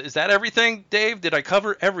is that everything, Dave? Did I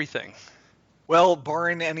cover everything? Well,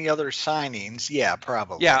 barring any other signings, yeah,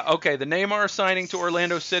 probably. Yeah, okay. The Neymar signing to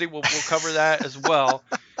Orlando City, we'll cover that as well.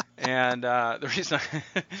 And the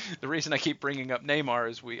reason I keep bringing up Neymar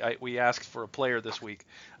is we asked for a player this week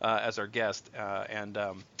as our guest, and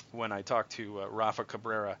when I talked to Rafa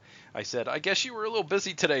Cabrera, I said, I guess you were a little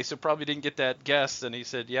busy today, so probably didn't get that guest. And he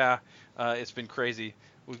said, yeah, it's been crazy.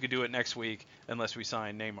 We could do it next week unless we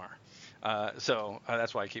sign Neymar. So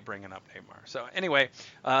that's why I keep bringing up Neymar. So anyway,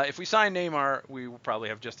 if we sign Neymar, we will probably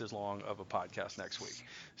have just as long of a podcast next week.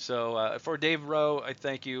 So for Dave Rowe, I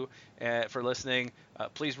thank you for listening.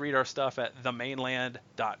 Please read our stuff at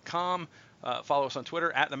themainland.com. Follow us on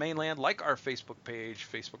Twitter at The Mainland. Like our Facebook page,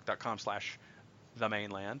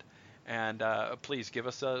 facebook.com/TheMainland. And please give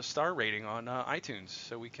us a star rating on iTunes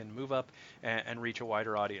so we can move up and reach a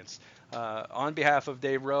wider audience. On behalf of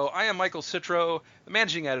Dave Rowe, I am Michael Citro, the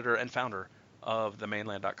managing editor and founder of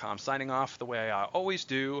TheMainland.com, signing off the way I always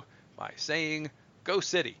do by saying, Go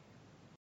City!